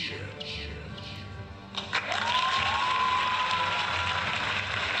shit.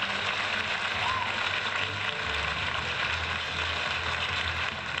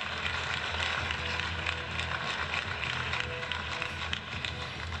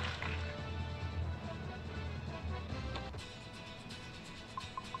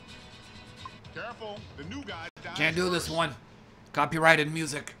 Careful, the new guy died. Can't do this one. Copyrighted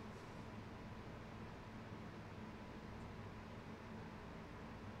music.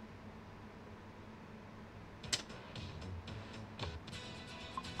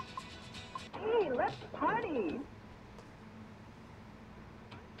 Hey, let's party.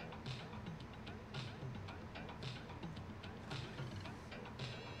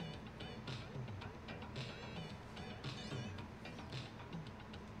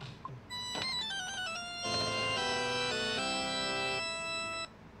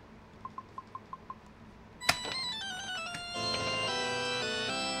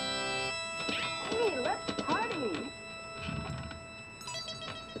 Hey, let's party.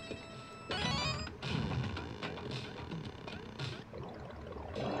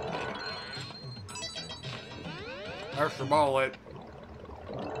 Extra bullet.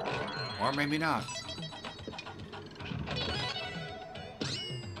 Or maybe not.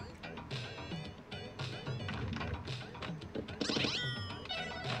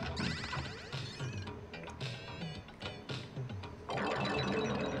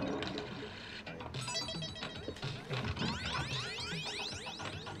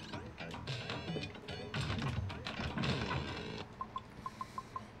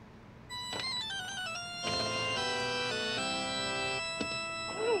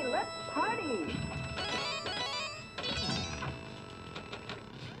 Hey, let's party.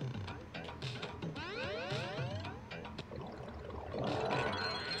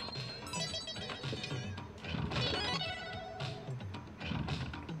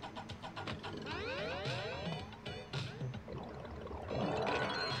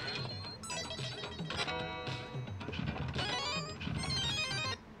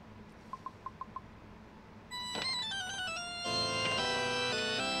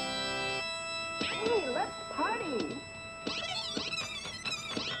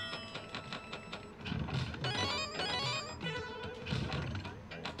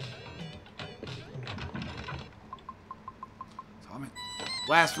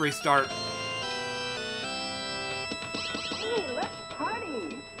 Last restart. Hey, let's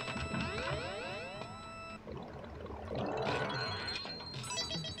party.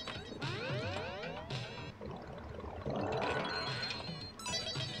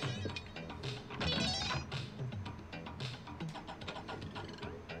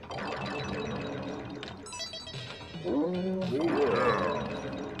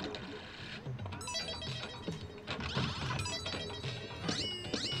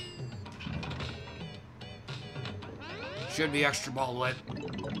 Should be extra ball lit.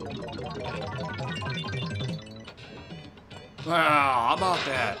 Wow, how about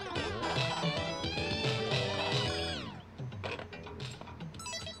that?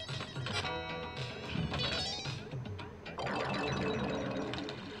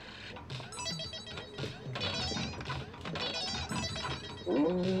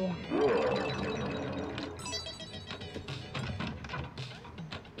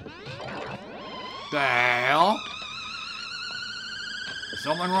 The hell?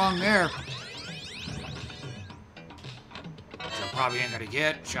 Something wrong there. So probably ain't gonna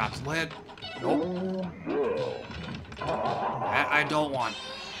get. Shop's lit. Nope. That I don't want.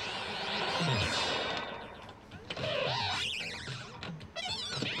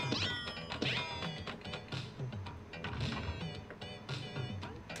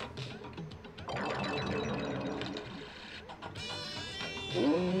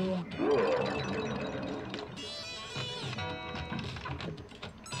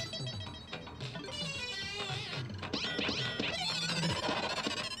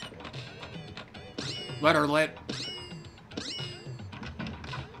 Let her lit.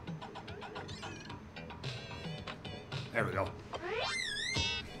 There we go.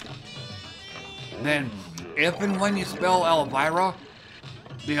 Then, if and when you spell Elvira,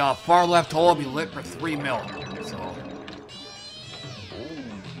 the far left hole will be lit for 3 mil. So,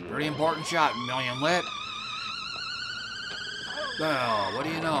 pretty important shot. Million lit. Well, what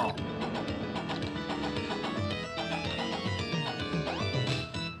do you know?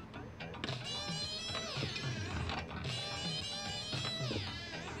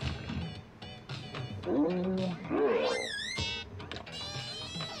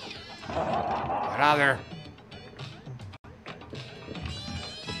 Get out of there.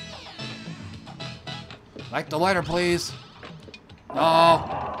 Light the lighter, please. No.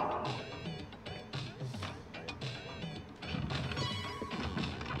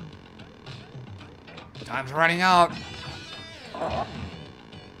 Time's running out.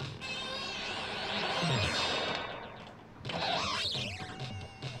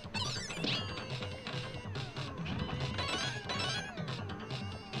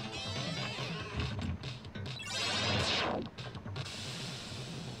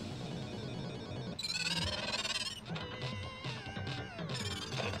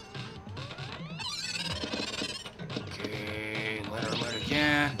 Okay, let her lit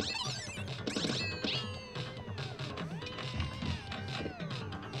again.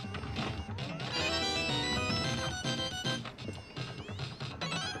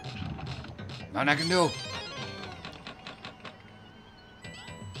 Nothing I can do.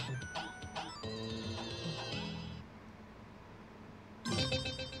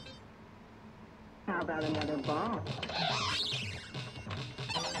 How about another ball?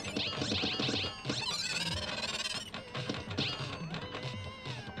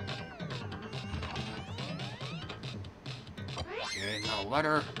 Okay, no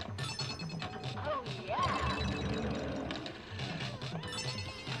letter. Oh, yeah.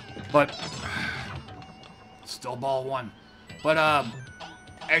 But still ball one. But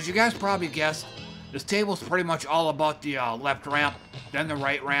as you guys probably guessed, this table's pretty much all about the left ramp, then the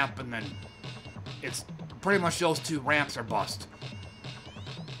right ramp, and then it's pretty much those two ramps are bust.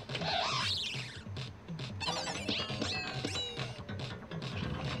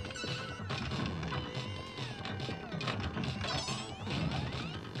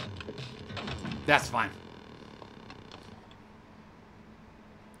 That's fine.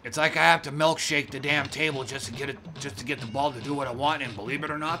 It's like I have to milkshake the damn table just to get the ball to do what I want, and believe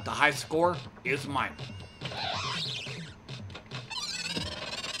it or not, the high score is mine.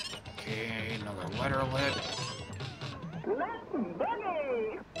 Okay, another letter lit. Let's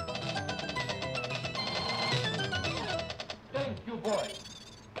boogie! Thank you, boy.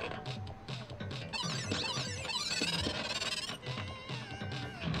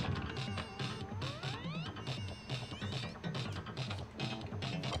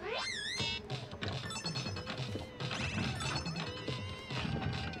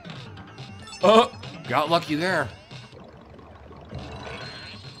 Oh, got lucky there.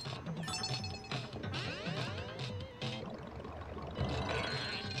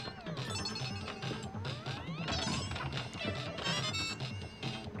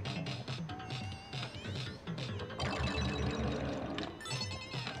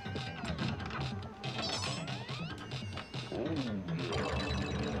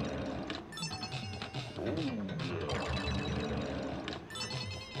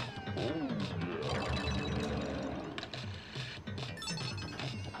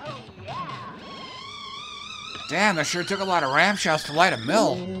 Damn, that sure took a lot of ram shots to light a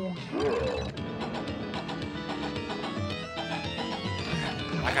mill.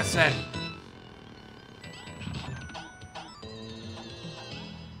 Like I said.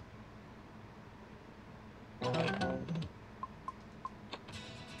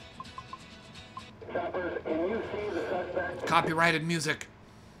 Copyrighted music.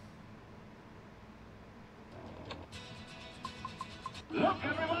 Look,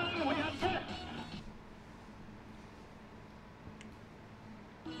 everyone, we got this.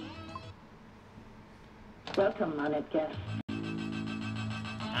 Welcome, honored guests.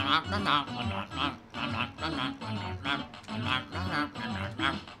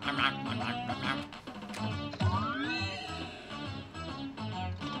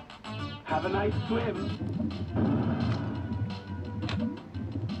 Have a nice swim.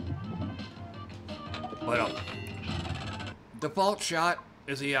 But default shot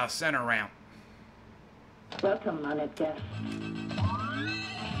is the center ramp. Welcome, honored guests.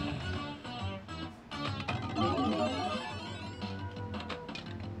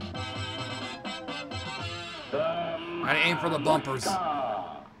 Gotta aim for the bumpers.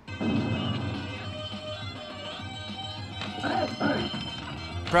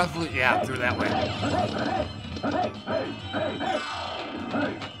 Preferably, yeah, through that way.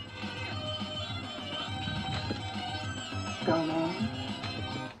 Go, man.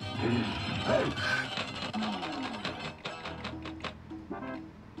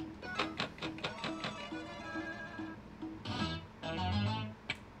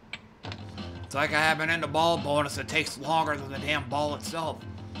 It's like I have an end of ball bonus that takes longer than the damn ball itself.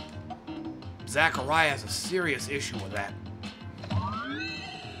 Zachariah has a serious issue with that.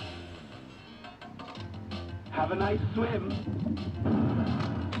 Have a nice swim.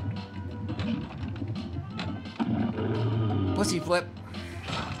 Pussy flip.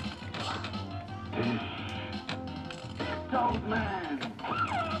 Dog man.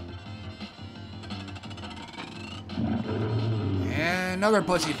 And another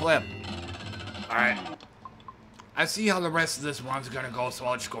pussy flip. Alright. I see how the rest of this one's gonna go, so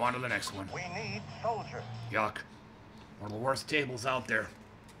I'll just go on to the next one. We need soldiers. Yuck. One of the worst tables out there.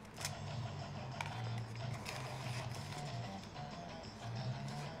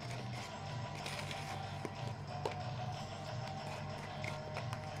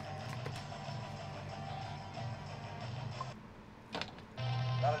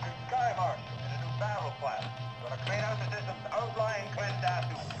 Got a new sky mark and a new battle plan. Gonna clean out the distance outlying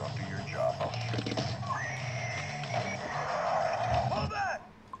Clendatu. Don't do your job, I'll shoot you. Hold that!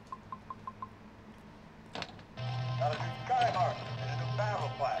 Got a new sky mark and a new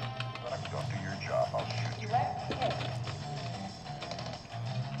battle plan. Don't do your job, I'll shoot you.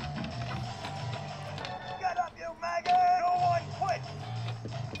 Get up, you maggot! No one quit!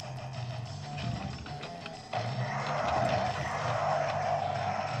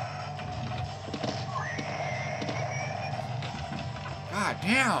 God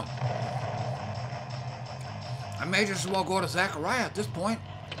damn. I may just as well go to Zachariah at this point.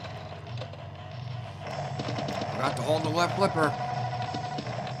 Got to hold the left flipper.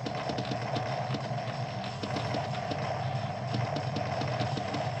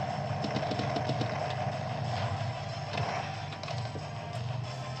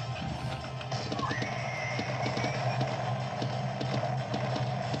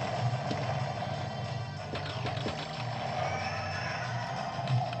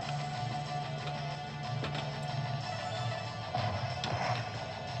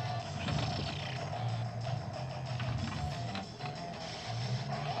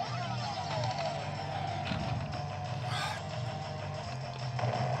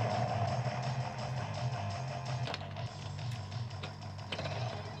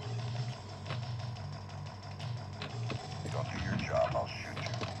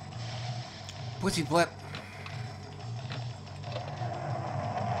 Pussy flip.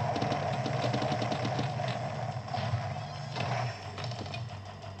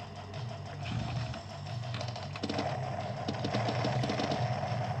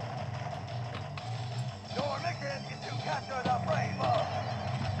 Your mission is to capture the brave ball.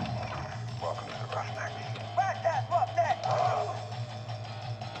 Welcome to the Roughneck. Back that roughneck!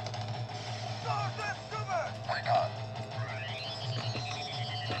 Starship Trooper! Recon.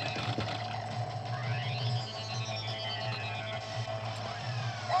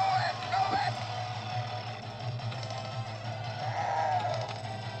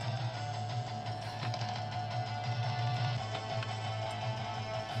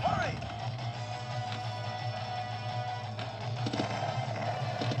 Hurry!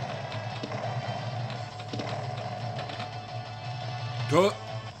 Go.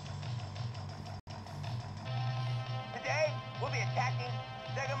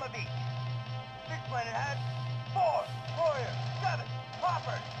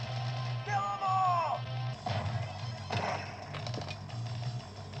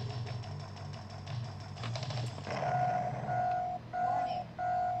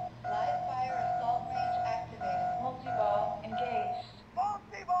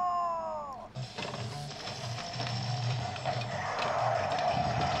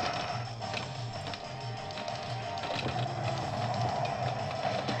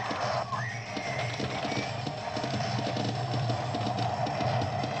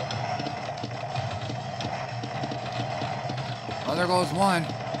 Oh, there goes one.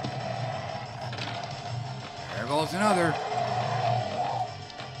 There goes another.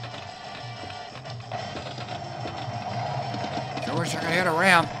 Sure wish I could hit a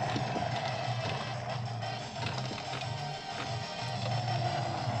ramp.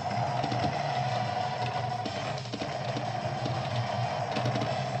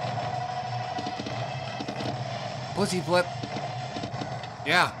 Pussy flip.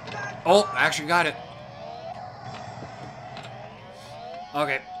 Yeah. Oh, I actually got it.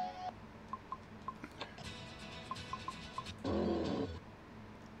 Okay.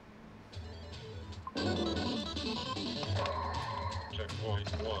 Checkpoint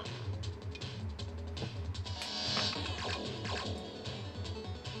 1.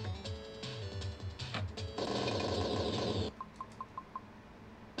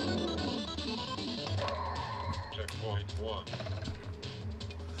 Checkpoint 1.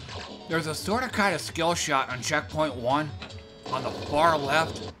 There's a sort of kind of skill shot on checkpoint 1 on the far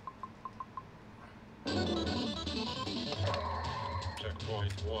left.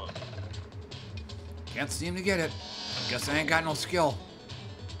 Checkpoint 1. Can't seem to get it. Guess I ain't got no skill.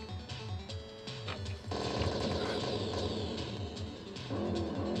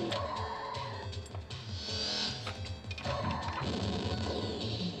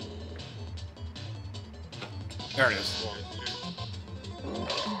 There it is.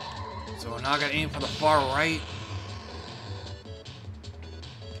 So now I gotta aim for the far right.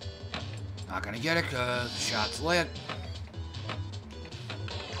 Not gonna get it because the shot's lit.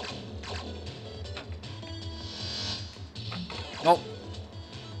 Nope.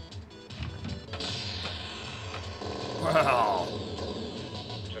 Well.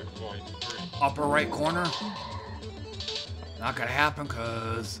 Upper right corner. Not gonna happen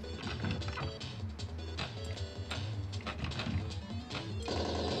because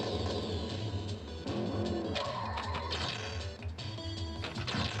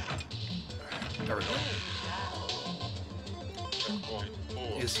there we go.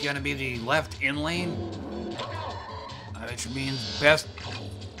 It's gonna be the left in lane, which means best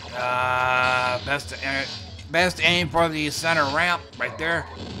aim for the center ramp right there,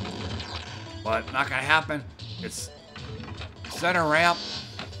 but not gonna happen. It's center ramp.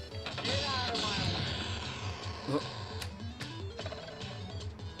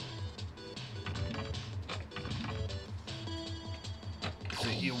 So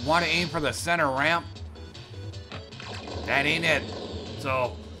you want to aim for the center ramp. That ain't it.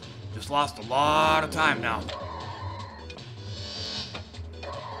 So just lost a lot of time now.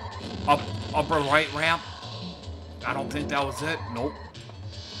 Upper right ramp. I don't think that was it. Nope.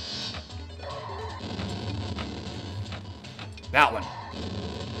 That one.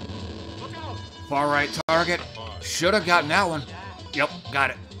 Far right target. Should have gotten that one. Yep,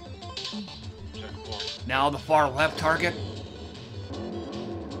 got it. Now the far left target.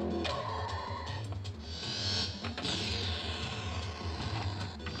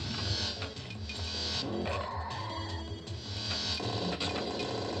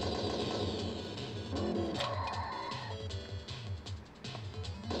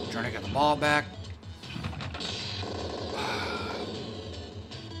 Trying to get the ball back.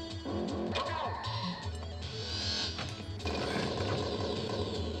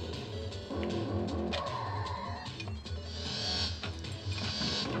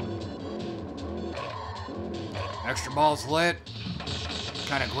 Extra ball's lit.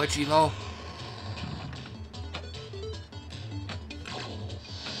 Kind of glitchy though.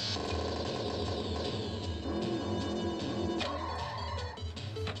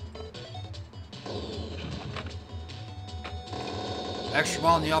 Extra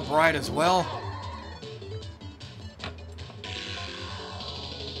ball in the upright as well.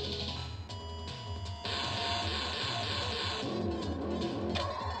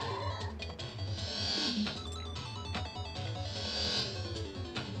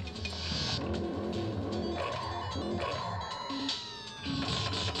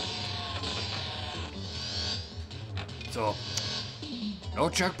 So, no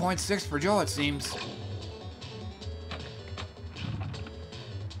checkpoint 6 for Joe, it seems.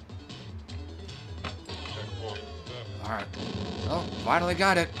 Alright. Oh, finally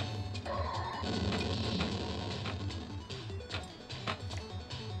got it.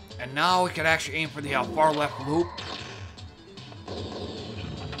 And now we can actually aim for the far left loop.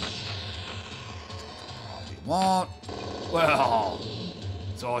 We won't. Well,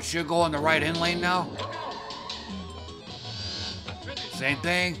 so it should go in the right in lane now. Same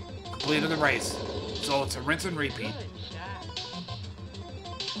thing, completed the race. So it's a rinse and repeat.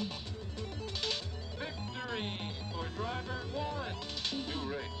 Victory for driver 1.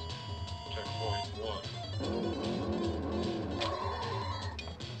 New race. Checkpoint 1.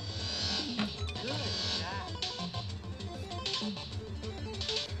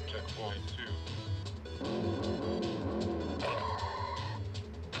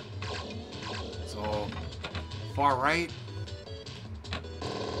 So, far right.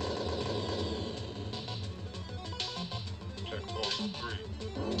 Checkpoint 3.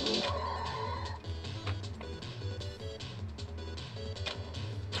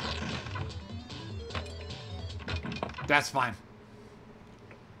 That's fine.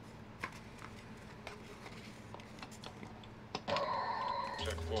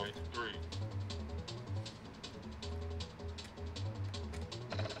 Checkpoint 3.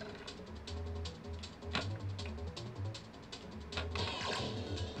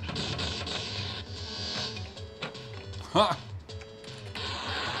 Huh.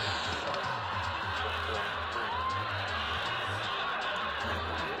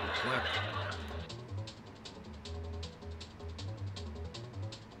 Click.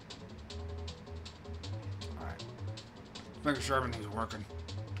 Alright. Making sure everything's working.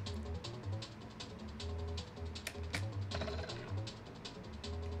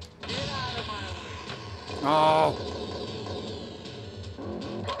 Oh.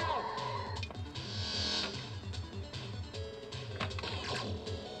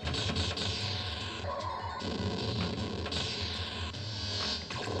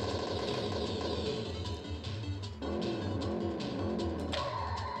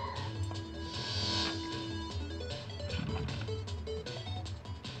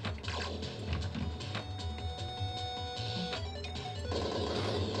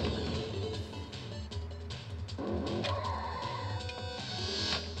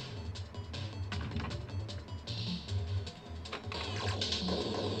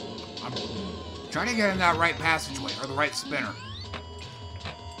 Trying to get in that right passageway, or the right spinner.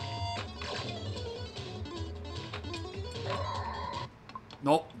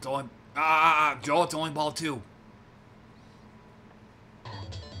 Nope, it's only... Joe, it's only ball 2.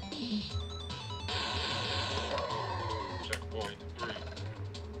 Checkpoint 3.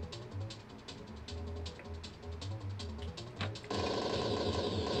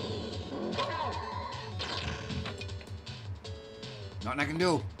 Nothing I can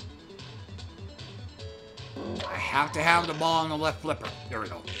do. I have to have the ball on the left flipper. There we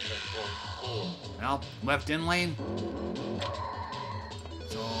go. Well, left in lane.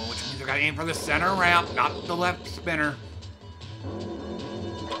 So, which means I gotta aim for the center ramp, not the left spinner.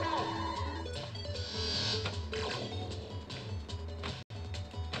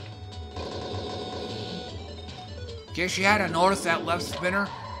 In case you hadn't noticed, that left spinner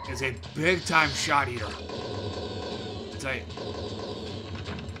is a big time shot eater. I'll tell you.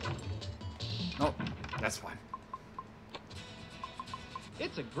 Nope, that's fine.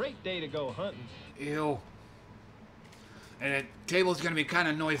 It's a great day to go hunting. Ew. And the table's gonna be kind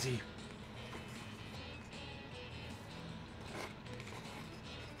of noisy.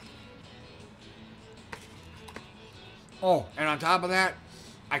 Oh, and on top of that,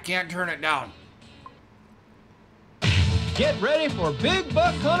 I can't turn it down. Get ready for Big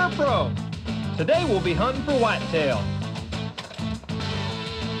Buck Hunter Pro. Today we'll be hunting for whitetail.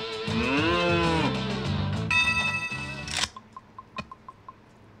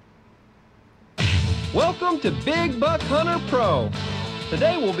 Welcome to Big Buck Hunter Pro.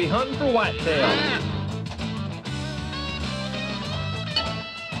 Today we'll be hunting for whitetail.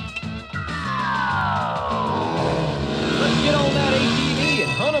 Let's get on that ATV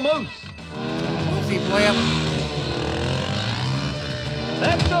and hunt a moose. Moosey flip.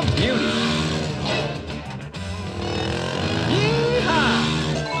 That's a beauty. Yeehaw!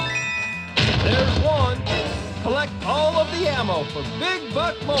 There's one. Collect all of the ammo for Big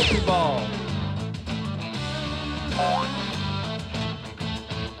Buck Multi-Ball.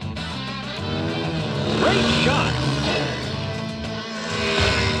 Great shot!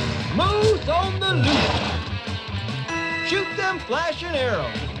 Moose on the loose! Shoot them flashing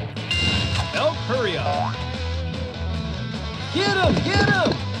arrows! Elk, hurry up! Get him! Get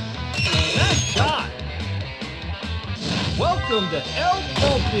him! Nice shot! Welcome to Elk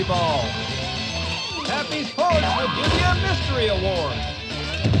Multi-Ball! Happy Sports will give you a mystery award!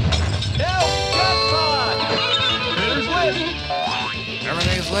 Elk jackpot! Critters lit!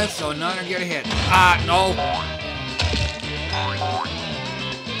 Everything's lit, so none are gonna hit. No.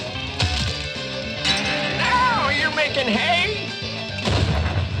 Now you're making hay!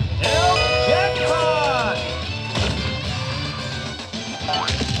 Elk jackpot!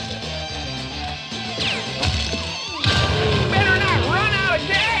 Better not run out of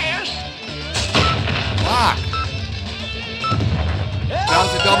gas! Fuck. That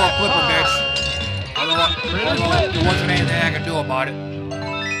was a double flipper, bitch. Otherwise, there wasn't anything I could do about it.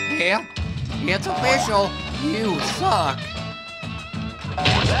 Yeah, it's official. You suck.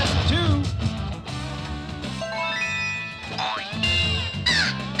 That's 2.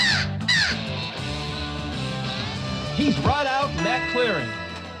 He's right out in that clearing.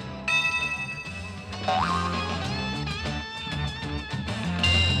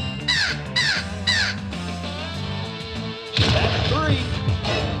 That's 3.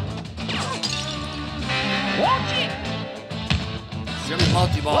 Watch it! Shimmy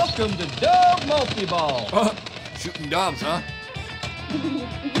multi-ball. Welcome to Dove Multi-Ball. Shooting doves, huh?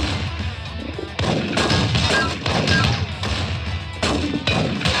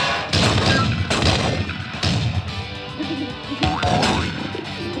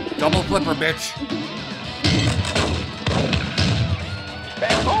 Double flipper, bitch.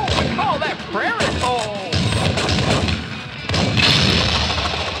 Back home, we call that prairie hole.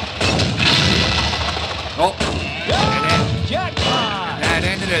 Oh. Jackpot. That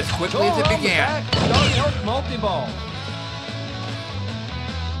ended as quickly as it began. Starting out multi-ball.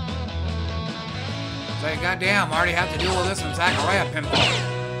 Say, goddamn, I already have to deal with this in Zachariah pinball.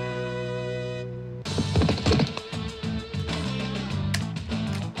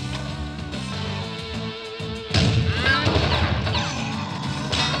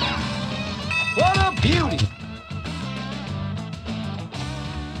 What a beauty!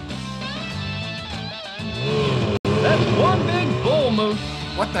 That's one big bull moose.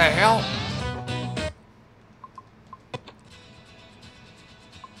 What the hell?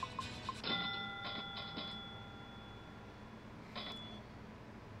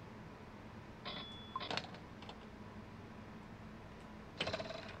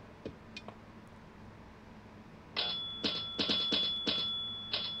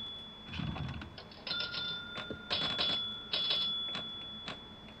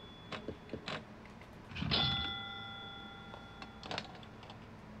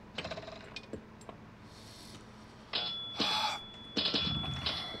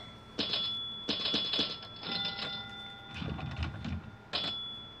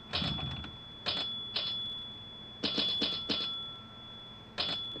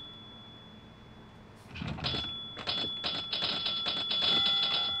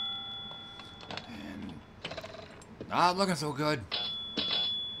 Not looking so good.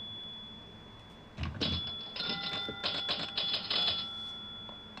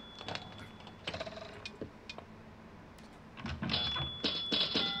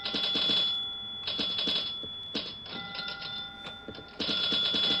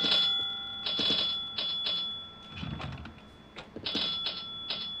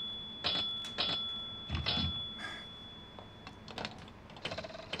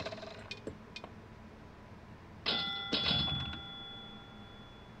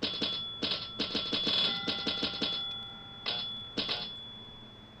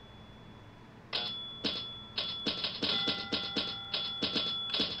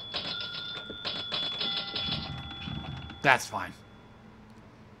 That's fine.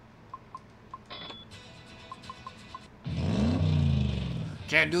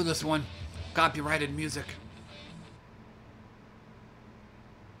 Can't do this one. Copyrighted music.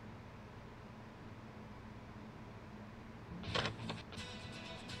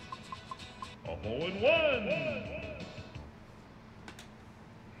 A hole in one.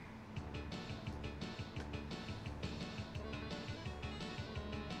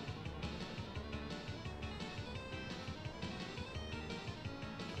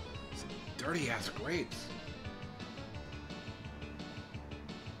 Dirty ass grapes.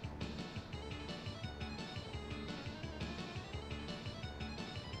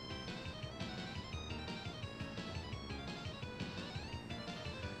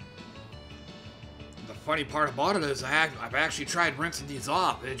 The funny part about it is I've actually tried rinsing these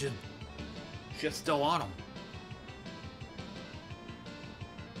off. It just shit's still on them.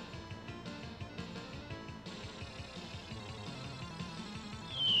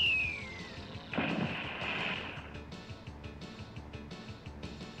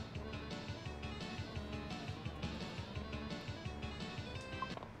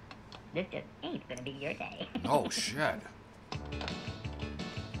 This just ain't gonna be your day. Oh, shit.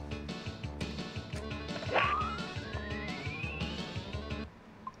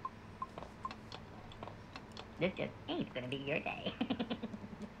 This just ain't gonna be your day.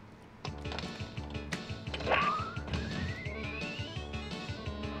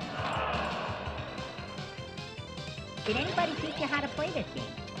 Did anybody teach you how to play this game?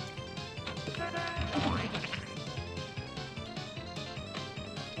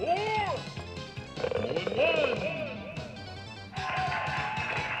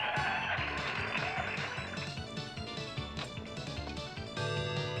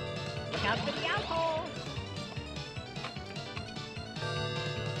 Look out for the alcohol.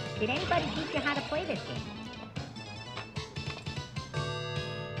 Did anybody teach you how to play this game?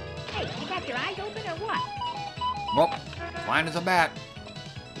 Hey, you got your eyes open or what? Well, fine as a bat.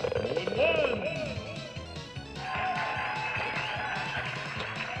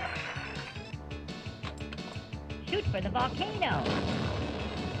 Shoot for the volcano.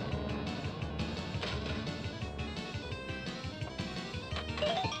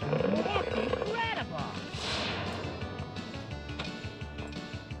 That's incredible.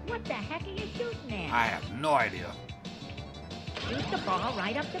 What the heck are you shooting at? I have no idea. Shoot the ball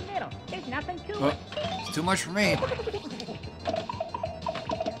right up the middle. There's nothing to it. It's too much for me.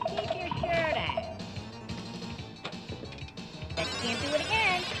 Keep your shirt on. Let's can't do it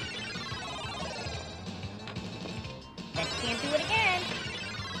again. Let's can't do it again.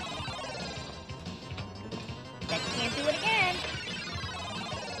 Let's can't do it again.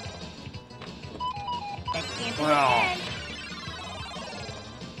 Let's can't do it again.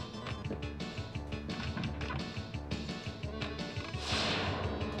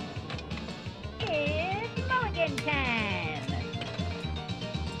 It's mulligan time.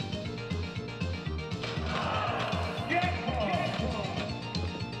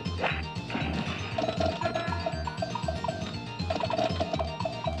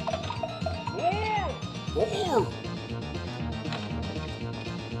 Four.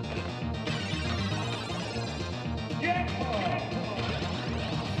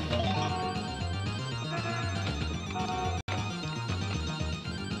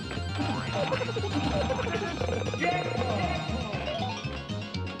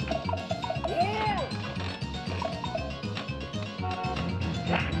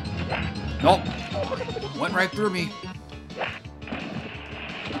 Nope. Went right through me.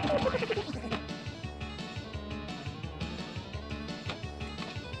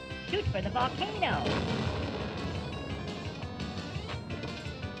 Shoot for the volcano.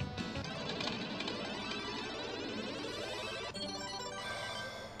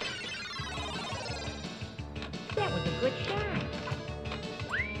 That was a good shot.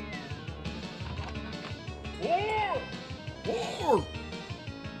 Four.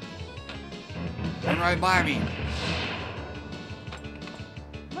 Went right by me.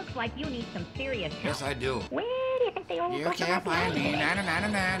 Looks like you need some serious help. Yes, I do. Where do you think they all You can't find me. Na na na na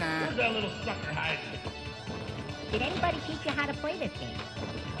na na. Where's that little sucker hiding? Did anybody teach you how to play this game?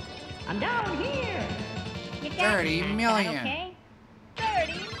 I'm down here. You got 30 me, million. Okay?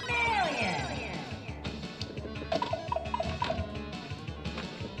 30 million.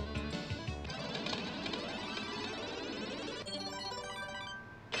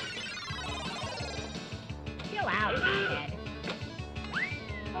 Chill out, Ed.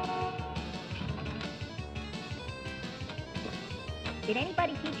 Did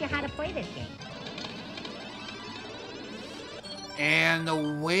anybody teach you how to play this game? And the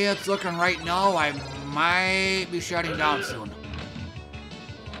way it's looking right now, I might be shutting down soon.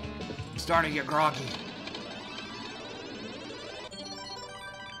 I'm starting to get groggy.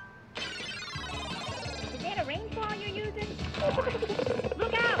 Is that a rainfall you're using?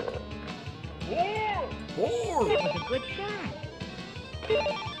 Look out! Four. That was a good shot.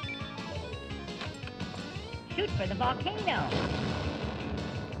 Shoot for the volcano.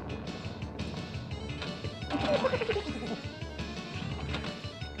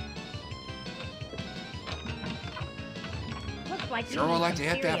 Looks like you Sure would need like to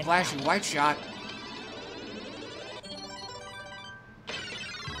some hit that serious flashing white shot.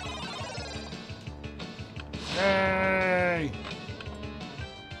 Hey!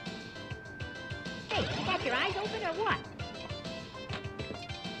 Hey, you got your eyes open or what?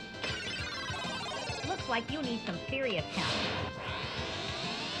 Looks like you need some serious help.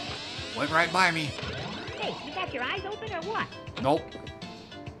 Went right by me. Hey, you got your eyes open or what? Nope.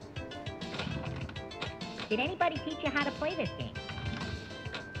 Did anybody teach you how to play this game?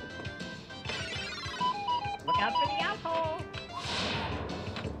 Look out for the outhole.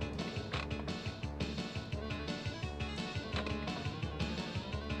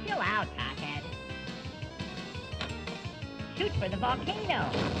 Chill out, hothead. Shoot for the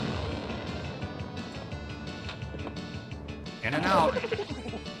volcano. In and out.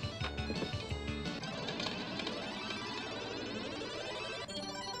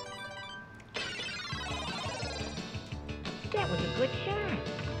 That was a good shot.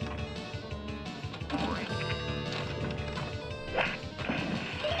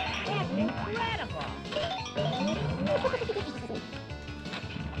 That's incredible.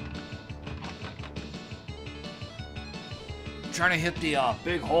 I'm trying to hit the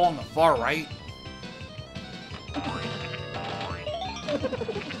big hole in the far right.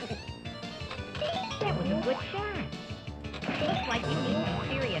 That was a good shot. Looks like you need some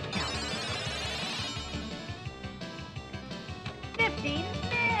serious help. 50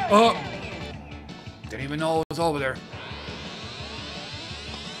 million. Didn't even know it was over there.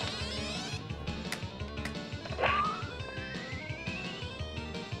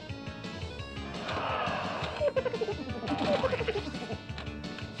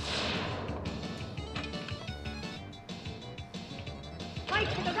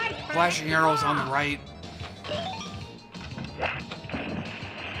 Flashing arrows on the right.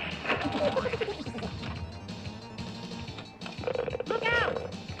 Look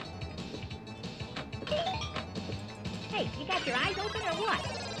out! Hey, you got your eyes open or what?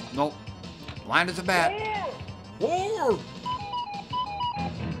 Nope. Blind as a bat. Four!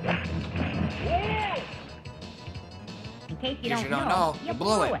 In case you Guess don't you don't know, you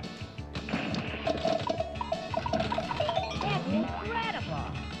blew it. That's incredible.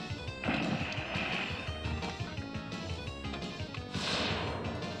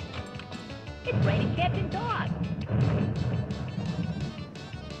 It's raining cats and dogs.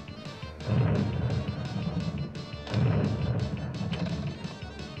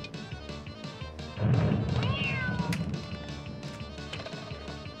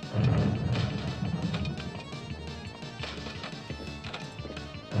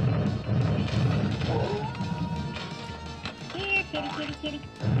 Here, kitty, kitty, kitty.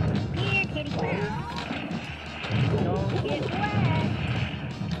 Here, kitty, kitty. Don't get wet.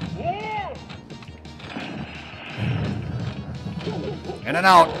 In and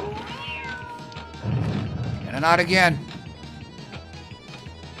out. In and out again.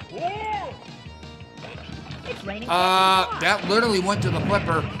 It's raining. That literally went to the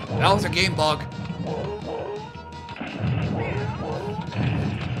flipper. That was a game bug.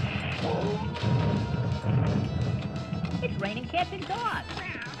 It's raining cats and dogs.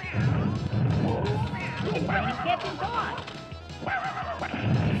 It's raining cats and dogs.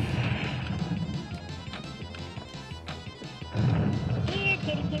 Here,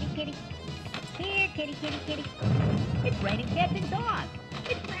 kitty, kitty, kitty. Here, kitty, kitty, kitty. It's raining cats and dogs.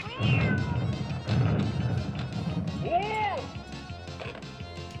 It's raining.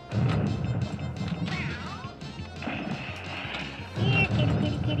 Here, kitty,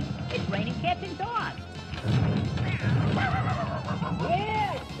 kitty, kitty. It's raining cats and dogs.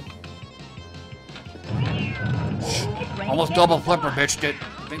 Almost double flipper bitched it.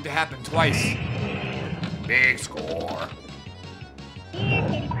 I think that happened twice. Big score.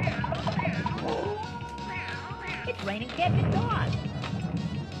 It's raining cats and dogs.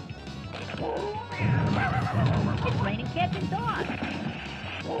 It's raining cats and dogs.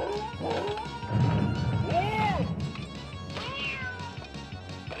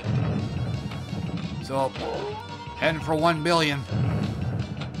 So, heading for 1 billion.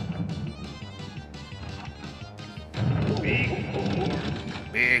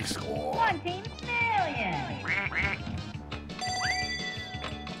 Big score. 20 million.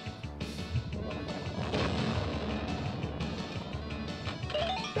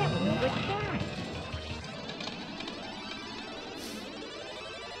 That was a good try.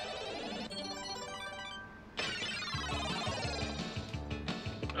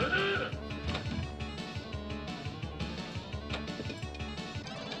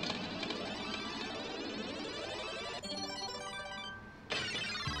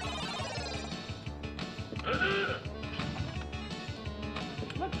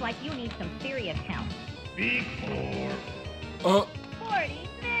 Looks like you need some serious help. Big four. 40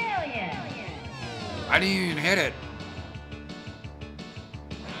 million. I didn't even hit it.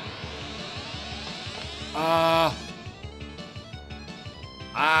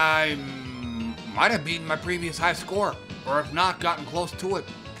 I might have beaten my previous high score, or if not, gotten close to it.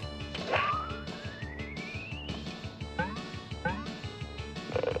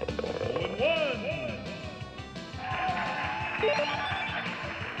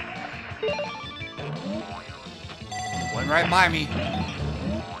 Went right by me.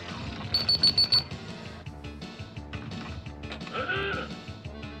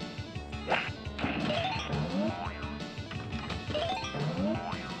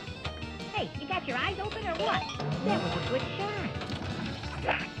 Hey, you got your eyes open or what? That was a good shot.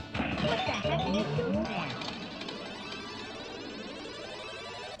 What the heck are you doing now?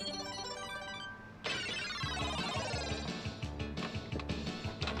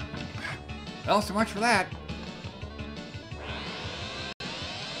 Well, so much for that.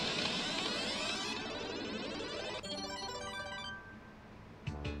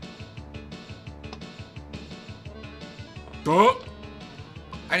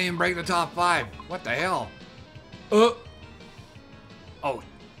 I didn't even break the top 5. What the hell? Oh,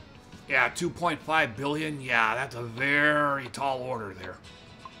 yeah, 2.5 billion. Yeah, that's a very tall order there.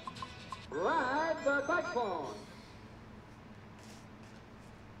 Ride the cyclone.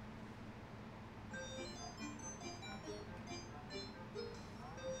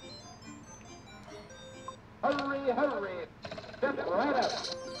 Hurry, hurry. Step right up.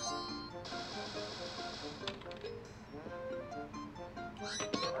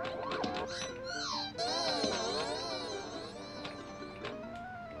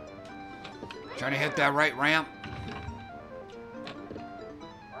 Trying to hit that right ramp.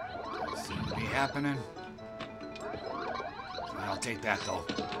 Seems to be happening. I'll take that though.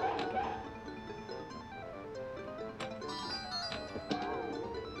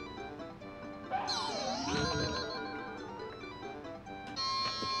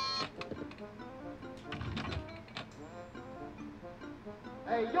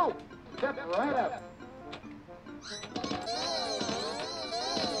 Hey, yo, step right up.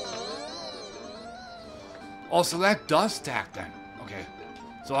 Oh, so that does stack then. Okay.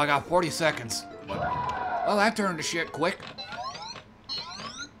 So I got 40 seconds. But, well, that turned to shit quick.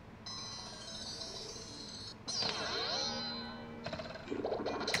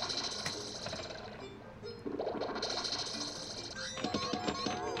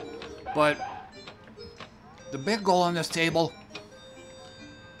 But the big goal on this table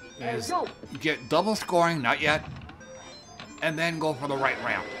is get double scoring, not yet, and then go for the right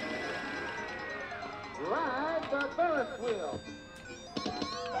ramp. Ride the Ferris wheel.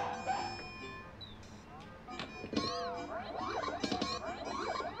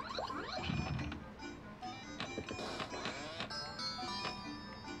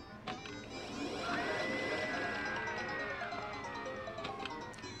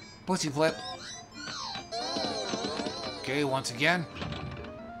 Pussy flip. Okay, once again.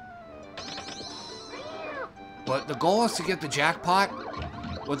 But the goal is to get the jackpot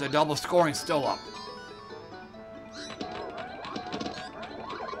with the double scoring still up.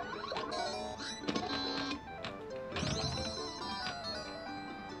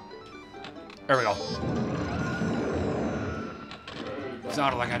 There we go.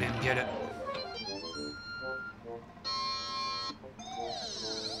 Sounded like I didn't get it.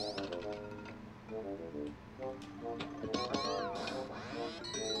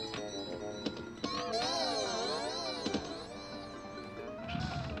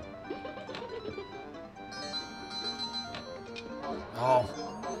 Oh.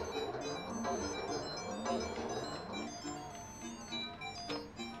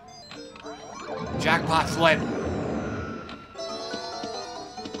 Jackpot slip.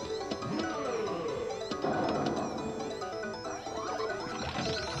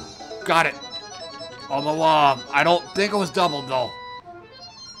 Got it. Although, I don't think it was doubled, though.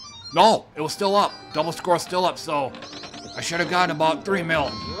 No, it was still up. Double score still up, so I should have gotten about 3 mil.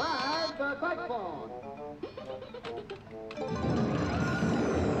 Ride the cyclone.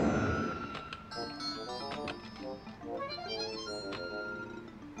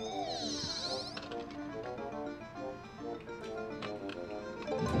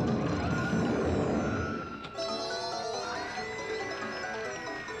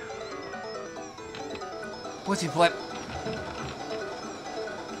 Pussy flip.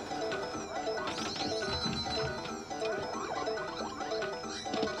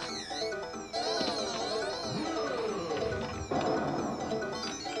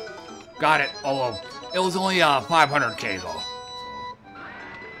 Got it. Although it was only 500K though.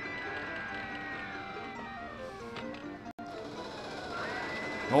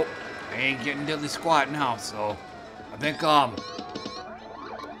 Nope. I ain't getting diddly squat now, so I think all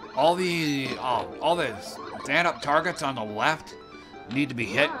the stand-up targets on the left need to be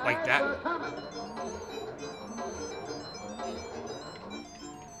hit like that.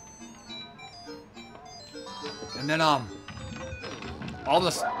 And then all the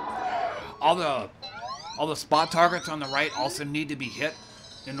spot targets on the right also need to be hit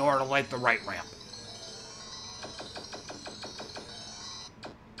in order to light the right ramp.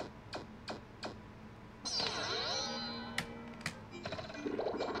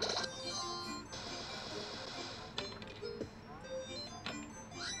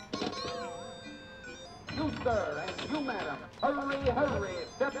 You, sir, and you, madam. Hurry, hurry.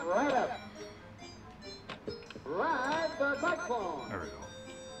 Step right up. Ride the cyclone. There we go.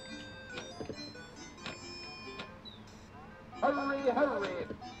 Hurry, hurry.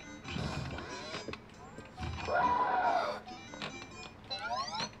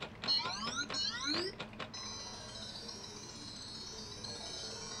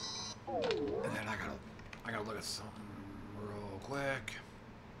 And then I gotta look at something real quick.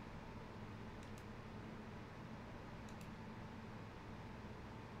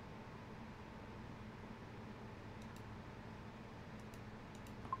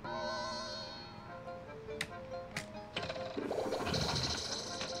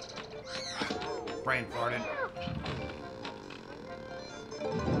 Brain farted.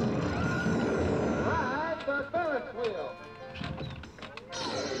 Ride the the Ferris wheel.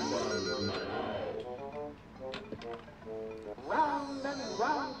 Round and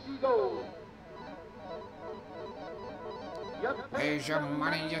round she goes. Here's your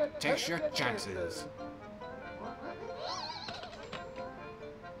money, you take your chances.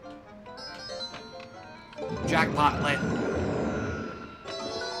 Jackpot lit.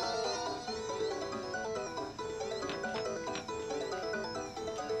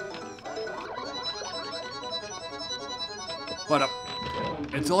 But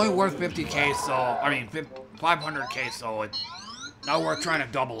it's only worth 50K, so, I mean, 500K, so it's not worth trying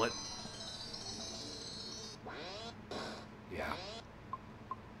to double it. Yeah.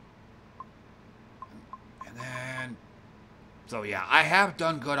 And then, so yeah, I have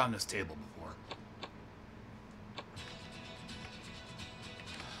done good on this table before.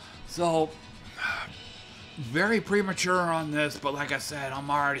 So, very premature on this, but like I said,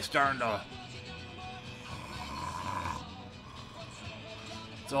 I'm already starting to...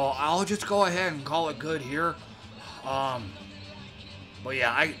 So I'll just go ahead and call it good here. But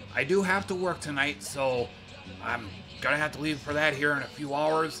yeah, I do have to work tonight, so I'm gonna have to leave for that here in a few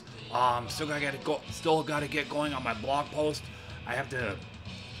hours. Still gotta get going on my blog post. I have to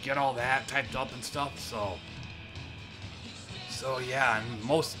get all that typed up and stuff. So yeah, and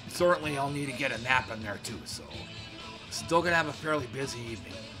most certainly I'll need to get a nap in there too. So still gonna have a fairly busy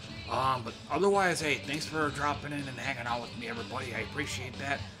evening. But otherwise, hey, thanks for dropping in and hanging out with me, everybody. I appreciate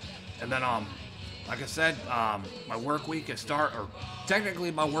that. And then, like I said, my work week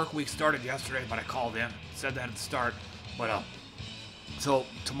technically my work week started yesterday, but I called in, said that at the start. But, so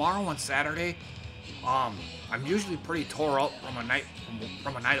tomorrow and Saturday, I'm usually pretty tore up from a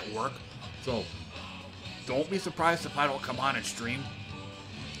night at work. So don't be surprised if I don't come on and stream.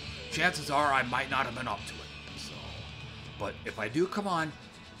 Chances are I might not have been up to it. So, but if I do come on,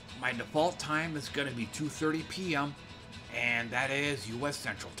 my default time is going to be 2:30 p.m. and that is U.S.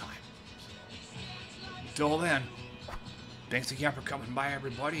 Central Time. Until then, thanks again for coming by,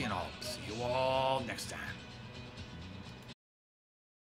 everybody, and I'll see you all next time.